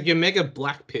 basically if you're mega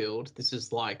black pilled, this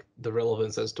is like the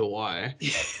relevance as to why.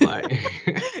 Like,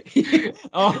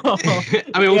 Oh,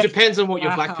 I mean, it yeah. depends on what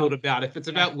you're black Wow. pilled about. If it's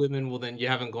Yeah. about women, well, then you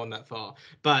haven't gone that far.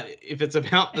 But if it's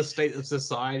about the state of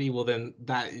society, well, then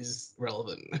that is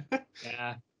relevant.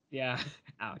 Yeah. Yeah.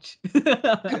 Ouch.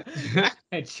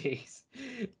 Jeez.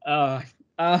 Uh,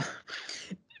 uh,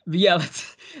 but yeah,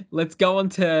 let's go on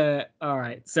to, all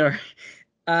right. So,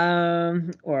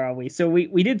 where are we? So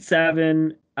we did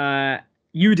seven.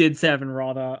 You did seven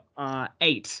rather.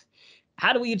 Eight.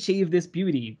 How do we achieve this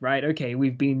beauty? Right. Okay.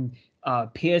 We've been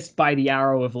pierced by the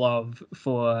arrow of love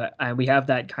and we have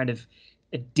that kind of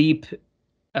a deep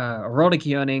erotic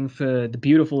yearning for the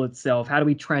beautiful itself. How do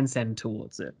we transcend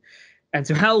towards it? And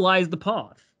so, how lies the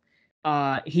path?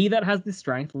 he that has the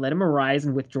strength, let him arise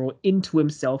and withdraw into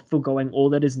himself, foregoing all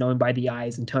that is known by the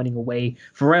eyes and turning away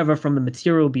forever from the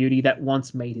material beauty that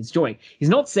once made his joy. He's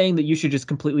not saying that you should just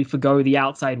completely forgo the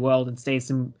outside world and stay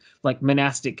some like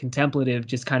monastic contemplative,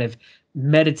 just kind of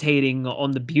meditating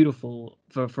on the beautiful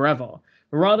for forever.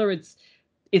 Rather, it's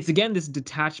again this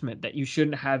detachment that you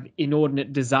shouldn't have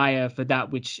inordinate desire for that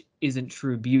which isn't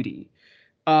true beauty.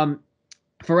 Um,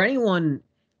 for anyone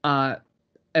uh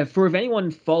for if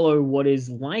anyone follow what is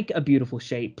like a beautiful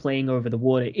shape playing over the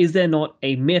water, is there not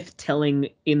a myth telling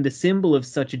in the symbol of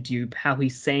such a dupe how he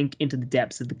sank into the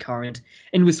depths of the current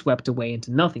and was swept away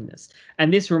into nothingness?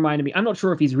 And this reminded me, I'm not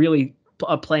sure if he's really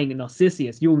playing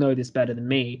Narcissus, you'll know this better than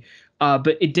me,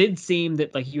 but it did seem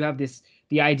that like you have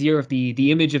the idea of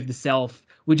the image of the self,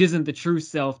 which isn't the true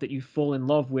self that you fall in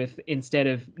love with, instead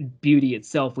of beauty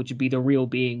itself, which would be the real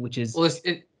being, which is Well,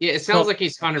 it sounds like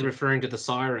he's kind of referring to the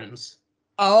sirens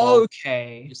of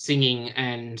okay. singing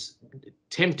and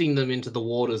tempting them into the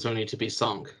waters only to be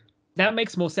sunk. That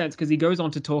makes more sense because he goes on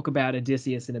to talk about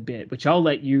Odysseus in a bit, which I'll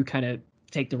let you kind of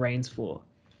take the reins for.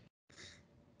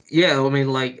 Yeah, I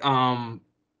mean, like,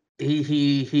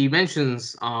 he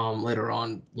mentions later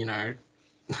on,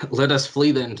 let us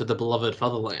flee then to the beloved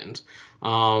fatherland.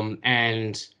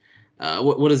 And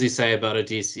what does he say about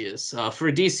Odysseus? For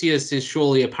Odysseus is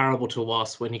surely a parable to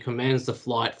us when he commands the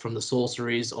flight from the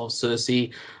sorceries of Circe,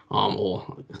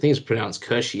 or I think it's pronounced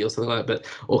Kershi or something like that,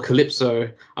 or Calypso.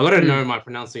 I gotta know my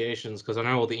pronunciations because I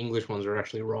know all the English ones are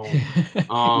actually wrong.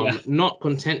 Yeah. Not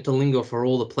content to linger for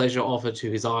all the pleasure offered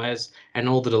to his eyes and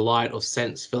all the delight of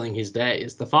sense filling his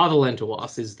days. The fatherland to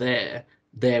us is there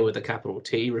with a capital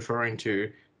T, referring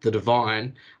to the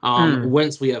divine,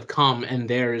 whence we have come, and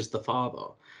there is the Father.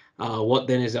 What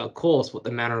then is our course? What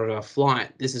the manner of our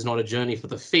flight? This is not a journey for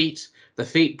the feet. The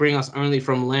feet bring us only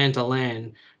from land to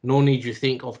land, nor need you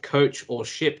think of coach or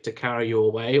ship to carry you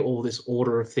away. All this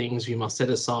order of things you must set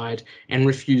aside and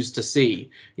refuse to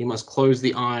see. You must close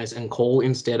the eyes and call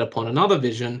instead upon another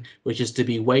vision, which is to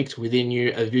be waked within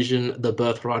you, a vision, the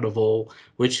birthright of all,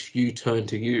 which you turn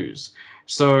to use.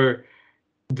 So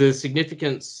the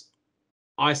significance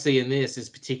I see in this is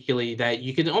particularly that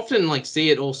you can often like see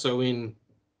it also in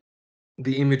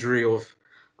the imagery of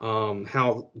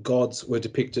how gods were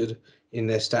depicted in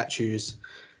their statues.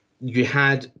 You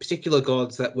had particular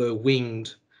gods that were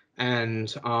winged,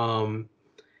 and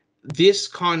this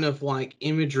kind of like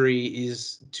imagery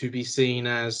is to be seen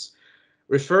as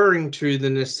referring to the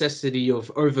necessity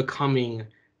of overcoming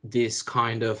this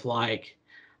kind of like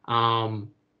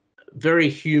very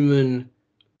human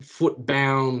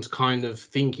foot-bound kind of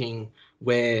thinking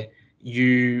where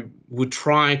you would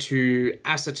try to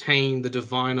ascertain the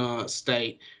diviner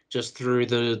state just through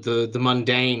the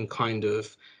mundane kind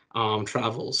of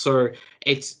travel. So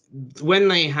it's when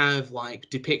they have like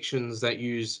depictions that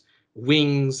use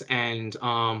wings and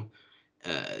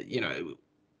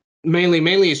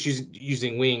mainly it's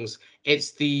using wings.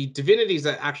 It's the divinities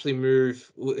that actually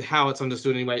move. How it's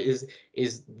understood anyway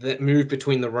is that move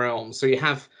between the realms. So you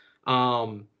have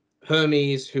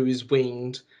Hermes, who is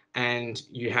winged, and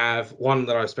you have one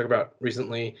that I spoke about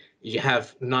recently. You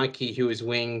have Nike, who is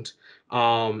winged,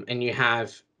 and you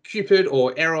have Cupid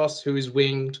or Eros, who is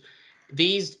winged.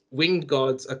 These winged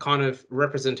gods are kind of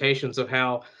representations of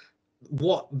how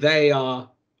what they are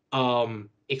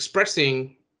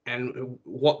expressing and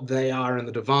what they are in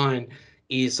the divine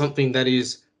is something that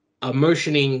is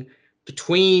motioning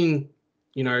between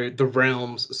the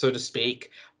realms, so to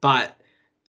speak, but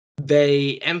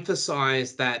they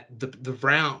emphasize that the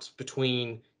route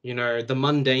between the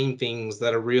mundane things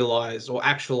that are realized or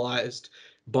actualized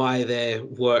by their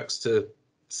works, to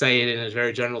say it in a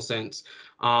very general sense,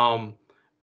 are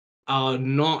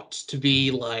not to be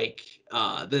like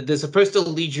they're supposed to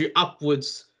lead you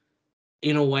upwards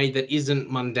in a way that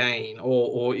isn't mundane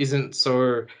or isn't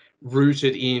so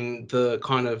rooted in the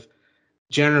kind of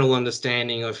general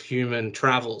understanding of human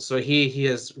travel. So here he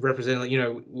has represented,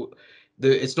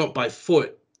 it's not by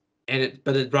foot,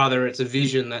 rather it's a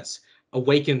vision that's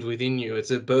awakened within you.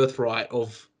 It's a birthright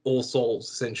of all souls,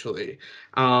 essentially.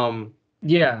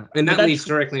 Yeah, And but that leads that's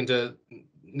directly into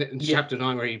yeah. chapter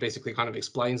 9, where he basically kind of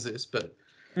explains this. But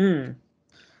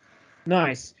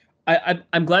Nice.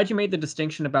 I'm glad you made the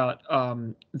distinction about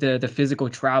the physical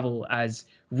travel as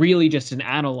really just an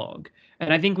analog.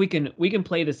 And I think we can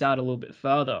play this out a little bit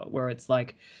further, where it's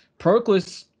like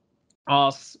Proclus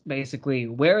asks basically,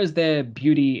 where is there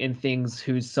beauty in things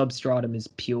whose substratum is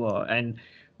pure, and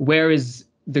where is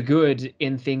the good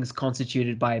in things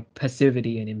constituted by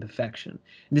passivity and imperfection?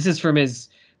 And this is from his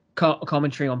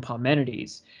commentary on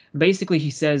Parmenides. Basically,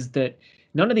 he says that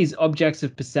none of these objects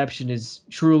of perception is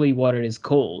truly what it is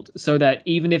called. So that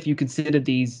even if you consider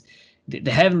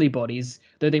the heavenly bodies,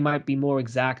 though they might be more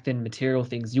exact than material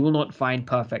things, you will not find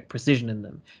perfect precision in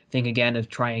them. Think again of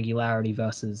triangularity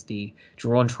versus the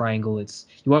drawn triangle.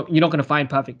 You're not going to find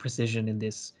perfect precision in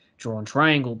this drawn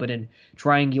triangle, but in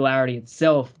triangularity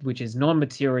itself, which is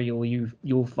non-material,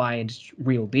 you'll find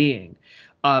real being.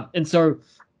 And so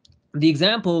the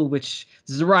example, which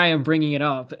this is why I'm bringing it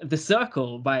up, the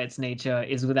circle by its nature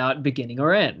is without beginning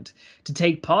or end. To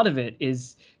take part of it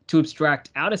is to abstract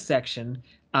out a section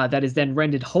that is then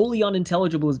rendered wholly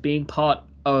unintelligible as being part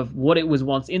of what it was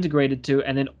once integrated to,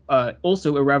 and then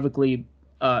also irrevocably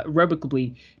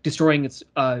destroying its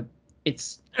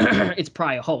its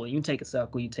prior whole. You can take a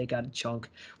circle, you take out a chunk.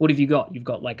 What have you got? You've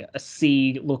got like a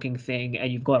C-looking thing,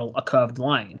 and you've got a curved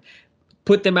line.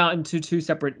 Put them out into two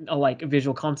separate like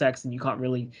visual contexts, and you can't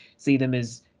really see them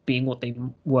as being what they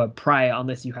were prior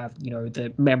unless you have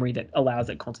the memory that allows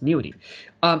that continuity.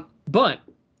 But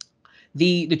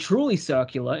the truly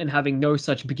circular and having no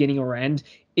such beginning or end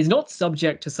is not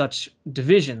subject to such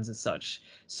divisions as such.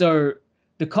 So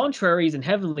the contraries in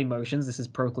heavenly motions, this is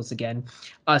Proclus again,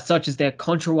 such as their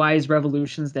contrariwise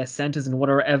revolutions, their centers, and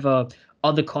whatever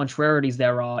other contrarieties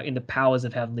there are in the powers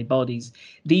of heavenly bodies,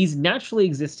 these naturally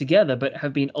exist together but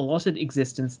have been allotted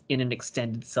existence in an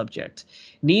extended subject.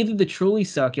 Neither the truly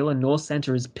circular nor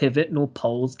centers, pivot, nor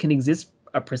poles can exist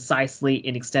precisely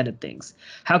in extended things.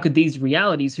 How could these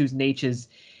realities, whose natures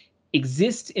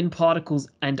exist in particles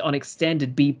and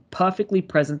unextended, be perfectly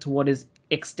present to what is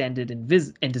extended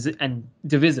and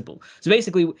divisible? So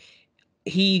basically,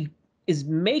 he is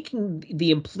making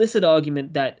the implicit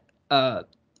argument that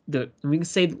we can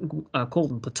say call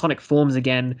them Platonic forms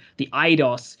again, the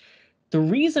eidos. The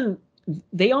reason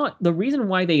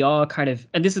why they are kind of,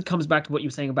 and comes back to what you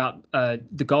were saying about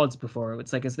the gods before.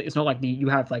 It's like it's not like you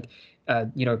have like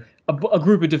a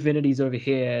group of divinities over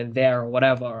here and there or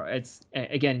whatever. It's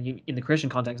again in the Christian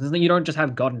context, you don't just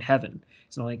have God in heaven.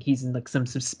 It's not like he's in like some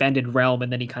suspended realm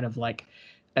and then he kind of like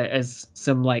as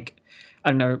some like I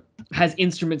don't know, has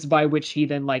instruments by which he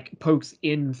then like pokes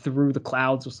in through the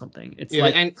clouds or something. It's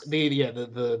like, and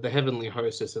the heavenly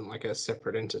host isn't like a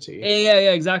separate entity. Yeah,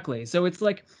 exactly. So it's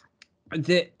like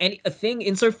a thing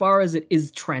insofar as it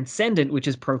is transcendent, which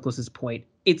is Proclus's point.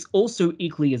 It's also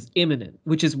equally as immanent,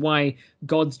 which is why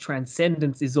God's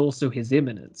transcendence is also his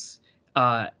immanence.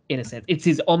 In a sense, it's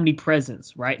his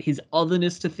omnipresence, right? His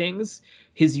otherness to things,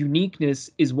 his uniqueness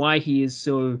is why he is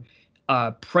so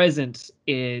present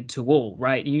to all,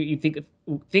 right? You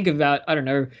think about, I don't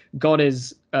know, God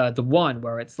as the one,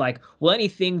 where it's like, well,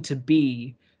 anything to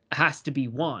be has to be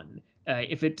one.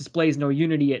 If it displays no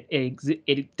unity,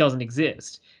 it doesn't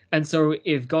exist. And so,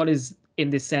 if God is in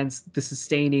this sense the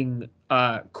sustaining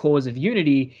cause of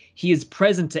unity, he is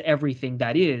present to everything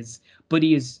that is, but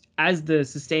he is as the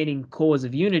sustaining cause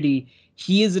of unity.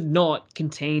 He is not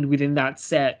contained within that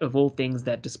set of all things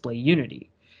that display unity.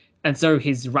 And so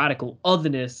his radical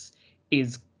otherness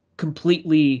is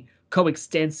completely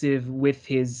coextensive with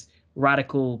his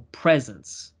radical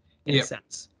presence in a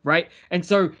sense, right? And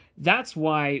so that's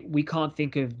why we can't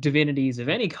think of divinities of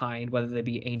any kind, whether they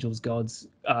be angels, gods,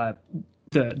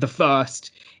 the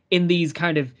first, in these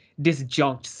kind of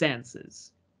disjunct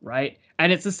senses, right?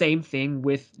 And it's the same thing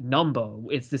with number.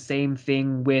 It's the same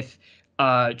thing with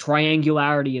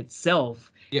triangularity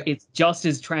itself. It's just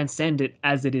as transcendent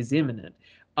as it is immanent.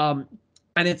 And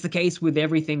it's the case with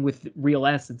everything with real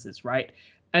essences, right?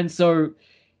 And so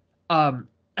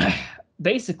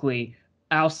basically,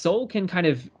 our soul can kind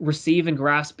of receive and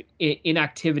grasp in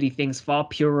activity things far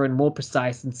purer and more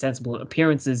precise than sensible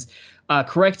appearances,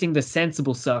 correcting the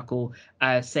sensible circle,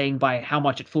 saying by how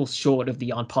much it falls short of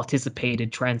the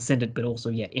unparticipated, transcendent, but also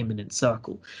yet immanent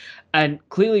circle. And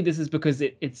clearly this is because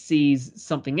it sees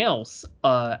something else,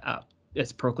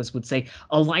 as Proclus would say,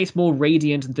 a light more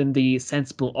radiant than the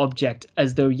sensible object,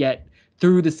 as though yet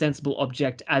through the sensible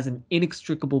object as an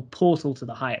inextricable portal to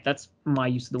the higher. That's my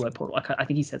use of the word portal. I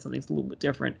think he said something that's a little bit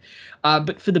different.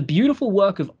 But for the beautiful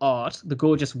work of art, the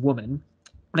gorgeous woman,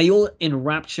 may all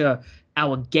enrapture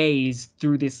our gaze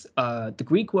through this. The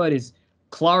Greek word is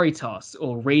claritas,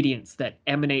 or radiance that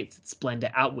emanates its splendor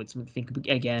outwards. And think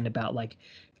again about like,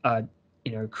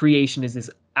 creation is this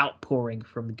outpouring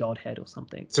from the Godhead or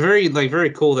something. It's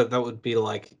very cool that would be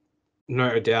like,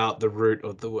 no doubt, the root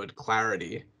of the word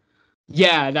clarity.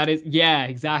 Yeah, that is. Yeah,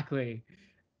 exactly.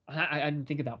 I didn't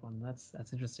think of that one. That's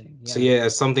interesting. Yeah. So yeah,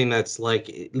 something that's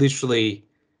like literally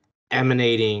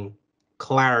emanating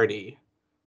clarity,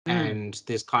 and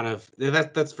this kind of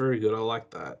that's very good. I like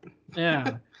that.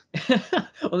 Yeah.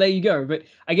 Well, there you go. But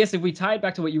I guess if we tie it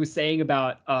back to what you were saying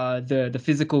about the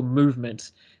physical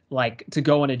movement, like to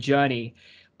go on a journey,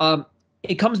 um,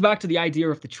 it comes back to the idea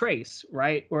of the trace,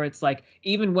 right? Where it's like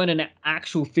even when an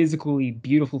actual physically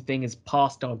beautiful thing is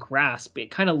past our grasp,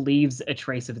 it kind of leaves a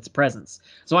trace of its presence.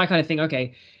 So I kind of think,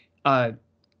 okay, uh,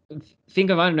 think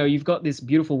of, I don't know, you've got this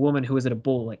beautiful woman who is at a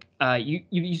ball, like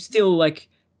you still like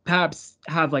perhaps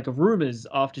have like rumors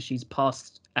after she's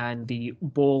passed and the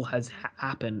ball has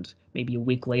happened maybe a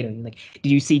week later. You're like, did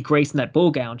you see Grace in that ball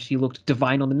gown? She looked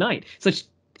divine on the night. Such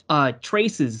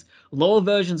traces, lower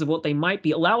versions of what they might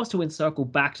be, allow us to encircle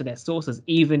back to their sources,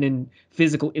 even in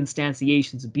physical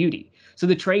instantiations of beauty. So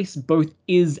the trace both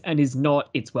is and is not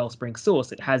its wellspring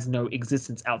source. It has no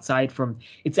existence outside from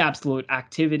its absolute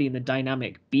activity and the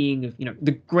dynamic being of,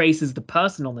 the Grace is the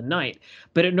person on the night,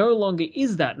 but it no longer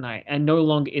is that night, and no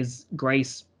longer is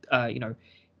Grace,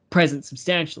 present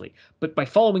substantially. But by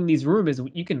following these rumors,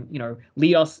 you can,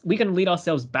 we can lead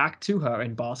ourselves back to her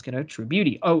and bask in her true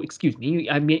beauty. Oh, excuse me,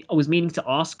 I was meaning to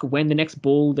ask when the next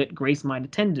ball that Grace might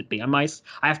attend it be. I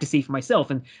have to see for myself.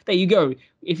 And there you go.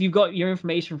 If you've got your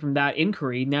information from that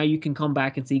inquiry, now you can come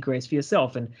back and see Grace for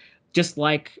yourself. And just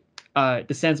like the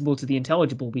sensible to the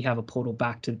intelligible, we have a portal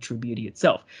back to the true beauty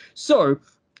itself. So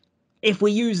if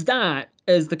we use that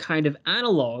as the kind of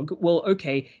analog, well,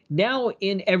 okay, now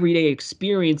in everyday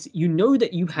experience, you know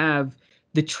that you have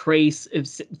the trace of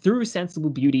through sensible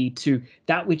beauty to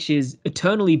that which is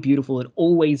eternally beautiful and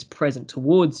always present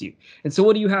towards you. And so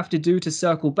what do you have to do to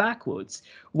circle backwards?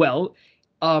 Well,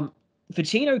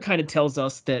 Ficino kind of tells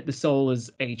us that the soul is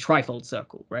a trifold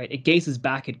circle, right? It gazes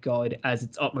back at God as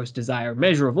its utmost desire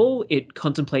measurable. It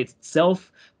contemplates itself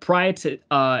prior to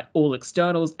all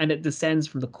externals, and it descends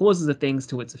from the causes of things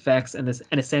to its effects, and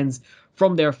ascends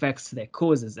from their effects to their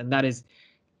causes. And that is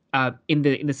in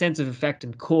the sense of effect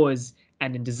and cause,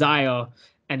 and in desire,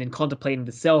 and in contemplating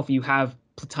the self. You have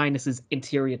Plotinus's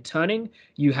interior turning.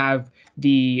 You have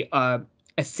the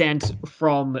ascent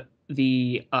from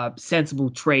the sensible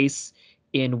trace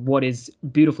in what is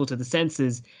beautiful to the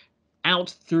senses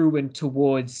out through and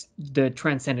towards the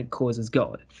transcendent cause as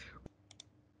God.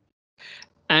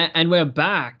 And we're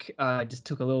back. Just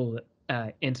took a little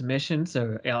intermission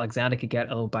so Alexander could get a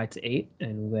little bite to eat,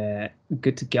 and we're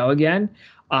good to go again.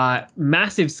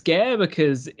 Massive scare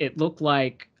because it looked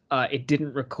like it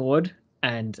didn't record,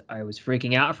 and I was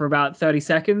freaking out for about 30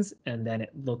 seconds, and then it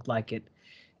looked like it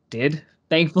did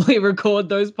thankfully record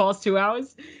those past 2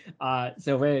 hours.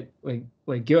 So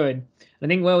we're good. I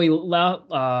think where we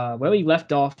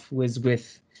left off was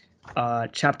with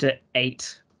chapter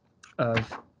 8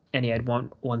 of Ennead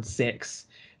I.6,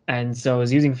 and so I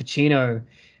was using Ficino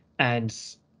and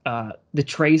the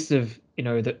trace of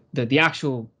the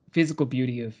actual physical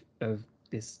beauty of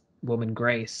this woman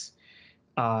Grace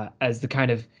as the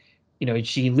kind of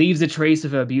she leaves a trace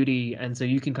of her beauty, and so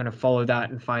you can kind of follow that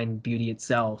and find beauty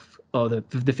itself, or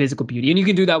the physical beauty, and you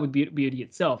can do that with beauty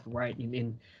itself, right?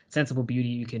 In sensible beauty,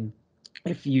 you can,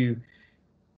 if you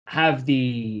have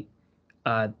the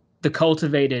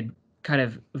cultivated kind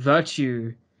of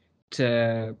virtue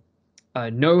to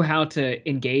know how to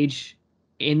engage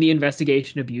in the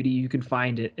investigation of beauty, you can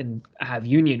find it and have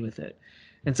union with it.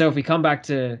 And so if we come back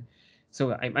to,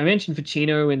 so I mentioned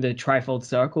Ficino in the trifold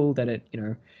circle, that it,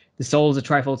 the soul is a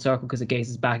trifold circle because it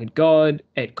gazes back at God,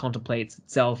 it contemplates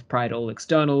itself prior to all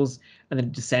externals, and then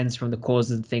it descends from the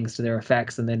causes of things to their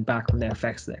effects, and then back from their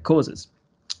effects to their causes.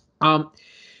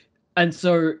 And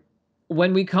so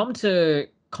when we come to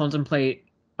contemplate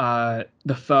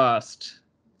the first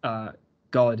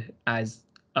God as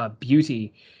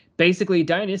beauty, basically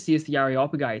Dionysius the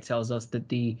Areopagite tells us that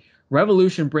the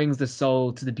revolution brings the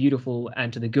soul to the beautiful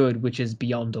and to the good, which is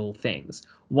beyond all things,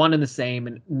 one and the same,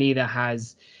 and neither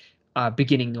has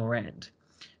beginning nor end.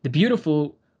 The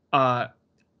beautiful,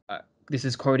 this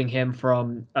is quoting him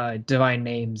from Divine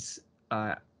Names,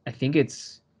 I think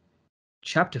it's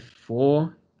chapter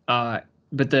 4, but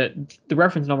the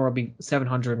reference number will be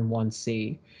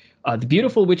 701c. The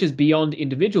beautiful, which is beyond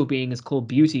individual being, is called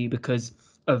beauty because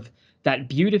of that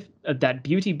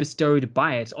beauty bestowed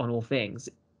by it on all things,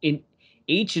 in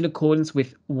each in accordance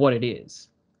with what it is.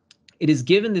 It is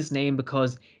given this name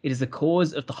because it is the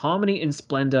cause of the harmony and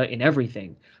splendor in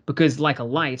everything, because like a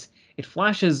light, it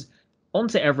flashes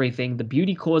onto everything the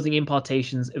beauty-causing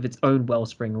impartations of its own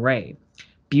wellspring ray.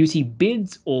 Beauty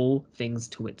bids all things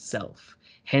to itself.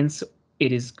 Hence,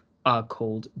 it is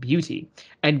called beauty,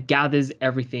 and gathers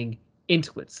everything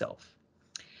into itself.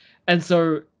 And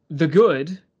so the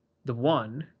good, the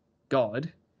one,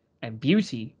 God, and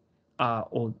beauty are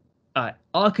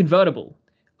convertible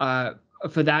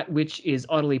for that which is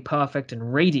utterly perfect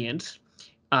and radiant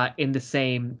in the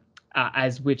same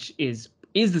as which is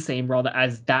the same rather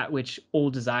as that which all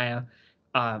desire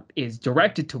is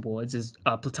directed towards, as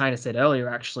Plotinus said earlier.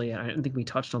 Actually, I don't think we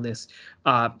touched on this.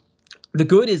 The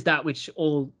good is that which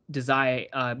all desire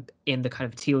in the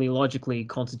kind of teleologically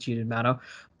constituted manner,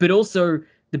 but also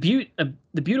the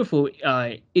beautiful.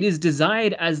 It is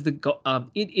desired as the goal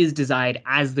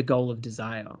of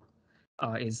desire,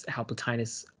 is how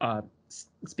Plotinus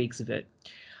speaks of it.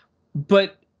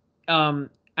 But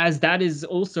as that is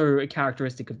also a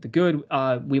characteristic of the good,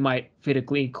 we might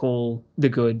fittingly call the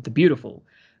good the beautiful,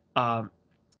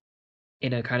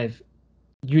 in a kind of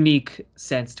unique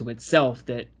sense to itself,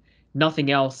 that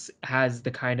nothing else has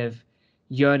the kind of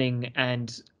yearning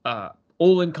and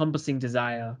all-encompassing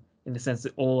desire, in the sense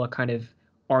that all are kind of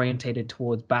orientated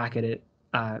towards back at it,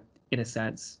 in a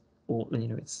sense. Or,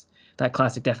 it's that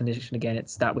classic definition again,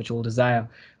 it's that which all desire.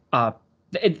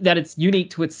 That it's unique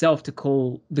to itself to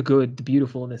call the good the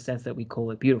beautiful, in the sense that we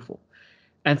call it beautiful.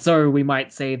 And so we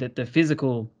might say that the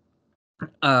physical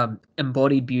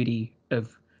embodied beauty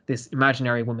of this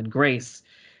imaginary woman Grace,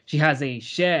 she has a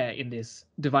share in this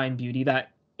divine beauty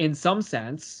that, in some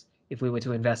sense, if we were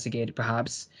to investigate it,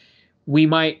 perhaps we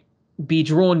might be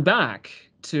drawn back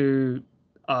to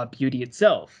beauty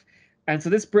itself. And so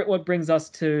this what brings us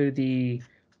to the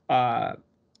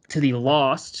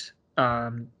last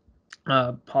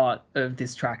part of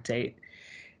this tractate.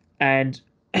 And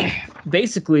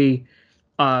basically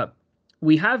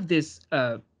we have this,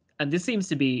 and this seems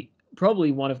to be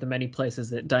probably one of the many places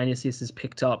that Dionysius has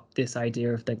picked up this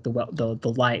idea of like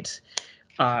the light,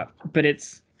 but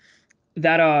it's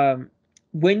that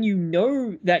when you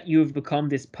know that you have become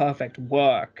this perfect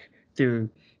work through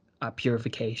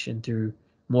purification, through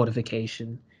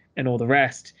mortification, and all the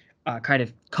rest, kind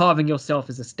of carving yourself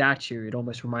as a statue. It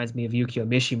almost reminds me of Yukio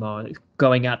Mishima,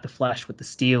 going at the flesh with the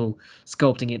steel,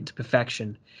 sculpting it into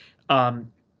perfection.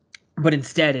 But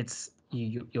instead, it's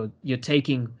you're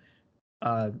taking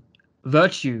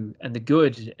virtue and the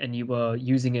good, and you are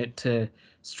using it to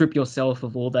strip yourself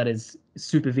of all that is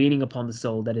supervening upon the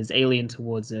soul, that is alien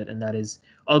towards it, and that is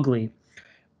ugly.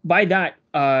 By that,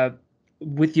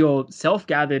 with your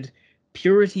self-gathered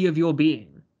purity of your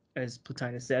being, as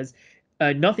Plotinus says,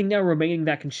 nothing now remaining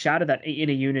that can shatter that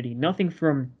inner unity, nothing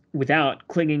from without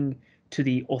clinging to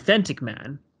the authentic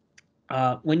man.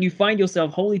 When you find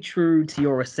yourself wholly true to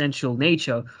your essential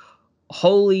nature,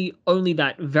 wholly only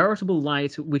that veritable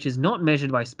light which is not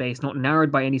measured by space, not narrowed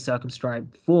by any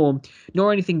circumscribed form,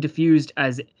 nor anything diffused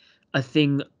as a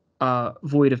thing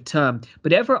void of term,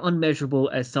 but ever unmeasurable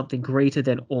as something greater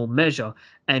than all measure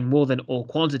and more than all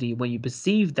quantity. When you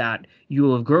perceive that, you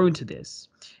will have grown to this,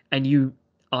 and you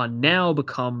are now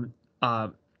become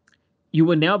that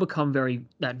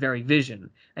very vision,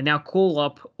 and now call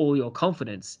up all your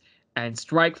confidence and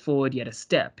strike forward yet a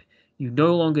step. You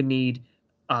no longer need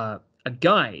a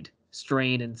guide,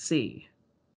 strain and see.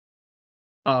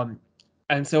 And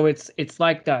so it's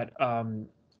like that.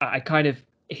 I kind of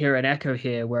hear an echo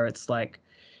here where it's like,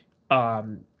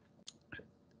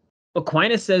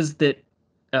 Aquinas says that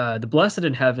the blessed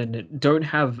in heaven don't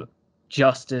have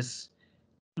justice,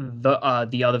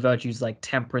 the other virtues like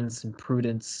temperance and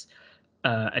prudence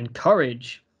and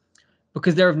courage,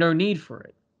 because they're of no need for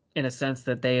it, in a sense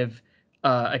that they have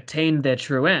attained their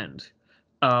true end.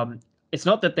 It's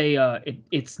not that they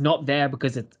it's not there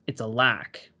because it's a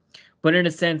lack, but in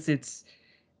a sense it's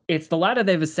the ladder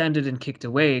they've ascended and kicked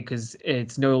away because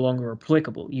it's no longer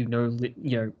applicable. You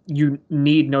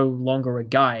need no longer a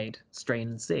guide, strain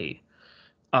and see.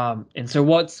 And so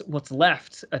what's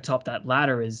left atop that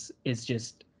ladder is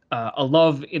just a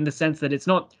love, in the sense that it's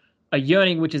not a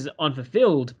yearning which is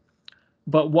unfulfilled,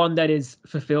 but one that is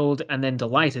fulfilled and then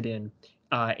delighted in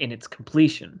its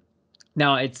completion.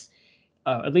 Now, it's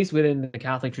at least within the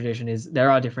Catholic tradition, there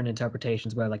are different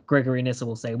interpretations where, like, Gregorianism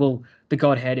will say, well, the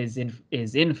Godhead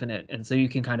is infinite, and so you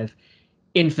can kind of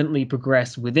infinitely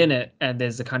progress within it, and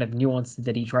there's a kind of nuance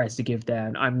that he tries to give there,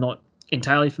 and I'm not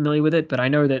entirely familiar with it, but I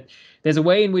know that there's a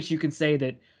way in which you can say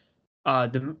that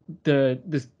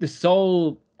the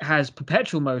soul has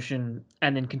perpetual motion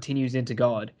and then continues into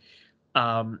God,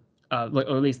 or at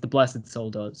least the blessed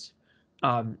soul does,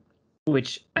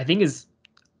 which I think is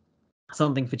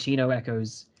something Ficino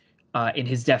echoes in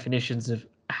his definitions of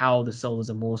how the soul is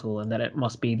immortal, and that it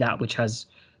must be that which has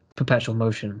perpetual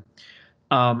motion.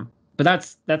 But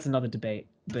that's another debate.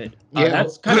 But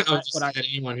that's kind of what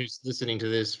anyone who's listening to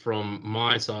this from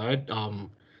my side,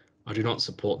 I do not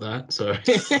support that. So,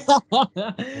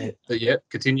 but yeah,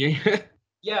 continue.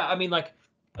 Yeah, I mean, like,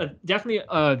 definitely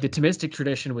the Thomistic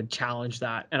tradition would challenge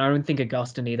that, and I don't think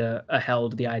Augustine either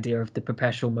held the idea of the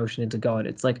perpetual motion into God.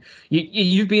 It's like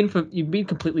you've been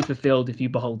completely fulfilled if you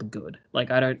behold the good.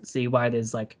 Like I don't see why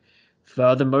there's like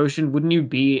further motion. Wouldn't you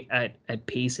be at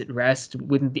peace, at rest?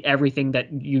 Wouldn't everything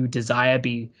that you desire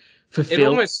be It fulfilled?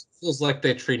 almost feels like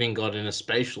they're treating God in a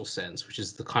spatial sense, which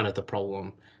is the kind of the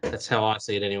problem. That's how I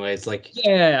see it anyway. It's like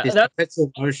Yeah, this that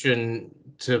perpetual motion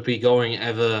to be going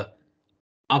ever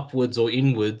upwards or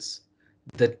inwards,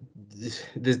 that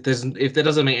there's if that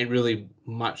doesn't make it really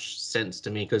much sense to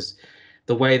me, because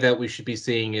the way that we should be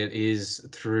seeing it is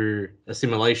through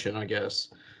assimilation, I guess.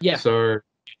 yeah. So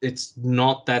it's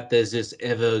not that there's this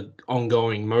ever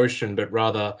ongoing motion, but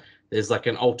rather there's like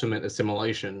an ultimate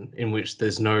assimilation in which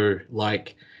there's no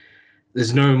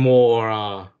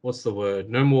more what's the word?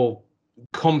 No more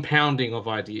compounding of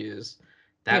ideas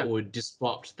that Yeah. would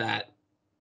disrupt that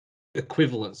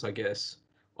equivalence, I guess,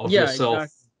 of Yeah, yourself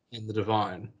exactly. and the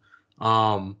divine.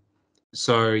 Um,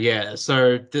 so yeah,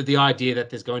 so the idea that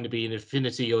there's going to be an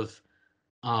infinity of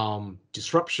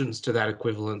disruptions to that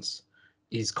equivalence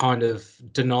is kind of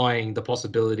denying the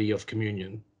possibility of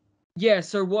communion. Yeah,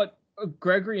 so what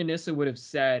Gregory and Nyssa would have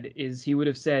said is he would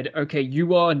have said, okay,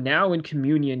 you are now in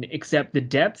communion, except the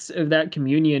depths of that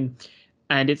communion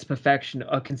and its perfection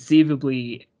are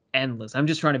conceivably endless. I'm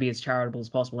just trying to be as charitable as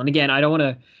possible. And again, I don't want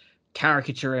to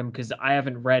caricature him because I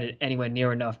haven't read it anywhere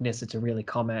near enough Nyssa to really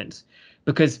comment.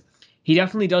 Because he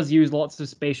definitely does use lots of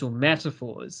spatial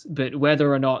metaphors, but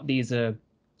whether or not these are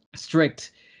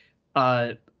strict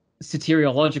uh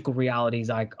soteriological realities,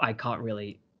 I can't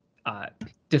really uh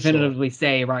Sure. definitively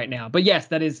say right now. But yes,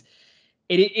 that is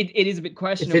it is a bit If it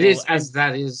questionable. is And as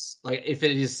that is, like, if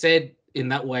it is said in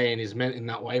that way and is meant in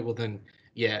that way, well then,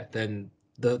 yeah, then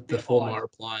the bit odd. former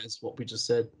applies what we just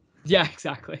said. Yeah,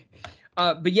 exactly.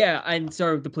 But yeah, and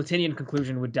so the Platinian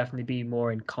conclusion would definitely be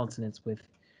more in consonance with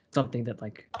something that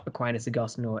like Aquinas,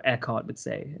 Augustine, or Eckhart would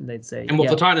say, and they'd say, And what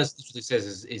yeah, Plotinus literally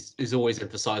says is always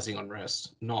emphasizing on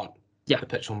rest, not yeah,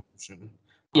 perpetual motion.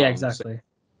 yeah, So exactly.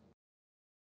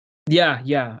 Yeah,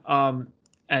 yeah.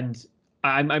 And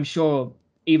I'm sure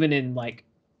even in like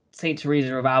Saint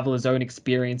Teresa of Avila's own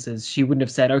experiences, she wouldn't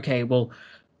have said, okay, well,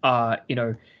 you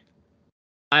know,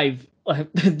 I've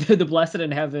the blessed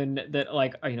in heaven that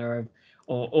like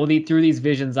or through these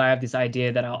visions I have this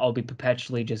idea that I'll be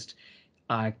perpetually just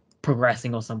uh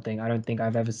progressing or something. I don't think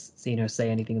I've ever seen her say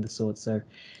anything of the sort. So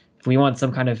if we want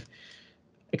some kind of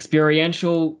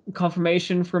experiential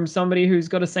confirmation from somebody who's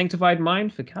got a sanctified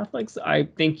mind for Catholics, I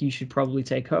think you should probably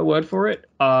take her word for it.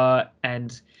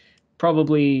 And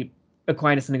probably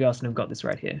Aquinas and Augustine have got this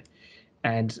right here.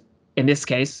 And in this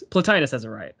case, Plotinus has it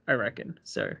right, I reckon.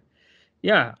 So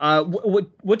yeah.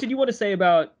 What did you want to say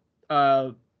about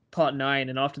part nine?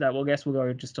 And after that, well, I guess we'll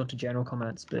go just onto general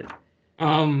comments. But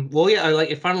well, yeah,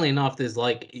 like, funnily enough, there's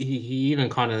like he even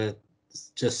kind of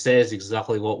just says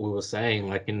exactly what we were saying,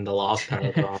 like in the last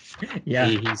paragraph. yeah,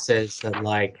 He says that,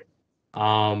 like,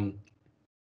 um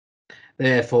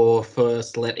therefore,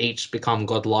 first let each become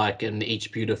godlike and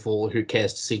each beautiful who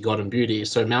cares to see God and beauty.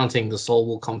 So, mounting, the soul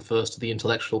will come first to the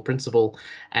intellectual principle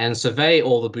and survey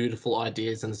all the beautiful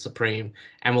ideas in the supreme,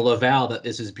 and will avow that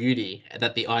this is beauty,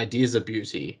 that the ideas are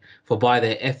beauty, for by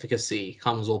their efficacy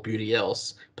comes all beauty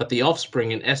else, but the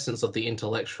offspring and essence of the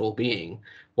intellectual being.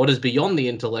 What is beyond the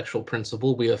intellectual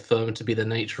principle we affirm to be the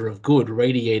nature of good,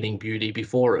 radiating beauty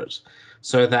before it.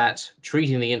 So that,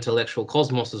 treating the intellectual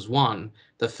cosmos as one,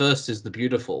 the first is the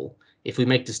beautiful. If we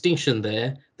make distinction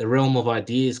there, the realm of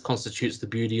ideas constitutes the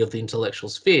beauty of the intellectual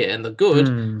sphere, and the good,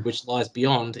 mm, which lies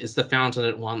beyond, is the fountain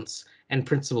at once and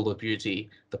principle of beauty.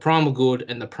 The primal good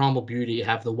and the primal beauty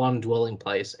have the one dwelling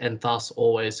place, and thus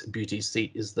always beauty's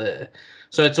seat is there.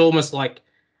 So it's almost like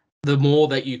the more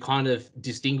that you kind of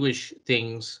distinguish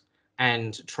things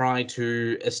and try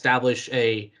to establish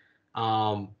a,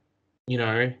 um,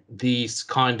 these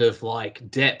kind of like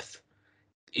depth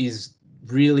is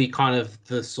really kind of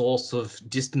the source of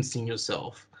distancing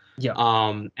yourself. yeah,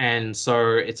 And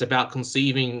so it's about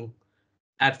conceiving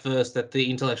at first that the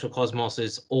intellectual cosmos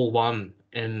is all one,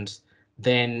 and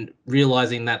then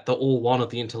realizing that the all one of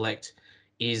the intellect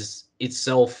is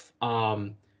itself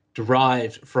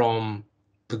derived from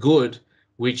the good,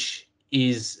 which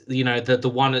is,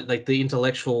 the one, like the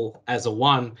intellectual as a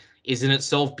one is in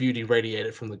itself beauty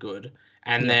radiated from the good.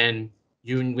 And yeah, then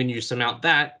when you surmount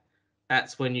that,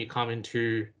 that's when you come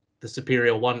into the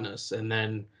superior oneness, and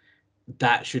then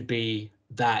that should be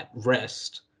that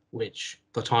rest which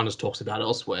Plotinus talks about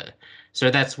elsewhere. So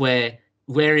that's where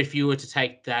if you were to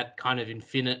take that kind of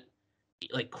infinite,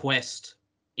 like, quest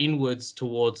inwards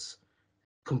towards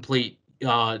complete,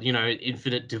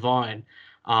 infinite divine,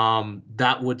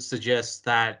 that would suggest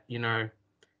that, you know,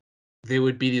 there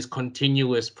would be this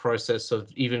continuous process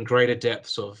of even greater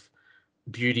depths of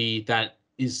beauty that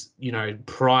is, you know,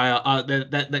 prior,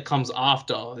 that comes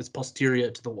after, it's posterior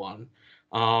to the one,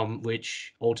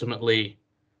 which ultimately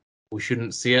we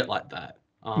shouldn't see it like that.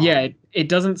 Yeah, it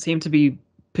doesn't seem to be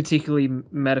particularly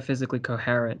metaphysically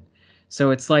coherent.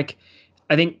 So it's like,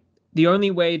 I think the only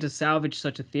way to salvage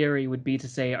such a theory would be to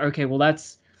say, okay, well,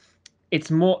 it's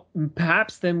more,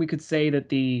 perhaps then we could say that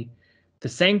the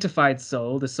sanctified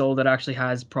soul, the soul that actually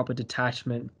has proper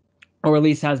detachment, or at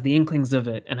least has the inklings of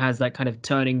it and has that kind of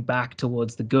turning back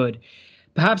towards the good,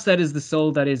 perhaps that is the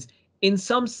soul that is in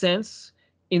some sense,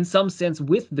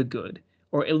 with the good,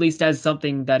 or at least as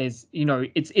something that is, you know,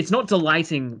 it's not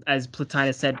delighting, as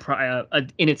Plotinus said prior,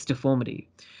 in its deformity.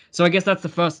 So I guess that's the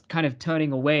first kind of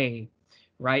turning away,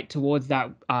 right, towards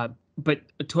that, but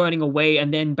turning away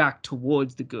and then back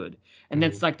towards the good, and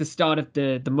that's like the start of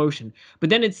the motion. But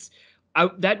then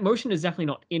that motion is definitely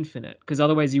not infinite, because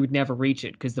otherwise you would never reach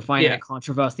it, because the finite can't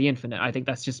traverse the infinite. I think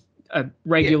that's just a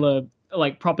regular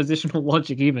like propositional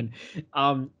logic even.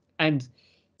 And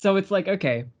so it's like,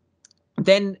 okay,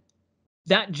 then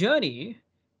that journey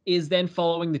is then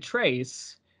following the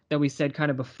trace that we said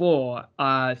kind of before,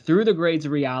 through the grades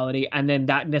of reality, and then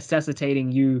that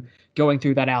necessitating you going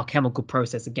through that alchemical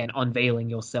process again, unveiling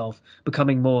yourself,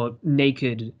 becoming more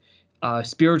naked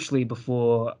spiritually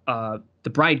before the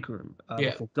bridegroom,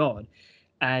 before God.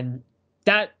 And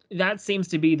that seems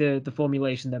to be the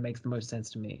formulation that makes the most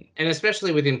sense to me. And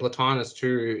especially within Plotinus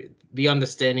too, the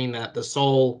understanding that the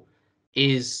soul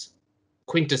is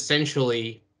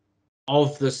quintessentially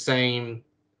of the same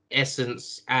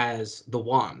essence as the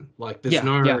one. Like there's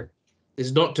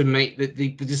not to make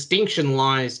the distinction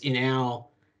lies in our,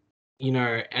 you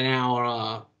know, and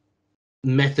our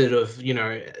method of, you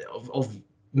know, of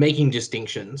making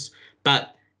distinctions,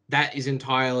 but that is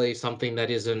entirely something that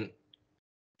isn't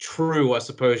true, I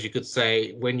suppose you could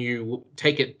say, when you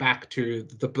take it back to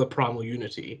the primal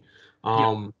unity.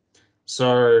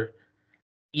 So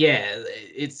yeah,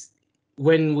 it's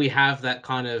when we have that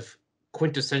kind of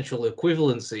quintessential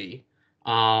equivalency,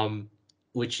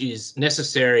 which is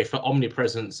necessary for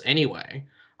omnipresence anyway,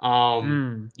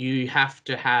 you have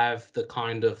to have the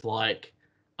kind of like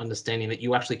understanding that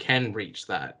you actually can reach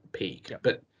that peak.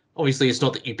 But obviously it's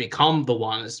not that you become the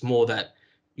one, it's more that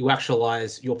you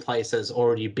actualize your place as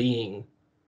already being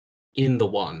in the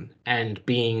one and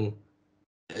being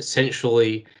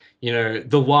essentially, you know,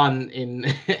 the one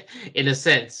in in a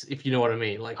sense, if you know what I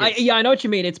mean. Like I know what you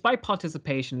mean. It's by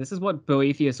participation. This is what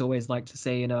Boethius always liked to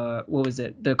say in what was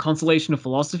it, the Consolation of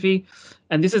Philosophy.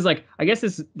 And this is like, I guess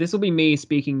this will be me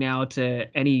speaking now to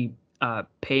any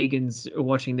pagans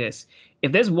watching this.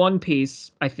 If there's one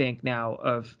piece, I think now,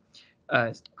 of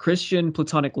Christian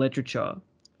Platonic literature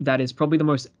that is probably the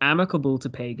most amicable to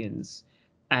pagans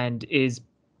and is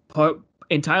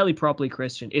entirely properly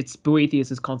Christian, it's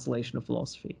Boethius's Consolation of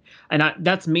Philosophy. And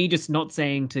that's me just not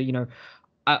saying to, you know,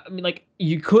 I mean, like,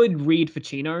 you could read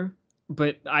Ficino,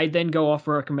 but I then go off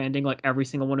recommending like every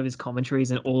single one of his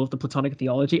commentaries and all of the Platonic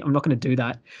theology. I'm not going to do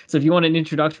that. So if you want an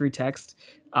introductory text,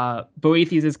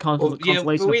 Boethius's Consolation of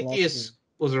Philosophy. Boethius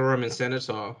was a Roman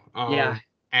senator.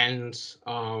 And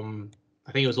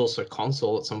I think he was also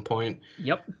consul at some point.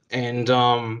 And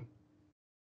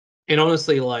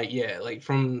honestly, like, yeah, like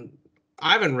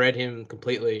I haven't read him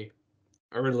completely.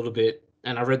 I read a little bit,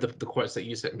 and I read the quotes that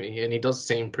you sent me, and he does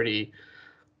seem pretty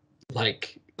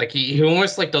like he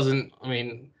almost like doesn't. I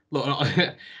mean, look,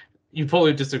 you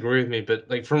probably disagree with me, but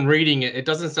like from reading it, it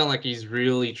doesn't sound like he's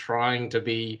really trying to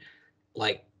be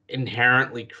like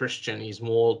inherently Christian. He's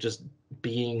more just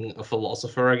being a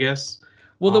philosopher, I guess.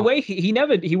 Well, the way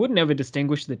he would never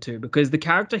distinguish the two, because the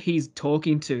character he's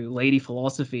talking to, Lady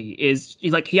Philosophy,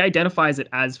 he identifies it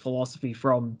as philosophy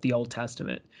from the Old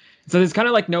Testament. So there's kind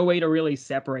of like no way to really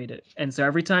separate it. And so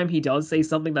every time he does say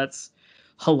something that's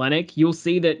Hellenic, you'll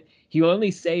see that he'll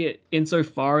only say it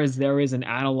insofar as there is an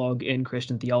analog in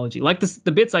Christian theology. Like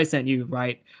the bits I sent you,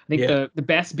 right? I think the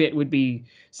best bit would be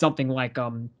something like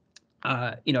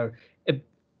you know,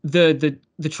 the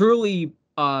truly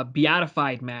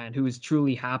beatified man who is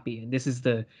truly happy, and this is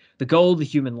the goal of the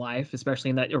human life, especially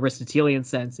in that Aristotelian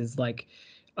sense, is like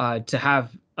to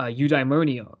have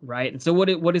eudaimonia, right? And so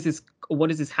what does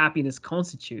this happiness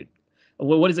constitute?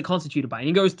 What is it constituted by? And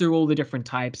he goes through all the different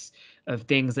types of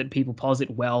things that people posit: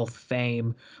 wealth,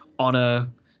 fame, honor,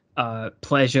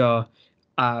 pleasure,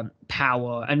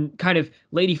 power, and kind of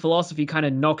Lady Philosophy kind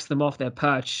of knocks them off their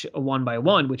perch one by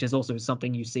one, which is also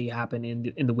something you see happen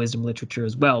in the wisdom literature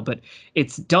as well. But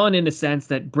it's done in a sense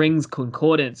that brings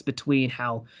concordance between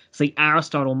how, say,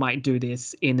 Aristotle might do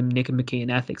this in the Nicomachean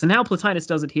Ethics, and how Plotinus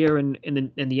does it here in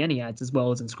the Enneads as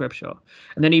well as in Scripture.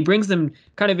 And then he brings them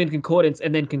kind of in concordance,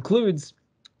 and then concludes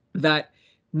that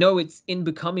no, it's in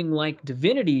becoming like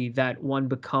divinity that one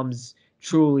becomes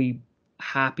truly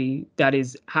happy, that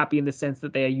is happy in the sense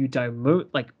that they are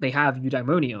like they have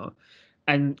eudaimonia.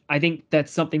 And I think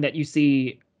that's something that you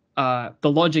see, the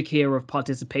logic here of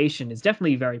participation is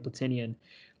definitely very Platinian.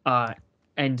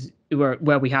 And where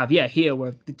we have, yeah, here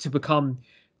where to become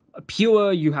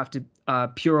pure you have to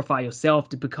purify yourself,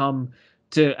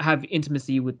 to have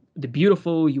intimacy with the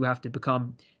beautiful you have to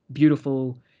become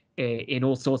beautiful in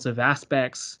all sorts of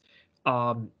aspects,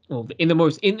 well, in the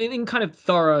most in kind of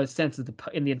thorough sense of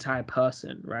in the entire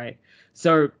person, right?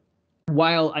 So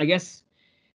while I guess,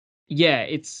 yeah,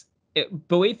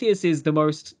 Boethius is the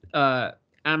most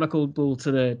amicable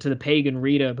to the pagan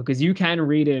reader, because you can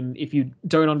read him if you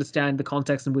don't understand the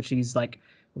context in which he's like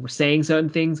saying certain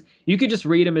things. You could just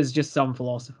read him as just some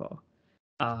philosopher,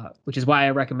 which is why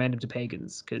I recommend him to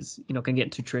pagans, because you're not gonna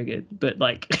get too triggered. But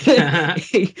like, well,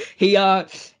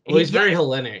 he's very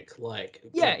Hellenic,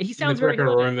 yeah, he sounds in the very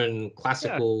Greco-Roman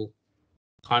classical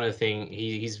kind of thing.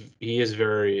 He is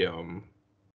very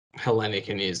Hellenic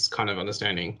in his kind of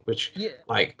understanding, which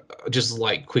just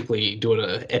quickly doing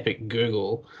an epic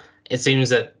Google, it seems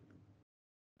that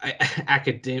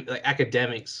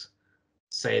academics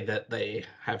say that they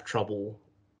have trouble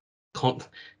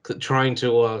trying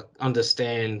to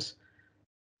understand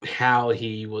how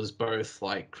he was both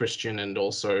like Christian and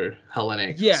also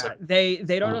Hellenic. Yeah, so, they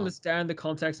don't understand the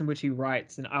context in which he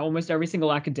writes, and almost every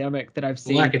single academic that I've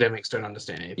seen, academics don't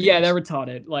understand anything. Yeah, they're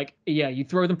retarded. Like, yeah, you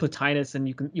throw them Plotinus, and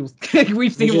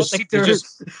we've seen what they do.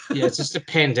 It's just a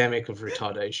pandemic of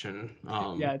retardation.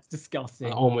 Yeah, it's disgusting.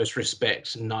 I almost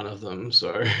respect none of them.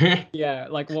 So yeah,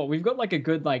 like we've got like a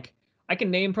good I can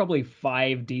name probably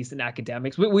 5 decent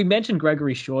academics. We mentioned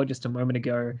Gregory Shaw just a moment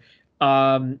ago.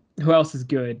 Who else is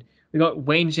good? We got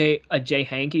Wayne J.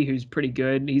 Hankey, who's pretty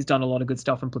good. He's done a lot of good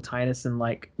stuff in Plotinus and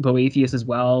like Boethius as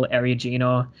well,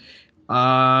 Eriugena.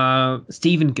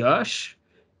 Stephen Gersh,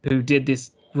 who did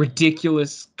this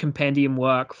ridiculous compendium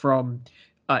work from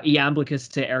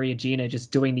Iamblichus to Eriugena,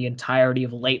 just doing the entirety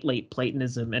of late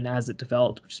Platonism and as it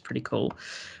developed, which is pretty cool.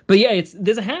 But yeah,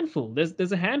 there's a handful.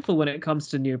 There's a handful when it comes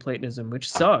to Neoplatonism, which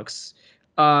sucks.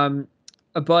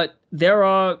 But there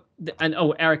are, and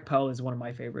Eric Pearl is one of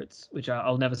my favorites, which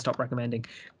I'll never stop recommending.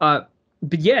 But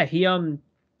yeah,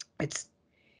 it's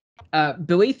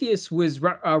Boethius was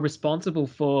responsible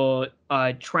for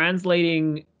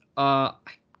translating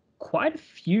quite a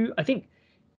few. I think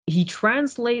he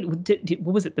translated,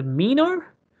 what was it, the Meno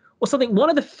or something? One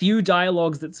of the few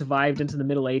dialogues that survived into the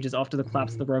Middle Ages after the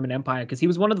collapse of the Roman Empire, because he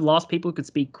was one of the last people who could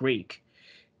speak Greek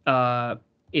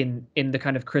in the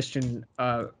kind of Christian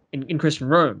in Christian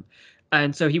Rome.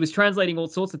 And so he was translating all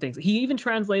sorts of things. He even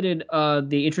translated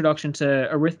the Introduction to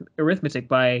Arithmetic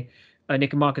by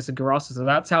Nicomachus and Gerassus. So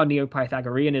that's how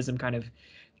Neo-Pythagoreanism kind of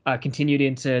continued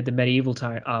into the medieval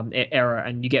time era.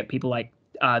 And you get people like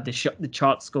the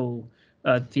chart school,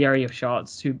 theory of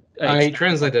charts, who he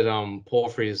translated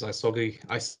Porphyry's Isagogy.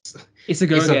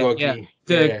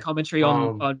 The commentary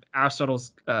on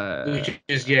Aristotle's which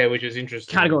is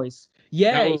interesting. Categories.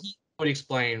 Yeah, that would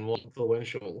explain what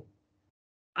influential.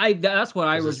 That's what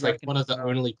I was like one of the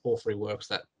only Porphyry works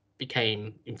that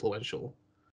became influential.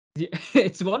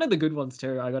 It's one of the good ones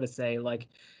too, I gotta say. Like,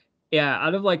 yeah,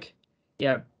 out of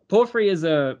Porphyry is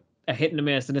a hit and a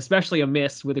miss, and especially a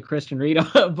miss with a Christian reader,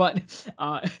 but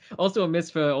also a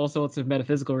miss for all sorts of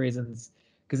metaphysical reasons,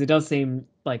 because it does seem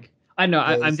like, I don't know,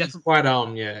 I'm definitely quite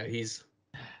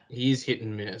he's hit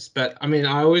and miss. But I mean,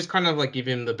 I always kind of like give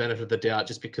him the benefit of the doubt,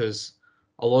 just because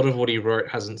a lot of what he wrote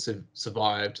hasn't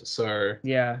survived. So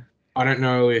yeah, I don't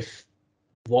know if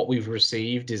what we've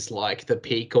received is like the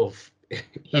peak of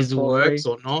his works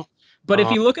or not. But if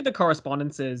you look at the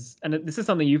correspondences, and this is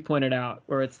something you've pointed out,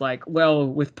 where it's like, well,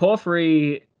 with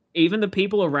Porphyry, even the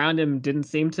people around him didn't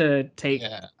seem to take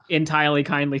entirely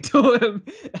kindly to him.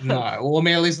 No, well, I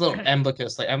mean, at least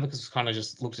Iamblichus, Iamblichus kind of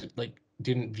just looked at,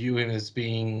 didn't view him as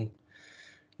being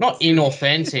not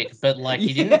inauthentic, but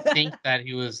he didn't think that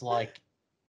he was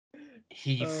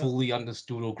he fully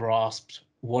understood or grasped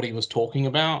what he was talking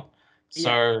about.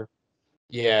 So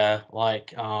yeah,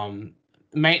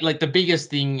 the biggest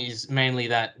thing is mainly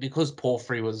that because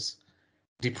Porphyry was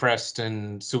depressed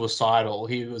and suicidal,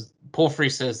 Porphyry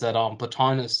says that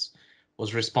Plotinus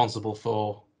was responsible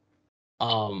for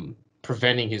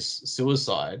preventing his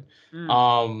suicide.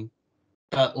 Mm.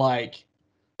 But like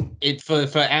it for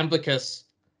Amblicus,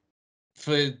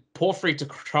 for Porphyry to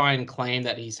try and claim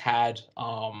that he's had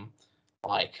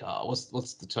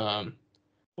what's the term?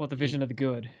 What, the vision of the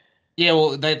good? Yeah,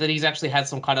 well, that he's actually had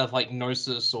some kind of like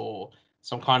gnosis or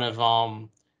some kind of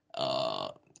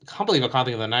I can't believe I can't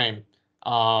think of the name.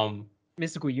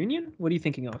 Mystical union? What are you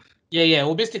thinking of? Yeah.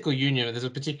 Well, mystical union. There's a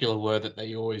particular word that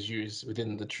they always use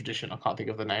within the tradition. I can't think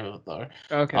of the name of it though.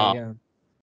 Okay, yeah.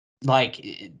 Like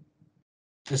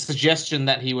the suggestion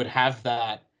that he would have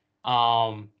that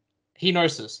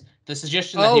henosis. The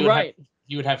suggestion that Oh, right.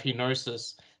 he would have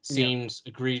henosis Yeah. seems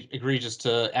egregious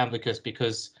to Amblicus,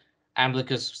 because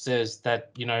Amblicus says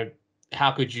that,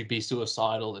 how could you be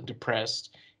suicidal and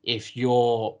depressed if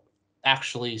you're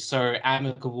actually so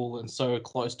amicable and so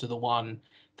close to the one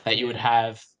that you would Yeah.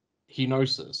 have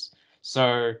henosis?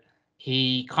 So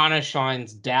he kind of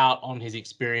shines doubt on his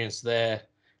experience there,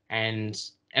 and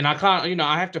I can't,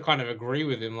 I have to kind of agree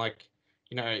with him. Like,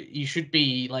 you should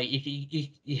be like,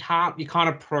 you can't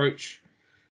approach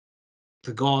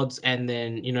the gods and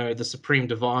then, the supreme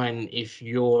divine if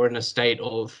you're in a state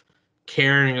of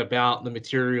caring about the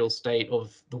material state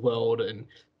of the world and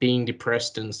being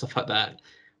depressed and stuff like that.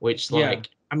 Which, Yeah. like,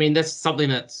 I mean, that's something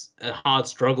that's a hard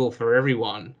struggle for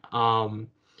everyone. Mm.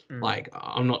 Like,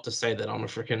 I'm not to say that I'm a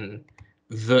freaking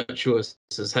virtuous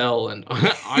as hell and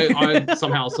I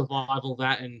somehow survive all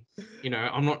that, and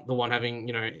I'm not the one having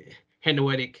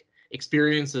henoetic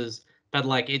experiences, but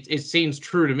like it seems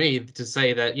true to me to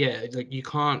say that, yeah, like you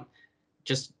can't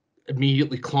just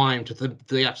immediately climb to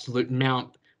the absolute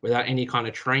mount without any kind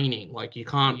of training. Like you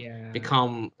can't Yeah.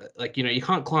 become like, you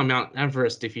can't climb Mount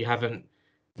Everest if you haven't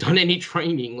done any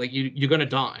training. Like you're gonna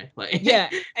die. Like Yeah,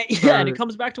 yeah, and it so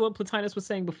comes back to what Plotinus was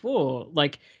saying before.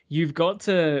 Like, you've got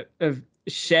to have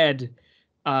shed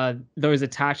those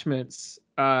attachments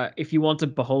if you want to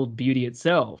behold beauty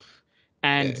itself. yeah,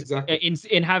 And exactly.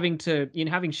 in having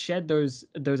shed those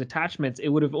attachments, it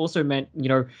would have also meant,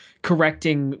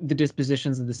 correcting the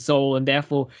dispositions of the soul, and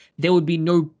therefore there would be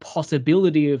no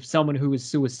possibility of someone who is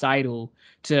suicidal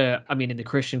to, I mean, in the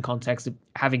Christian context, of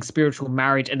having spiritual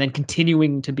marriage and then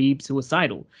continuing to be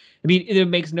suicidal. I mean, it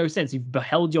makes no sense. You've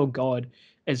beheld your God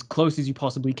as close as you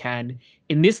possibly can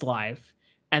in this life,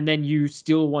 and then you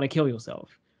still want to kill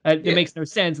yourself. It Yeah. makes no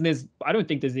sense. And I don't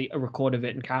think there's a record of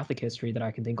it in Catholic history that I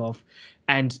can think of.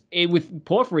 And with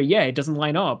Porphyry, yeah, it doesn't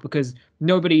line up because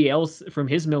nobody else from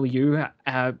his milieu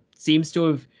seems to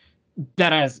have,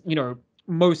 that as,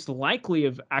 most likely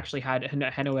have actually had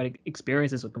henoetic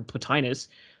experiences with Plotinus.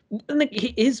 And like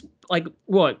his, like,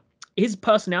 what, his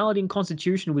personality and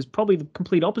constitution was probably the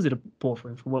complete opposite of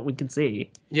Porphyry from what we can see.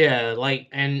 Yeah, like,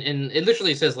 and it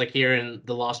literally says, like, here in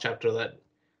the last chapter that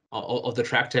of the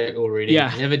tractate we're reading,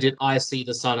 Yeah, never did I see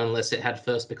the sun unless it had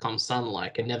first become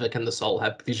sun-like, and never can the soul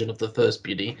have vision of the first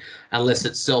beauty unless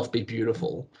itself be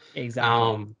beautiful.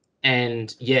 exactly.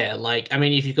 And yeah, like, I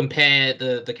mean, if you compare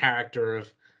the character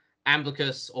of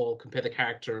Amblicus, or compare the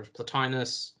character of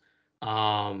Plotinus,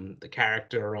 the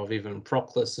character of even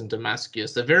Proclus and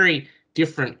Damascus, they're very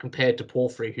different compared to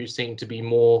Porphyry, who seem to be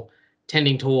more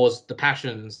tending towards the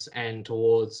passions and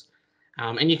towards,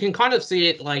 and you can kind of see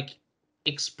it like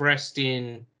expressed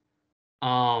in,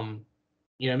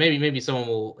 maybe someone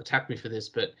will attack me for this,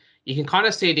 but you can kind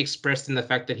of see it expressed in the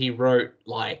fact that he wrote,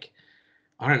 like,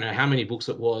 I don't know how many books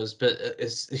it was, but a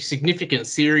significant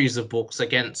series of books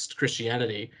against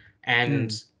Christianity. Hmm.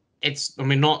 And it's, I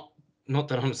mean, not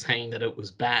that I'm saying that it was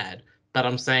bad, but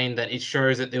I'm saying that it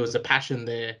shows that there was a passion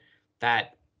there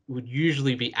that would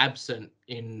usually be absent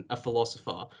in a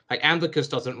philosopher. Like Amblicus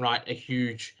doesn't write a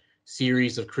huge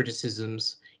series of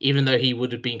criticisms, even though he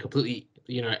would have been completely,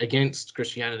 against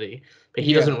Christianity, but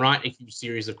he doesn't Yeah, write a huge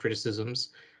series of criticisms.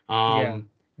 yeah. Um,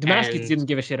 Damascus and didn't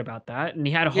give a shit about that, and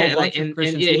he had a whole yeah, like, bunch of and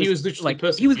Christians yeah, he he was was literally like, he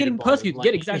was persecuted getting by them, persecuted.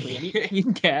 Yeah, like, exactly, and he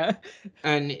didn't care.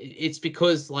 and it's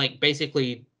because, like,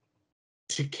 basically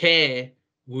to care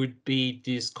would be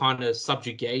this kind of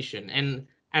subjugation, and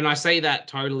I say that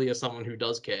totally as someone who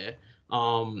does care.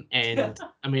 And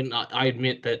I mean, I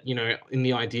admit that, in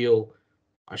the ideal,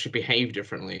 I should behave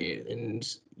differently, and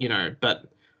but Yeah.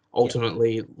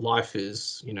 ultimately, life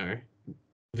is,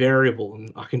 variable,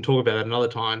 and I can talk about it another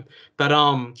time. But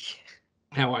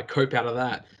how I cope out of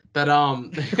that. But Oh,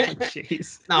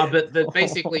 jeez. no, but Oh.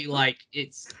 basically, like,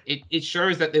 it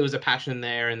shows that there was a passion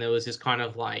there, and there was this kind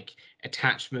of like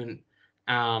attachment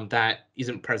that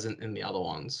isn't present in the other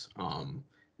ones.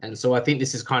 And so I think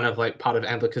this is kind of like part of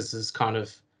Amblicus's kind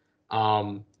of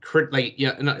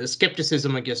like,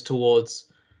 skepticism, I guess, towards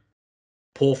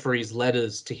Porphyry's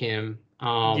letters to him.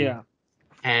 Yeah.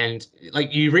 And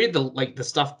like you read the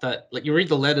stuff that like you read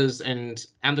the letters and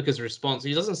Amblycus's response,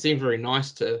 he doesn't seem very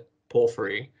nice to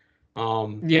Porphyry.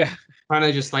 Yeah. Kind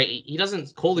of just like he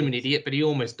doesn't call him an Yes. idiot, but he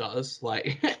almost does.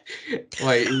 Like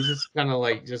like he's just kind of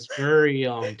like just very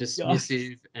Yes.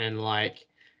 dismissive, and like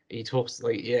he talks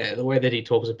like, yeah, the way that he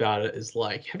talks about it is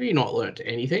like, have you not learned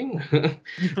anything?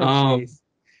 Oh, um jeez.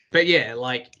 but yeah,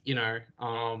 like,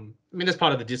 I mean that's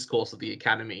part of the discourse of the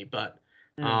academy, but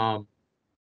Mm. um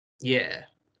yeah.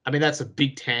 I mean, that's a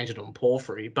big tangent on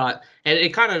Porphyry, but it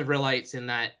kind of relates in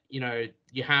that,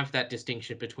 you have that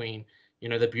distinction between,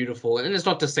 the beautiful. And it's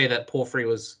not to say that Porphyry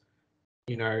was,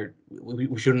 we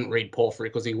shouldn't read Porphyry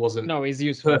because he wasn't No, he's a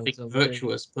useful perfect, to read.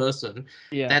 virtuous person.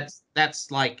 Yeah. That's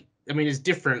like, I mean, it's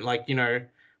different. Like,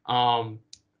 um,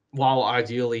 while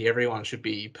ideally everyone should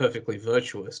be perfectly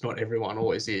virtuous, not everyone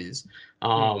always is.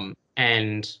 Mm.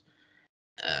 And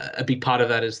a big part of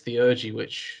that is theurgy,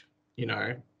 which,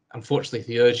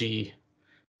 unfortunately, theurgy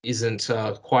isn't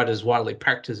quite as widely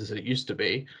practiced as it used to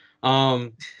be.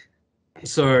 Um,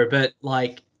 but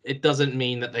like, it doesn't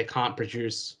mean that they can't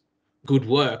produce good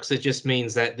works. It just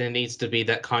means that there needs to be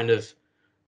that kind of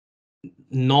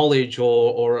knowledge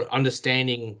or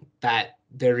understanding that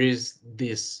there is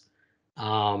this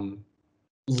um,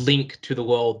 link to the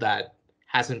world that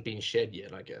hasn't been shed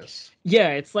yet, I guess.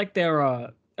 Yeah, it's like there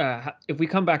are. If we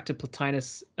come back to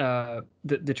Plotinus,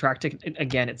 the tractate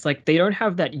again, it's like they don't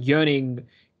have that yearning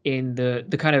in the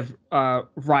kind of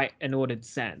right and ordered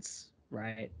sense,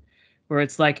 right? Where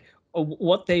it's like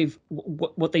what they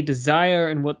desire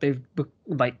and what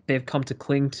they've come to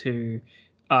cling to,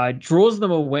 draws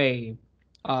them away,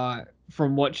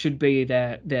 from what should be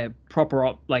their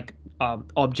proper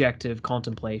objective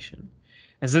contemplation.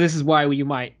 And so this is why you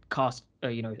might cast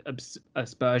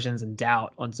aspersions and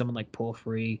doubt on someone like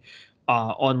Porphyry,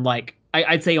 on like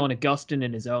I'd say on Augustine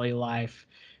in his early life,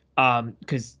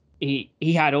 because he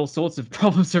had all sorts of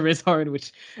problems of his own,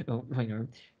 which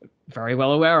very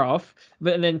well aware of.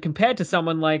 But then compared to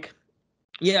someone like,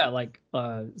 yeah, like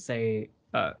say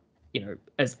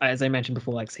as I mentioned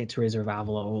before, like Saint Teresa of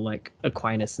Avila or like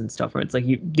Aquinas and stuff, where it's like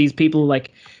these people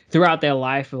like throughout their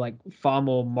life are like far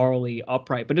more morally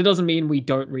upright. But it doesn't mean we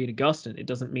don't read Augustine. It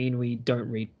doesn't mean we don't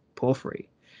read Porphyry.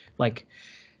 Like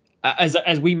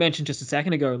as we mentioned just a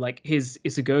second ago, like his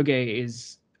Isagoge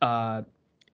is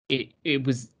it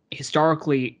was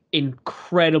historically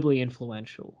incredibly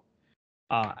influential.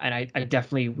 And I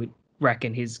definitely would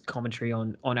reckon his commentary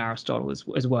on Aristotle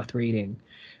is worth reading.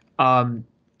 Um,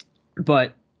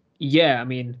 but yeah, I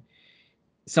mean,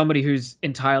 somebody who's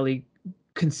entirely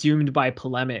consumed by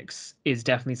polemics is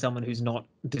definitely someone who's not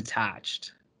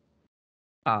detached.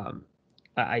 Um,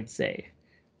 I'd say.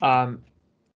 Um,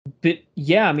 but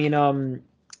yeah, I mean,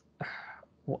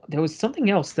 there was something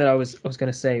else that I was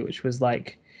gonna say, which was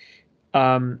like,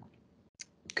 um,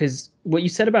 because what you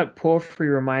said about Porphyry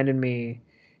reminded me,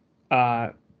 uh,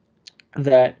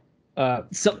 that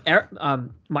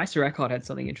Meister Eckhart had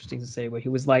something interesting to say, where he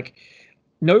was like,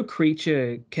 no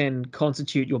creature can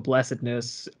constitute your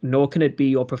blessedness, nor can it be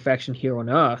your perfection here on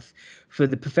earth. For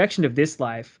the perfection of this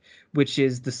life, which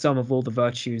is the sum of all the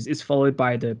virtues, is followed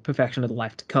by the perfection of the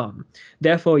life to come.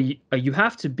 Therefore, you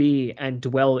have to be and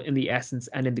dwell in the essence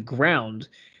and in the ground,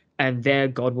 and there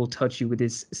God will touch you with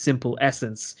his simple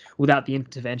essence without the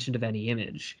intervention of any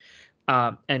image.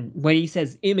 And when he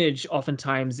says image,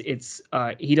 oftentimes it's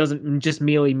he doesn't just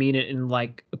merely mean it in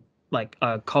like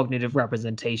a cognitive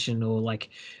representation or like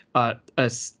a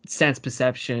sense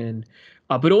perception,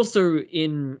 but also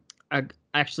in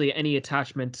actually any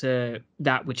attachment to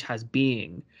that which has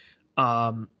being,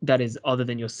 that is other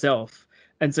than yourself.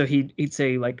 And so he'd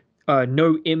say like,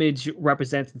 no image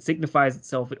represents and signifies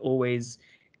itself. It always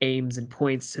aims and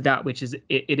points to that which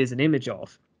it is an image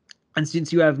of. And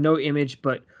since you have no image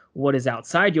but what is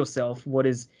outside yourself, what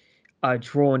is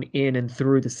drawn in and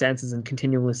through the senses and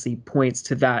continuously points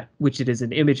to that which it is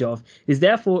an image of, is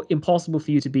therefore impossible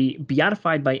for you to be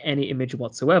beatified by any image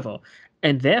whatsoever.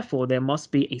 And therefore there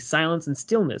must be a silence and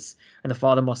stillness, and the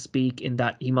Father must speak in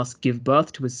that he must give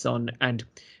birth to his Son and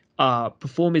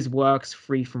perform his works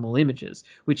free from all images,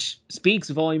 which speaks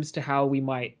volumes to how we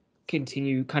might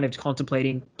continue kind of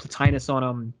contemplating Plotinus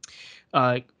on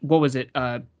what was it,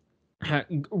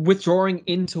 withdrawing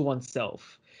into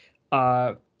oneself,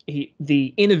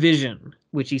 the inner vision,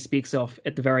 which he speaks of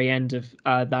at the very end of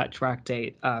that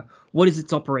tractate. What is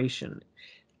its operation?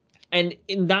 And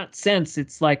in that sense,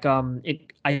 it's like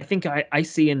it. I think I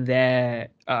see in there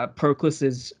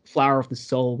Proclus's Flower of the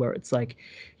Soul, where it's like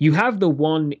you have the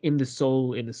one in the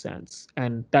soul in a sense,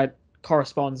 and that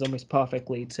corresponds almost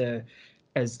perfectly to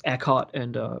as Eckhart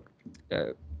and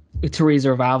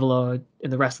Teresa of Avila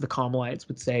and the rest of the Carmelites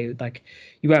would say, like,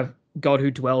 you have God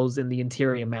who dwells in the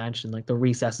interior mansion, like the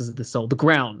recesses of the soul, the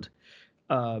ground,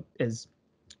 as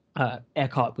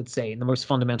Eckhart would say, in the most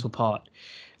fundamental part.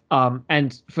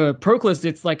 And for Proclus,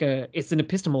 it's an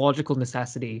epistemological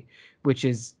necessity, which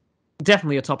is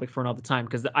definitely a topic for another time,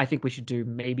 because I think we should do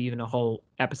maybe even a whole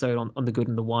episode on the good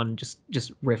and the one, just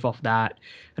riff off that.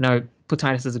 I know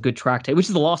Plotinus is a good tractate, which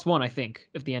is the last one, I think,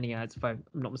 of the Enneads, if I'm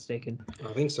not mistaken.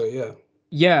 I think so, yeah.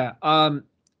 Yeah.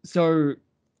 So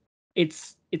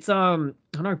it's how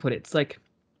do I put it? It's like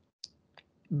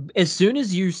as soon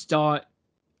as you start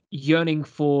yearning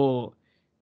for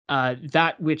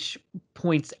that which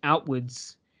points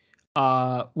outwards,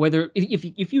 whether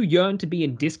if you yearn to be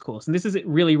in discourse, and this is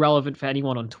really relevant for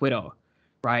anyone on Twitter,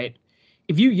 right?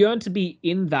 If you yearn to be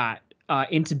in that,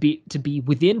 to be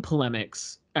within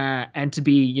polemics, and to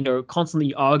be,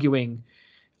 constantly arguing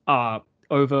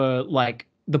over like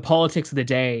the politics of the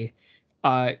day,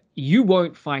 you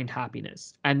won't find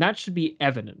happiness, and that should be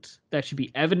evident. That should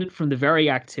be evident from the very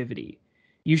activity.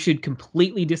 You should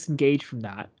completely disengage from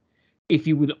that if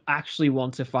you would actually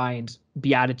want to find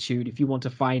beatitude, if you want to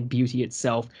find beauty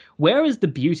itself. Where is the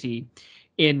beauty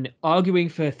in arguing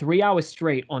for 3 hours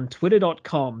straight on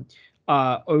twitter.com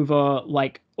over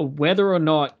like whether or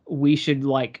not we should,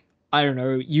 like, I don't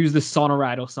know, use the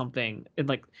sonorite or something? And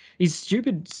like these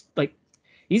stupid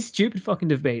fucking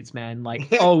debates, man. Like,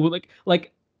 oh,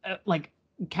 like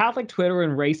Catholic Twitter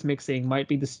and race mixing might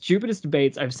be the stupidest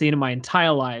debates I've seen in my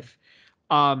entire life.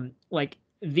 Like,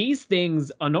 these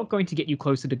things are not going to get you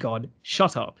closer to God.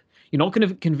 Shut up. You're not going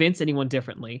to convince anyone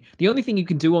differently. The only thing you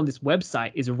can do on this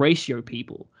website is ratio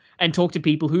people and talk to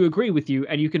people who agree with you,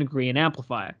 and you can agree and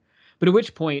amplify. But at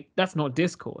which point, that's not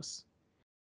discourse.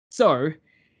 So,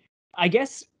 I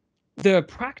guess the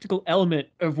practical element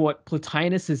of what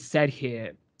Plotinus has said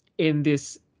here in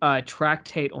this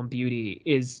tractate on beauty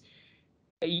is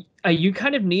you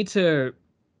kind of need to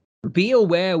be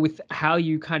aware with how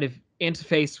you kind of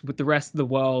interface with the rest of the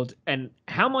world, and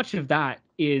how much of that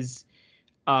is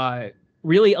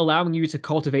really allowing you to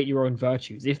cultivate your own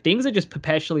virtues. If things are just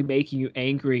perpetually making you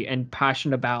angry and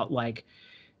passionate about, like,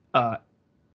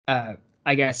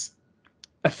 I guess,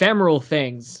 ephemeral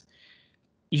things,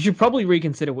 you should probably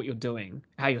reconsider what you're doing,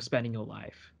 how you're spending your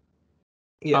life.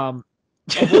 Yeah.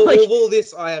 Of all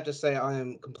this, I have to say I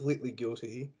am completely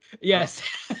guilty. Yes,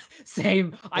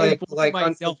 same. I blocked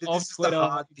myself off Twitter.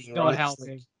 Hard thing, not right?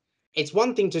 helping. It's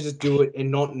one thing to just do it and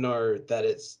not know that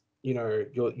it's, you're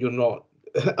not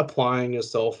applying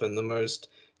yourself in the most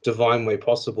divine way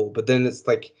possible. But then it's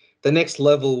like the next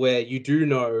level where you do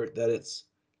know that it's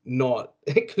not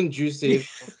conducive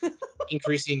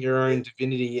increasing your own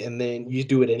divinity, and then you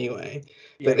do it anyway.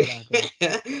 Yeah, But exactly.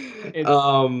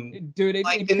 Dude,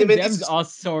 it condemns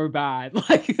us so bad.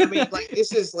 Like, I mean, like,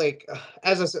 this is like,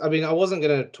 as I said, I mean, I wasn't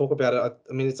gonna talk about it.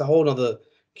 I mean, it's a whole other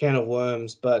can of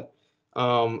worms. But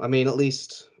I mean, at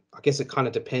least I guess it kind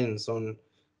of depends on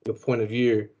your point of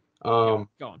view. Go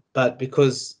on. But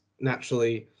because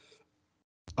naturally,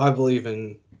 I believe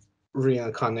in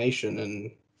reincarnation,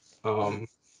 and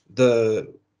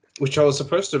which I was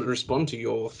supposed to respond to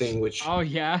your thing, which oh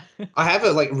yeah, I have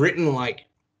it like written like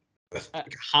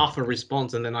half a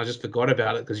response, and then I just forgot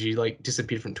about it because you like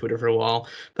disappeared from Twitter for a while.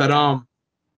 But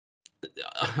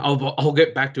I'll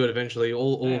get back to it eventually.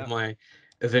 All of my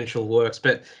eventual works,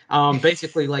 but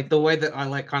basically, like, the way that I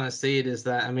like kind of see it is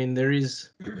that, I mean, there is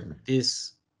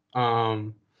this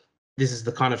this is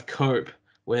the kind of cope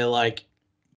where, like,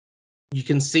 you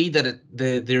can see that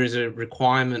there is a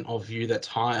requirement of you that's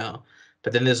higher,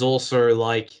 but then there's also,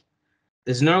 like,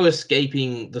 there's no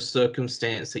escaping the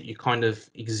circumstance that you kind of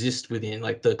exist within,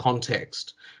 like the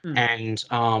context. And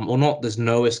or not, there's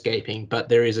no escaping, but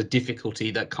there is a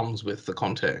difficulty that comes with the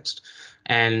context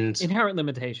and inherent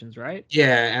limitations, right?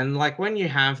 Yeah, and like when you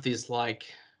have this like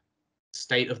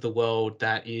state of the world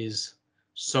that is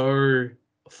so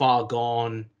far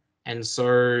gone and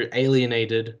so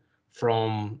alienated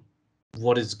from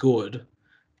what is good,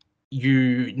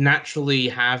 you naturally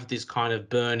have this kind of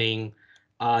burning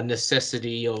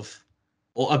necessity of,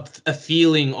 or a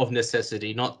feeling of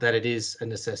necessity, not that it is a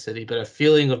necessity, but a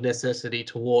feeling of necessity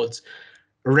towards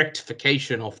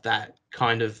rectification of that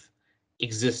kind of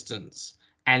existence.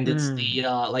 And it's the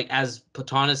like, as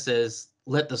Plotinus says,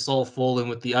 let the soul fall in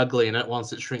with the ugly, and at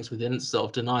once it shrinks within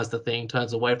itself, denies the thing,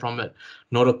 turns away from it,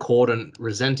 not accordant,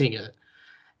 resenting it.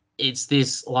 It's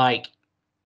this like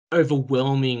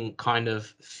overwhelming kind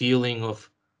of feeling of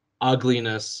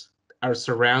ugliness are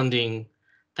surrounding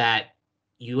that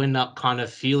you end up kind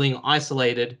of feeling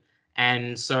isolated.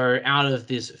 And so out of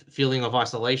this feeling of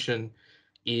isolation,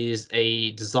 is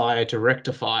a desire to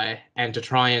rectify and to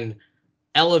try and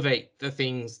elevate the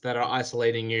things that are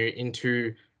isolating you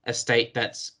into a state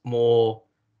that's more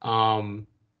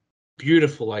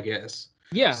beautiful, I guess.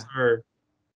 Yeah. So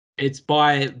it's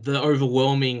by the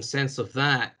overwhelming sense of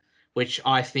that, which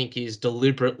I think is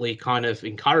deliberately kind of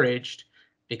encouraged,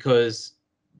 because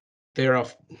there are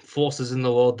forces in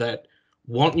the world that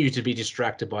want you to be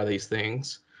distracted by these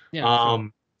things. Yeah. Sure.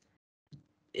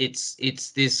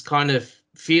 It's this kind of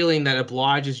feeling that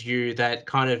obliges you, that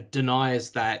kind of denies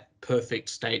that perfect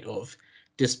state of,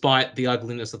 despite the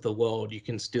ugliness of the world, you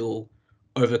can still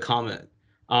overcome it.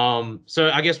 So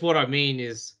I guess what I mean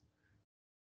is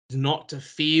not to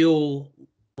feel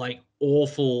like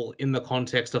awful in the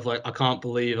context of like, I can't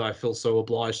believe I feel so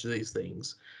obliged to these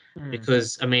things, Mm.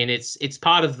 because I mean it's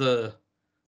part of the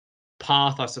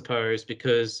path, I suppose,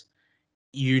 because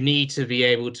you need to be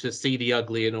able to see the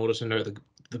ugly in order to know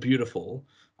the beautiful.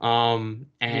 And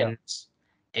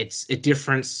it's a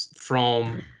difference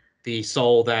from the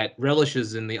soul that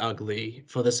relishes in the ugly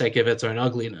for the sake of its own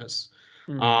ugliness.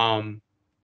 Mm.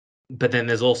 But then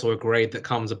there's also a grade that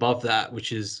comes above that,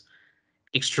 which is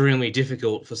extremely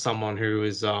difficult for someone who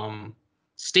is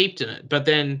steeped in it. But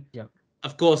then, Yeah.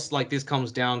 of course, like this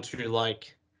comes down to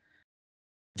like,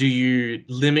 do you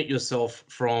limit yourself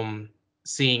from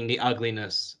seeing the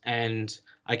ugliness? And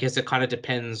I guess it kind of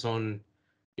depends on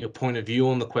your point of view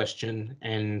on the question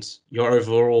and your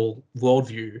overall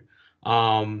worldview.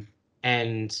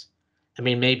 And I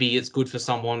mean, maybe it's good for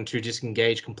someone to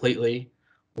disengage completely,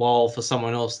 while for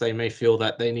someone else, they may feel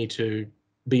that they need to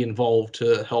be involved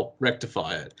to help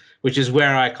rectify it, which is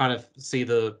where I kind of see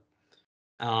the,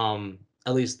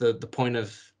 at least the point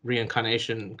of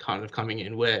reincarnation kind of coming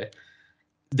in, where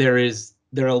there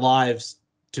are lives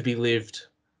to be lived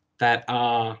that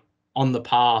are on the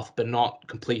path but not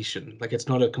completion. Like it's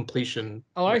not a completion.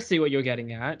 Oh, I see what you're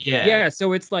getting at. Yeah. Yeah,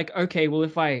 so it's like, okay, well,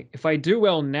 if I do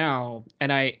well now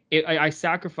and I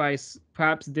sacrifice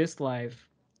perhaps this life,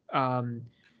 um,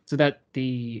 so that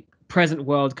the present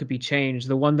world could be changed,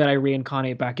 the one that I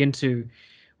reincarnate back into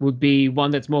would be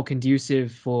one that's more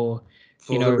conducive for, you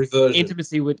For the know, reversion.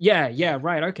 intimacy with. Yeah, yeah,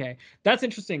 right, okay. That's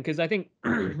interesting because I think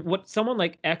what someone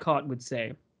like Eckhart would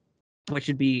say, which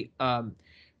would be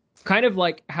kind of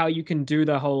like how you can do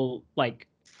the whole like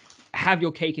have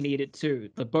your cake and eat it too,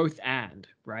 the both and,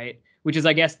 right? Which is,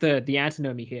 I guess, the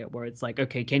antinomy here, where it's like,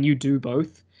 okay, can you do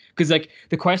both? Because like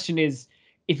the question is,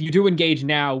 if you do engage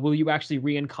now, will you actually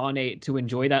reincarnate to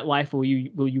enjoy that life, or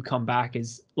will you come back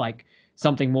as like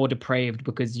something more depraved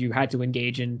because you had to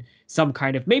engage in some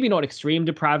kind of, maybe not extreme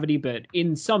depravity, but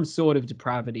in some sort of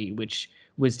depravity, which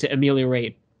was to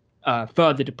ameliorate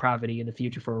further depravity in the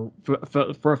future for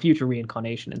a future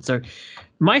reincarnation. And so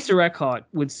Meister Eckhart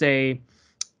would say,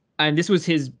 and this was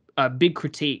his big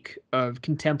critique of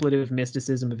contemplative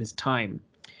mysticism of his time,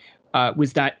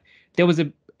 was that there was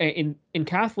in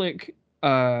Catholic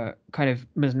kind of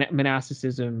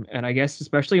monasticism, and I guess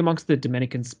especially amongst the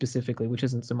Dominicans specifically, which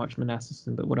isn't so much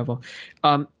monasticism, but whatever.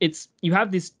 It's you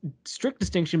have this strict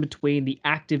distinction between the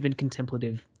active and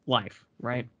contemplative life,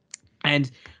 right?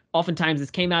 And oftentimes this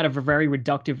came out of a very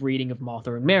reductive reading of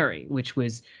Martha and Mary, which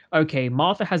was, okay,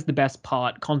 Martha has the best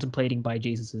part contemplating by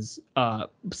Jesus's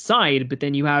side, but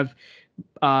then you have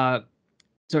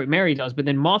sorry, Mary does, but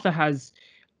then Martha has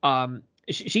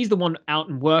she's the one out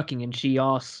and working, and she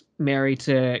asks Mary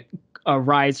to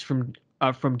rise from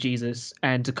Jesus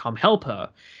and to come help her.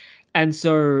 And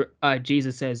so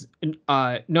Jesus says,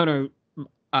 no,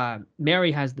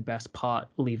 Mary has the best part,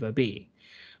 leave her be.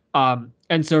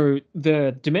 And so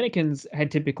the Dominicans had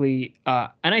typically,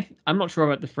 and I'm not sure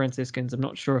about the Franciscans. I'm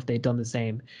not sure if they'd done the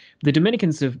same. The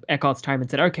Dominicans of Eckhart's time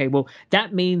had said, okay, well,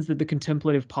 that means that the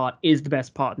contemplative part is the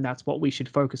best part, and that's what we should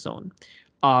focus on.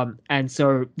 And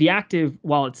so the active,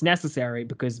 while it's necessary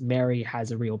because Mary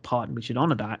has a real part and we should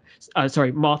honor that.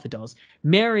 Sorry, Martha does.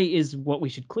 Mary is what we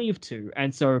should cleave to,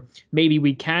 and so maybe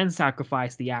we can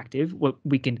sacrifice the active. What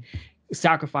we can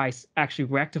sacrifice actually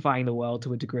rectifying the world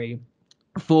to a degree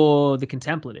for the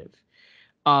contemplative.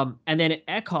 And then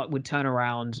Eckhart would turn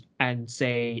around and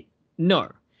say,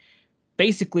 no.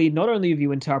 Basically, not only have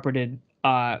you interpreted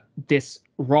this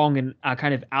wrong and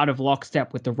kind of out of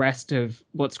lockstep with the rest of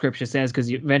what Scripture says,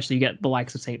 because eventually you get the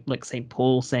likes of Saint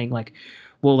Paul saying like,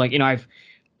 well, like,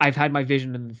 I've had my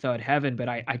vision in the third heaven, but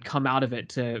I'd come out of it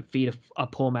to feed a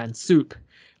poor man's soup.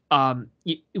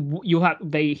 He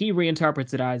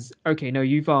reinterprets it as, okay, no,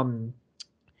 you've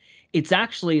it's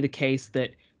actually the case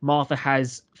that Martha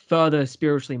has further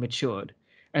spiritually matured.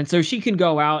 And so she can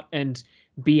go out and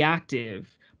be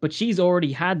active, but she's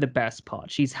already had the best part.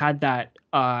 She's had that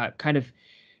kind of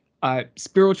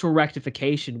spiritual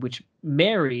rectification, which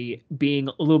Mary, being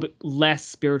a little bit less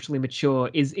spiritually mature,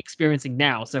 is experiencing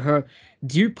now. So her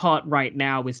due part right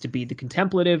now is to be the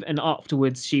contemplative, and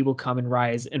afterwards she will come and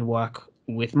rise and work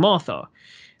with Martha.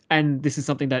 And this is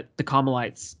something that the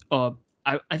Carmelites,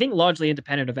 I think largely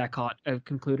independent of Eckhart, have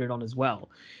concluded on as well.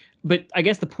 But I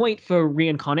guess the point for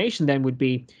reincarnation then would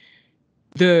be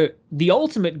the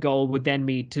ultimate goal would then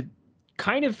be to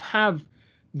kind of have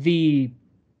the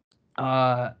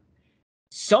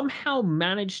somehow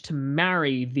manage to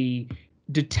marry the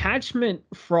detachment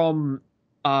from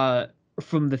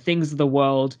the things of the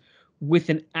world with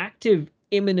an active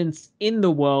immanence in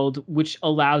the world which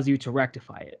allows you to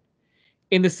rectify it,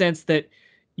 in the sense that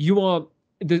you are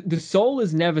the soul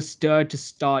is never stirred to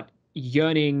start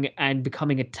yearning and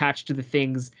becoming attached to the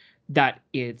things that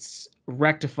it's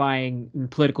rectifying in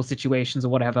political situations or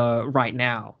whatever right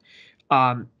now,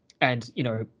 and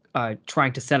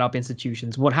trying to set up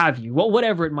institutions, what have you,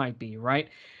 whatever it might be, right?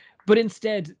 But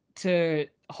instead to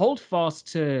hold fast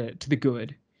to the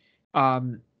good,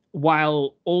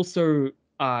 while also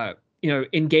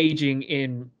engaging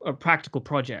in practical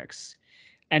projects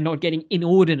and not getting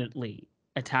inordinately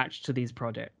attached to these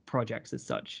projects as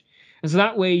such. And so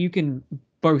that way you can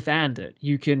both and it.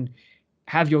 You can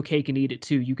have your cake and eat it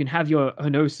too. You can have your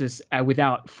henosis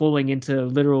without falling into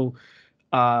literal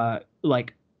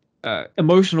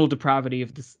emotional depravity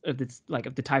of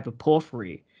the type of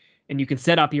porphyry, and you can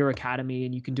set up your academy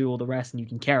and you can do all the rest and you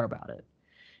can care about it.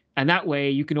 And that way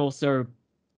you can also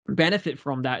benefit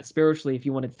from that spiritually. If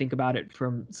you want to think about it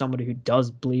from somebody who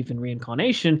does believe in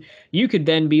reincarnation, you could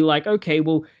then be like, okay,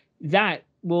 well, that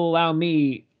will allow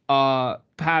me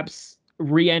perhaps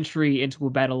re-entry into a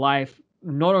better life,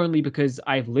 not only because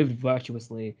I've lived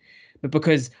virtuously, but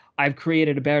because I've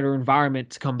created a better environment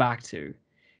to come back to.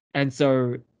 And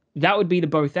so that would be the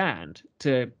both and,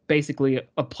 to basically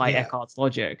apply Eckhart's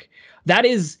logic. That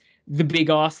is the big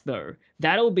ask, though.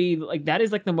 That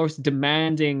is like the most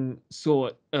demanding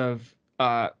sort of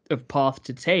path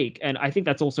to take, and I think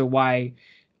that's also why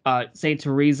Saint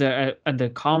Teresa and the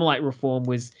Carmelite reform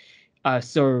was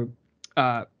so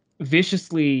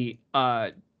viciously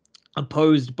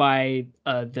opposed by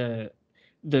the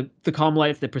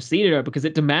Carmelites that preceded her, because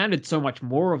it demanded so much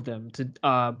more of them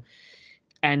to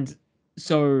and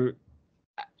so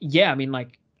yeah, I mean,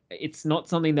 like, it's not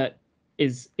something that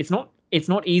it's not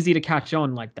easy to catch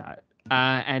on like that,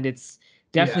 and it's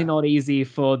definitely not easy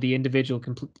for the individual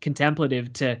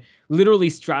contemplative to literally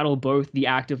straddle both the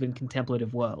active and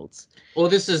contemplative worlds. Well,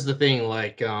 this is the thing,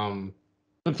 like,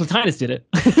 but Plotinus did it.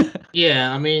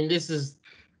 yeah, I mean, this is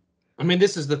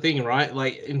the thing, right?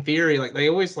 Like, in theory, like, they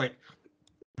always, like,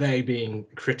 they being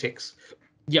critics,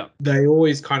 yeah, they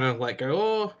always kind of like go,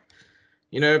 oh,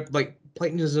 like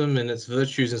Platonism and its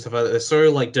virtues and stuff like that, they're so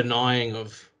like denying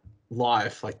of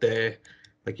life. Like, they're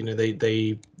like,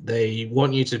 they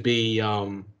want you to be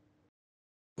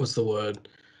what's the word?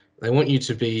 They want you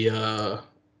to be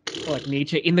like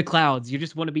Nietzsche, in the clouds. You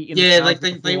just want to be in yeah, the clouds.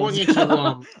 like they want you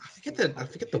to I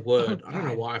forget the word. Oh, I don't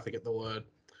know why I forget the word.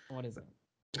 What is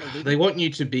it? They want you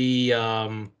to be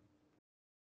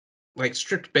like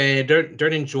stripped bare,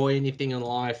 don't enjoy anything in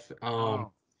life,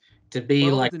 to be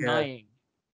world like denying,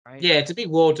 right? yeah, to be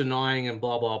world denying and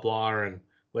blah blah blah and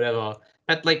whatever.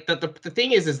 But like the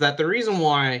thing is that the reason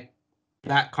why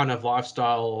that kind of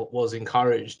lifestyle was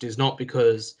encouraged is not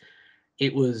because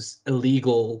it was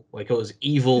illegal, like it was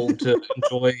evil to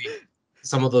enjoy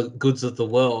some of the goods of the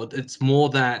world. It's more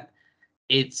that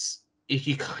it's if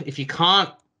you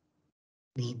can't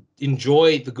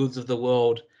enjoy the goods of the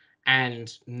world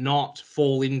and not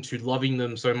fall into loving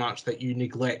them so much that you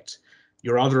neglect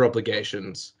your other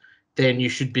obligations, then you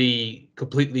should be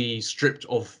completely stripped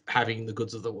of having the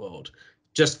goods of the world,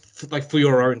 just like for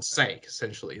your own sake,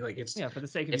 essentially. Like, it's for the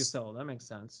sake of your soul. That makes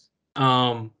sense.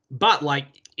 But like,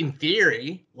 in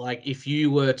theory, like, if you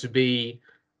were to be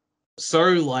so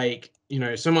like,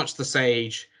 so much the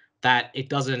sage that it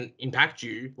doesn't impact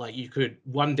you, like, you could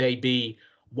one day be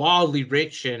wildly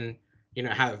rich and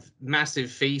have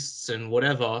massive feasts and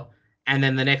whatever, and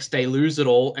then the next day lose it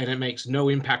all and it makes no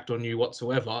impact on you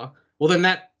whatsoever. Well, then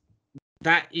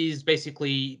that is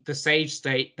basically the sage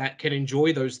state that can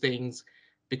enjoy those things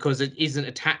because it isn't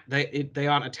attached. They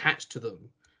aren't attached to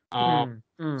them.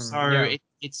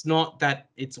 It's not that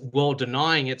it's world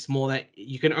denying. It's more that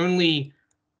you can only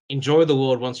enjoy the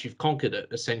world once you've conquered it,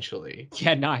 essentially.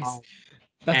 Yeah, nice.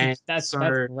 That's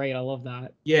great. I love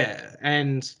that. Yeah,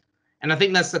 and I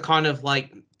think that's the kind of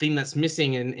like thing that's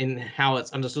missing in how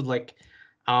it's understood, like,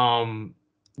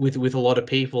 with a lot of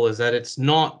people, is that it's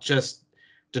not just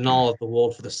denial of the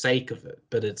world for the sake of it,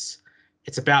 but it's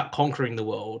about conquering the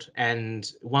world,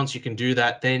 and once you can do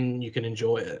that, then you can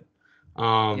enjoy it.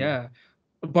 Yeah.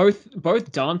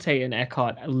 Both Dante and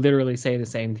Eckhart literally say the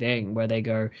same thing, where they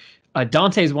go,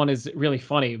 Dante's one is really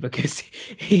funny because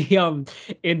he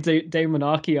in De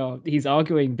Monarchia he's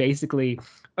arguing basically,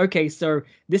 okay, so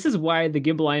this is why the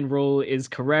Ghibelline rule is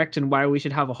correct and why we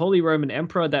should have a Holy Roman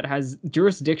Emperor that has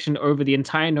jurisdiction over the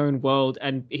entire known world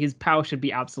and his power should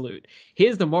be absolute.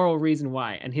 Here's the moral reason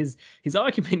why, and his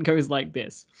argument goes like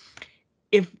this: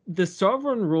 if the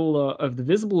sovereign ruler of the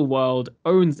visible world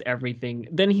owns everything,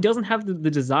 then he doesn't have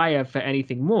the desire for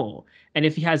anything more. And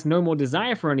if he has no more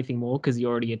desire for anything more, because he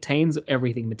already attains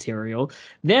everything material,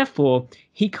 therefore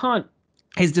he can't.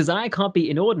 His desire can't be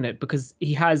inordinate because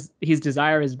his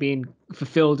desire is being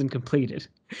fulfilled and completed.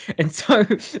 And so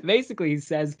basically he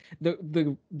says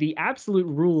the absolute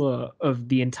ruler of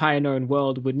the entire known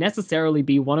world would necessarily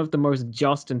be one of the most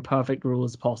just and perfect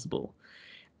rulers possible.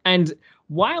 And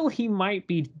while he might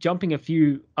be jumping a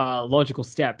few logical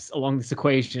steps along this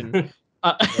equation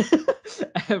uh,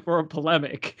 for a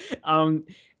polemic,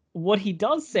 what he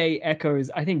does say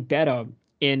echoes, I think, better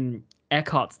in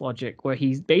Eckhart's logic, where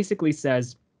he basically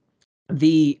says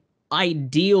the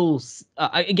ideal,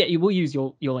 again, you will use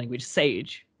your language,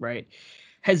 sage, right,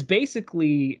 has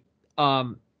basically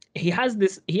he has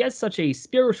such a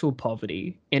spiritual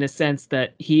poverty in a sense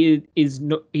that he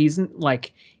isn't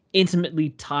like intimately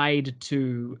tied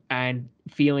to and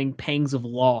feeling pangs of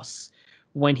loss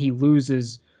when he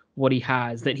loses what he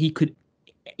has, that he could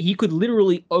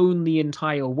literally own the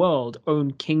entire world,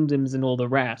 own kingdoms and all the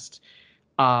rest,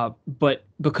 but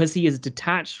because he is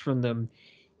detached from them,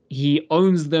 he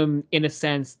owns them in a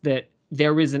sense that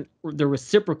there isn't the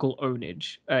reciprocal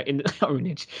ownage in the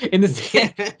ownage in the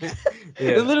sense,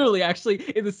 Yeah. literally actually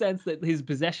in the sense that his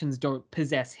possessions don't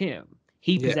possess him.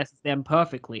 He Yeah. possesses them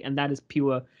perfectly, and that is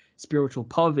pure spiritual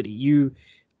poverty.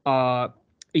 Uh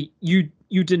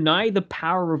you deny the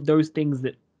power of those things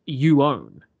that you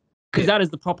own, because Yeah. that is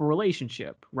the proper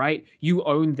relationship, right? You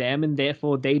own them and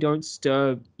therefore they don't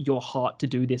stir your heart to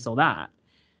do this or that.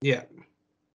 Yeah.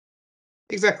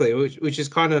 Exactly, which is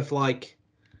kind of like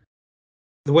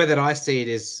the way that I see it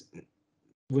is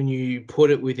when you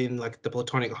put it within like the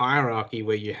Platonic hierarchy,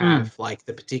 where you have like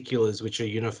the particulars which are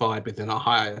unified within a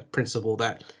higher principle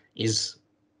that is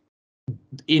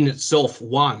in itself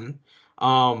one.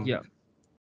 Yeah.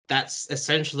 That's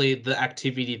essentially the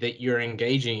activity that you're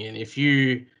engaging in. If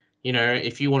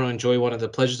if you want to enjoy one of the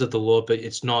pleasures of the Lord, but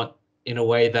it's not in a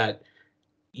way that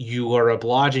you are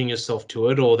obliging yourself to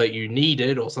it or that you need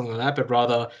it or something like that, but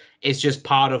rather it's just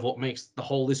part of what makes the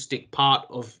holistic part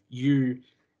of you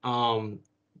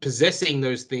possessing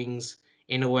those things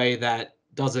in a way that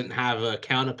doesn't have a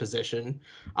counter possession,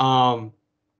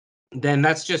 then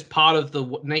that's just part of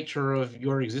the nature of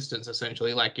your existence,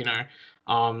 essentially. Like,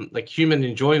 like human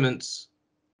enjoyments,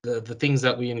 the things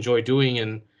that we enjoy doing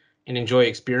and enjoy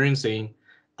experiencing,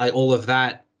 all of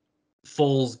that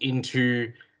falls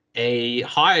into a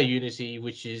higher unity,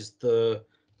 which is the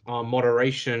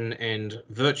moderation and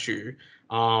virtue,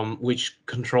 which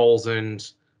controls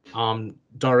and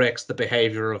directs the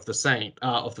behavior of the saint.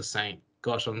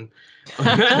 Gosh, I'm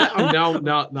now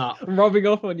no. I'm rubbing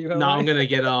off on you. Now I'm gonna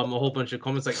get a whole bunch of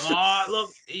comments like, "Oh,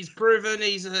 look, he's proven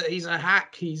he's a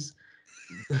hack. He's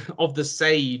of the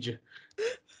sage."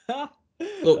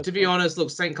 Look, to be honest,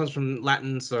 look, saint comes from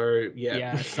Latin, so yeah.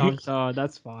 Yeah, Sancta,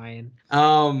 that's fine.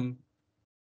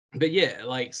 But yeah,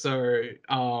 like, so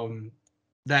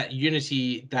that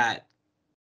unity that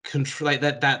control, like,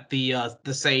 that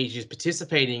the sage is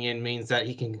participating in, means that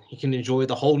he can enjoy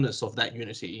the wholeness of that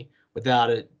unity without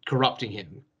it corrupting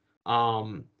him,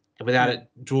 and without it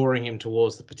drawing him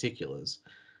towards the particulars.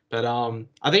 But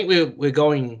I think we're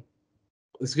going.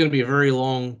 It's going to be a very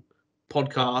long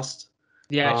podcast.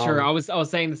 Yeah, sure. I was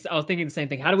saying this. I was thinking the same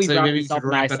thing. How do we So wrap maybe we this up should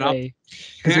wrap it up. nicely?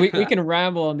 Because we can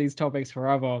ramble on these topics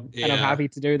forever, and I'm Yeah. happy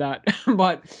to do that.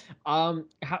 But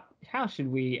how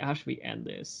should we end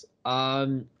this?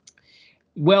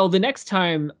 Well, the next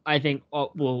time I think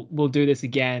we'll do this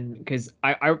again, because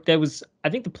I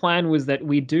think the plan was that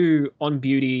we do on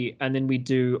beauty and then we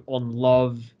do on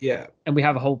love. Yeah. And we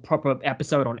have a whole proper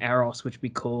episode on Eros, which would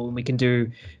be cool. And we can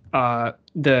do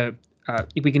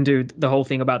we can do the whole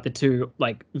thing about the two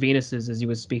like Venuses, as you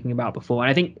were speaking about before. And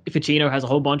I think Ficino has a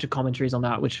whole bunch of commentaries on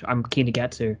that, which I'm keen to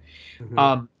get to.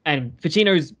 Mhm. And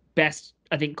Ficino's best,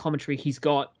 I think, commentary he's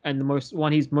got, and the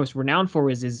one he's most renowned for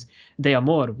is De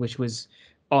Amor, which was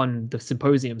on the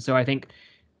Symposium. So I think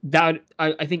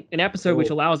I think an episode which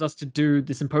allows us to do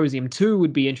the Symposium too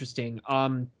would be interesting.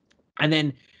 And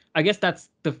then I guess that's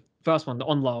the first one, the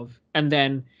on love, and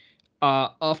then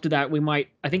after that we might.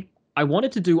 I think I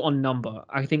wanted to do on number.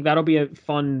 I think that'll be a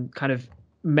fun kind of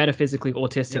metaphysically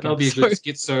autistic. Yeah, that'll be a good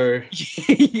schizo.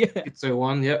 Yeah, Schizo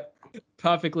one. Yep.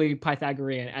 perfectly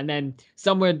Pythagorean. And then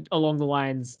somewhere along the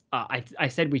lines, I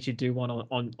said we should do one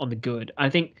on the good. I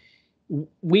think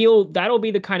that'll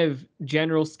be the kind of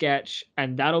general sketch,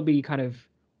 and that'll be kind of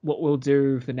what we'll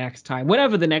do for next time,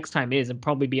 whenever the next time is, and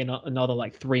probably be another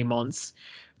like 3 months.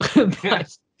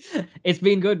 But it's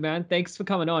been good, man. Thanks for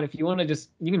coming on. If you want to just,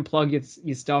 you can plug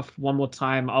your stuff one more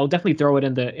time. I'll definitely throw it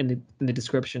in the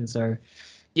description. So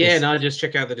yeah, no, just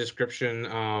check out the description.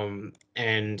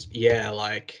 And yeah,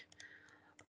 like,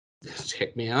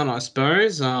 check me out, I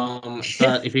suppose.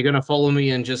 But if you're gonna follow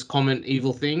me and just comment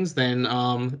evil things, then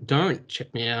don't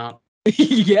check me out.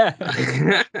 Yeah.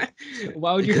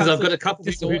 Why would you? Because have I've got a couple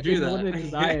people who do that.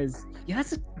 Desires. Yeah,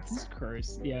 this is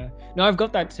gross. Yeah. No, I've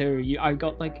got that too. I've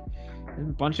got like a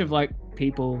bunch of like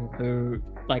people who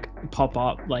like pop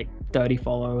up like 30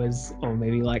 followers, or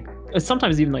maybe like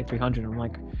sometimes even like 300. I'm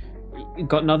like,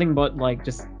 got nothing but like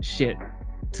just shit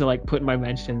to like put in my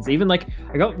mentions. Even like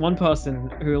I got one person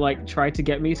who like tried to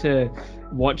get me to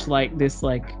watch like this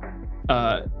like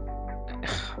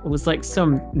it was like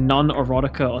some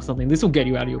non-erotica or something. This will get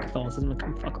you out of your Catholicism. Like,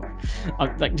 fuck off.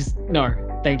 Like, just no,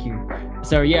 thank you.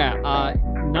 So yeah,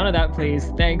 none of that,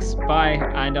 please. Thanks. Bye,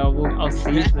 and I'll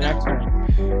see you for the next one.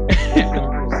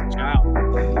 Ciao.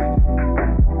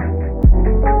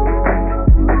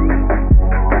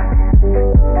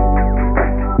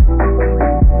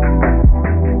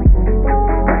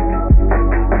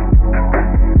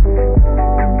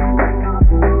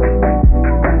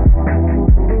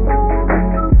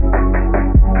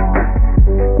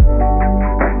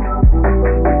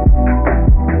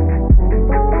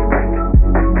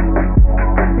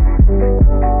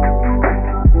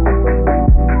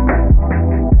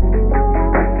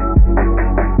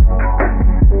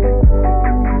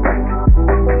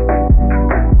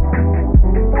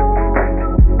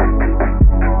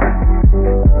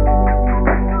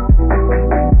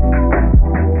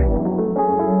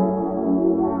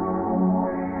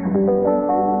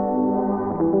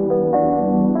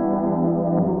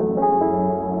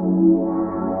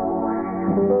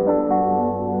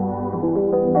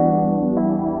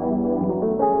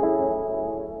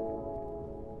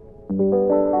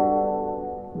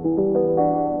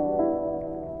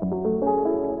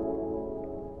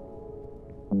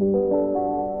 Thank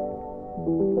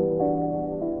you.